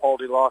losses are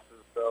quality losses.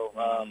 So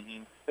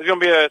it's gonna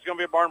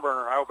be a barn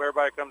burner. I hope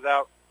everybody comes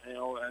out,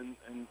 and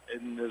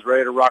is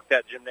ready to rock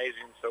that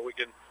gymnasium so we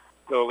can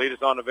lead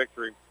us on to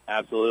victory.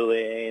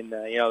 Absolutely, and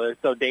they're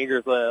so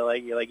dangerous.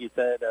 Like you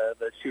said,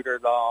 the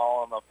shooters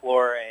all on the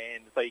floor,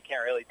 and so you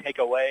can't really take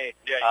away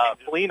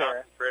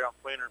Fleener. Straight on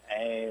Fleener.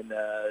 And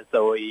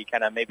so you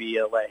kind of maybe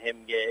let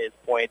him get his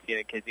points,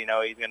 because he's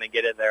going to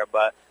get it there.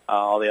 But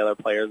all the other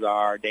players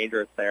are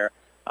dangerous there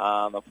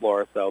on the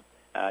floor. So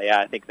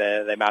I think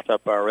they match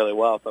up really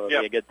well. So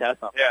it'll be a good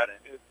test. The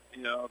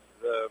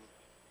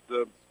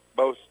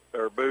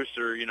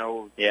Booster,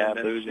 and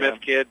the Smith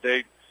kid,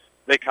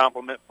 they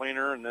complement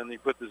Fleener, and then they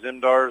put the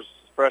Zimdar's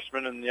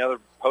freshman and the other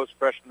post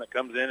freshman that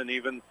comes in, and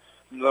even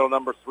little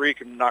number 3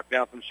 can knock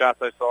down some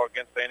shots I saw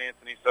against St.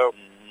 Anthony. So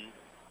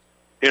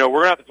we're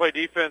going to have to play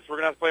defense. We're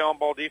going to have to play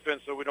on-ball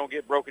defense so we don't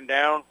get broken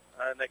down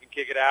and they can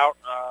kick it out.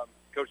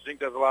 Coach Zink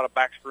does a lot of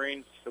back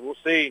screens, so we'll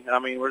see. I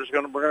mean, we're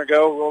going to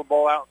go roll the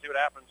ball out and see what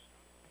happens.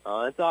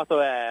 It's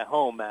also at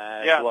home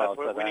as well. That's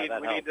what we need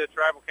the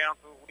tribal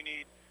council. We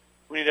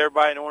need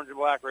everybody in orange and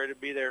black ready to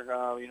be there.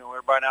 Everybody in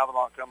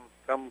Altamont,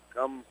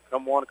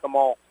 come one, come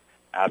all.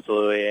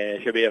 Absolutely, and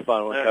it should be a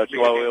fun one, Coach.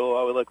 What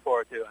we look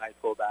forward to high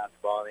school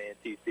basketball in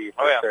the NTC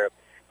for sure.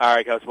 All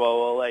right, Coach. Well,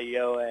 we'll let you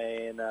go,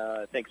 and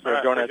thanks for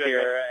joining us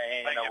here,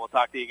 and we'll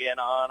talk to you again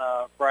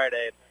on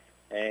Friday.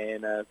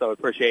 And so we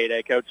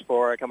appreciate Coach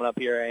for coming up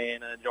here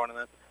and joining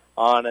us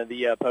on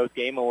the post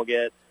game, and we'll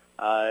get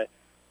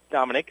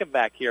Dominic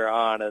back here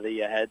on the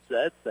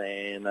headsets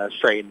and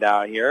straightened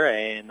out here.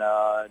 And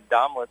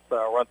Dom, let's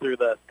run through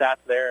the stats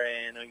there,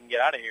 and we can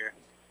get out of here.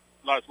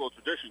 Nice little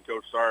tradition,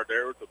 Coach started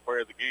there with the player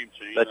of the game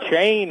chain. The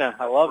chain,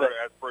 I love it.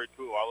 That's pretty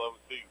cool. I love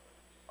it too.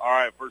 All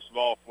right, first of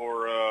all,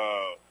 for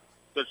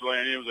Central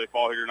A&M, they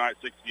fall here tonight,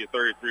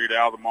 60-33 to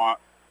Altamont.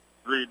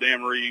 Drew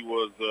Damery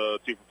was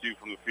 2 for 2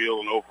 from the field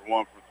and 0 for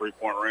 1 from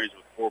three-point range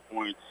with 4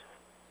 points.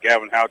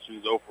 Gavin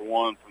Houchins 0 for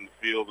 1 from the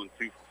field and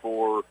 2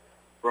 for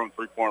 4 from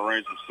three-point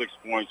range with 6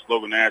 points.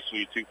 Logan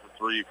Ashley 2 for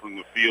 3 from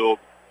the field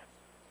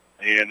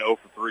and 0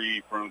 for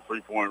 3 from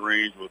three-point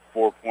range with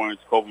 4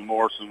 points. Colby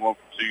Morrison 1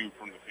 for 2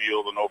 from the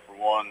field and 0 for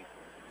 1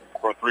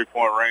 from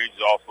three-point range.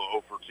 Also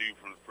 0 for 2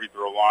 from the free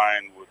throw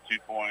line with 2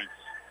 points.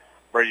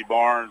 Brady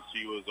Barnes,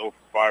 he was 0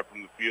 for 5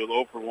 from the field,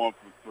 0 for 1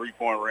 from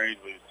three-point range,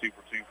 but he was 2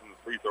 for 2 from the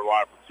free throw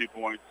line for 2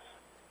 points.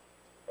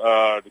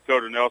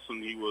 Dakota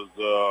Nelson, he was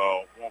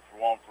 1 for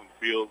 1 from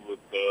the field with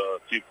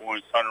 2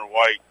 points. Hunter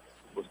White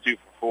was 2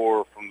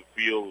 for 4 from the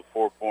field with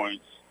 4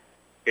 points.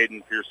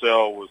 Hayden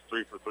Pearsall was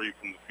 3 for 3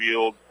 from the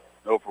field,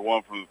 0 for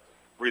 1 from the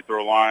free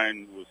throw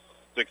line with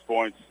 6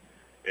 points.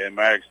 And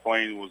Maddox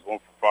Plain was 1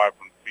 for 5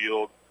 from the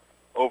field,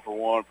 0 for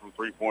 1 from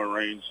three-point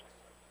range.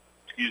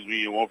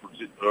 And 1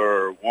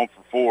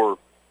 for 4.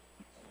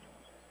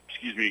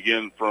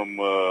 Again from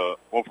 1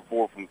 for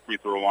 4 from the free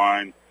throw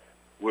line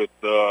with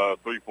 3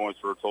 points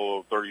for a total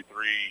of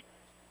 33.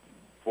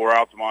 For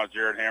Altamont,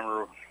 Jared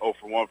Hammer 0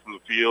 for 1 from the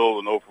field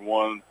and 0 for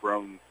 1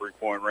 from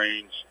three-point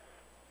range.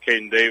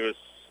 Caden Davis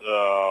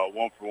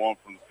 1 for 1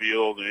 from the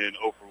field and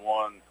 0 for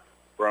 1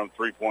 from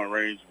three-point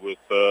range with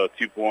 2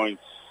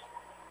 points.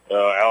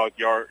 Alec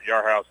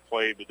Yarhouse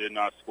played but did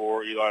not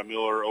score. Eli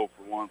Miller 0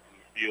 for 1 from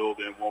the field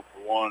and 1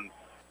 for 1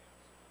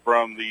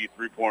 from the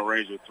three-point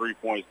range with 3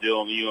 points.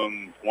 Dylan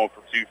Elam 1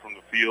 for 2 from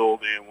the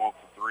field and 1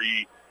 for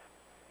 3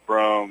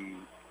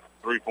 from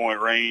three-point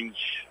range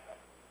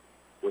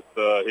with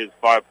his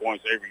 5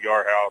 points. Avery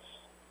Yarhouse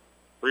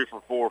 3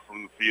 for 4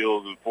 from the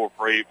field and 4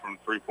 for 8 from the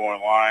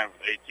three-point line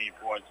with 18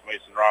 points.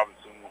 Mason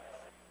Robinson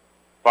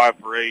 5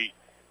 for 8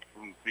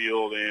 from the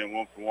field and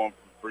 1 for 1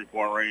 from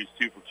three-point range,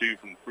 2 for 2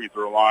 from the free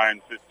throw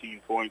line, 15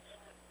 points.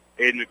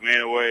 Aiden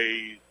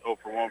McManaway 0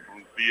 for 1 from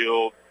the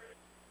field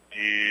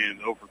and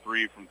 0 for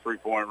 3 from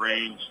three-point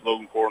range.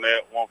 Logan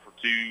Cornett 1 for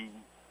 2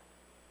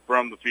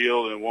 from the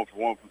field and 1 for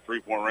 1 from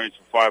three-point range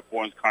for 5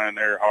 points. Kynan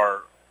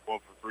Earhart 1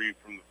 for 3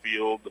 from the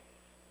field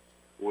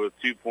with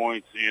 2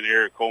 points. And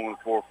Eric Coleman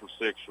 4 for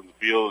 6 from the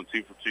field and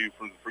 2 for 2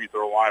 from the free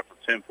throw line for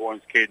 10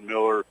 points. Caden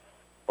Miller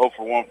 0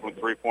 for 1 from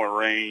three-point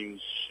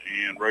range,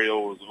 and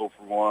Radel was 0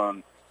 for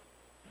 1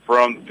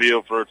 from the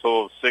field for a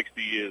total of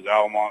 60 as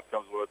Altamont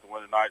comes with the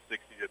win tonight,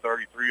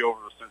 60-33 over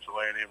the Central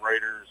A&M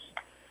Raiders.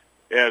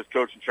 As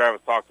Coach and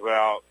Travis talked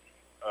about,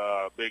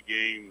 big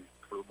game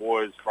for the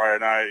boys Friday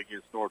night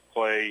against North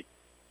Clay.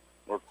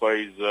 North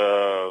Clay's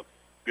a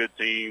good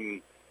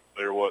team.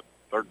 They're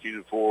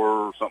 13-4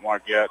 or something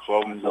like that.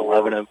 12-4.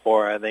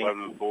 11-4, I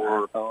think.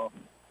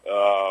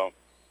 11-4.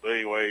 But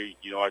anyway,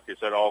 like they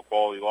said, all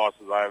quality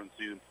losses. I haven't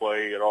seen them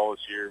play at all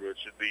this year, but it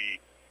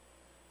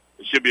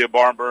should be a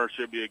barn burner. It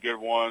should be a good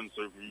one.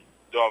 So if you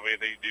don't have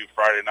anything to do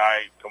Friday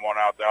night, come on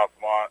out to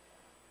Altamont.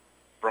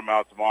 From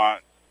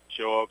Altamont,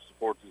 show up,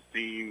 support this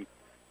team. If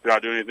you're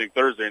not doing anything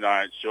Thursday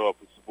night, show up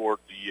and support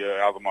the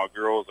Altamont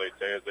girls.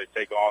 As they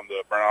take on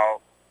the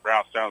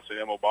Brownstown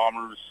St. Emma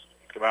Bombers.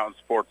 Come out and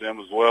support them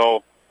as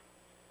well.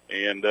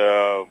 And,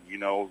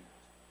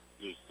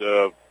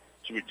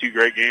 should be 2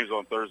 great games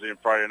on Thursday and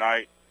Friday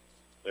night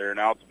there in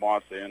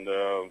Altamont, and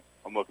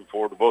I'm looking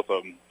forward to both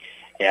of them.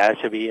 Yeah, it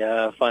should be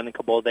a fun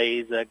couple of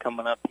days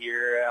coming up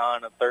here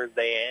on a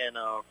Thursday and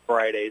a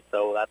Friday,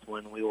 so that's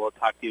when we will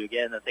talk to you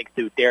again. And thanks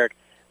to Derek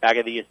back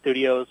at the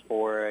studios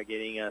for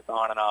getting us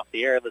on and off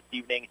the air this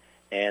evening.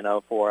 And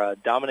for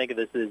Dominic,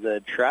 this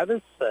is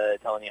Travis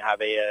telling you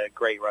have a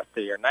great rest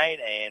of your night,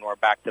 and we're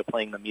back to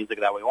playing the music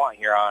that we want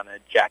here on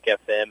Jack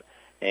FM.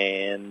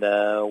 And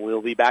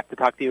we'll be back to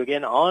talk to you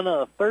again on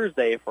a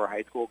Thursday for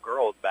high school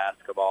girls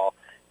basketball.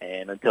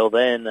 And until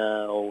then,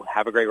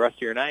 have a great rest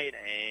of your night,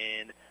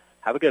 and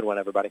have a good one,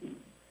 everybody.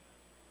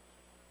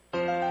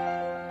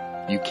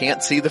 You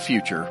can't see the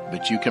future,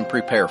 but you can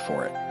prepare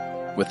for it.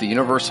 With the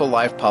Universal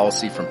Life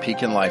Policy from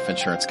Pekin Life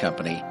Insurance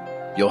Company,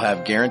 you'll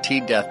have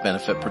guaranteed death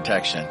benefit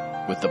protection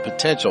with the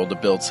potential to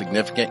build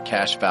significant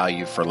cash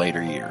value for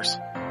later years.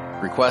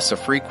 Request a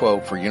free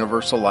quote for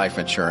Universal Life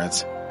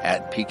Insurance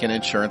at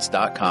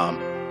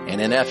pekininsurance.com. And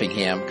in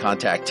Effingham,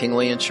 contact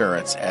Tingley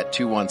Insurance at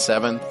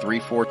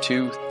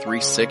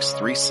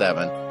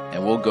 217-342-3637,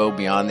 and we'll go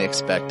beyond the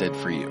expected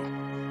for you.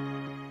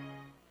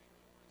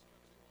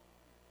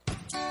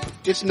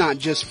 It's not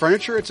just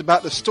furniture, it's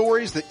about the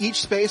stories that each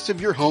space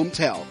of your home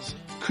tells.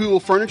 Cool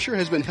Furniture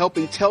has been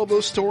helping tell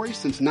those stories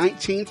since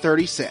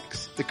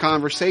 1936. The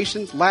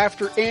conversations,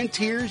 laughter, and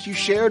tears you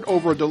shared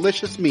over a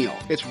delicious meal.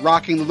 It's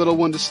rocking the little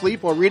one to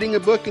sleep while reading a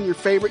book in your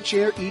favorite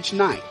chair each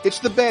night. It's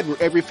the bed where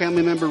every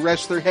family member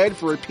rests their head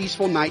for a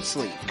peaceful night's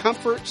sleep.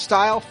 Comfort,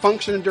 style,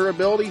 function, and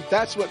durability,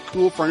 that's what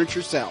Cool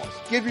Furniture sells.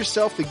 Give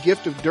yourself the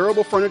gift of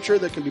durable furniture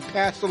that can be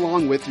passed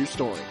along with your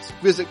stories.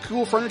 Visit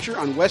Cool Furniture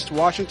on West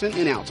Washington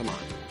in Altamont.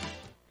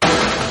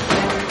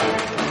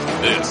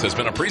 This has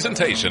been a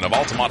presentation of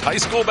Altamont High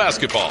School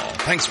basketball.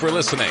 Thanks for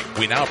listening.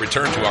 We now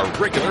return to our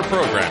regular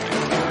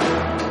programming.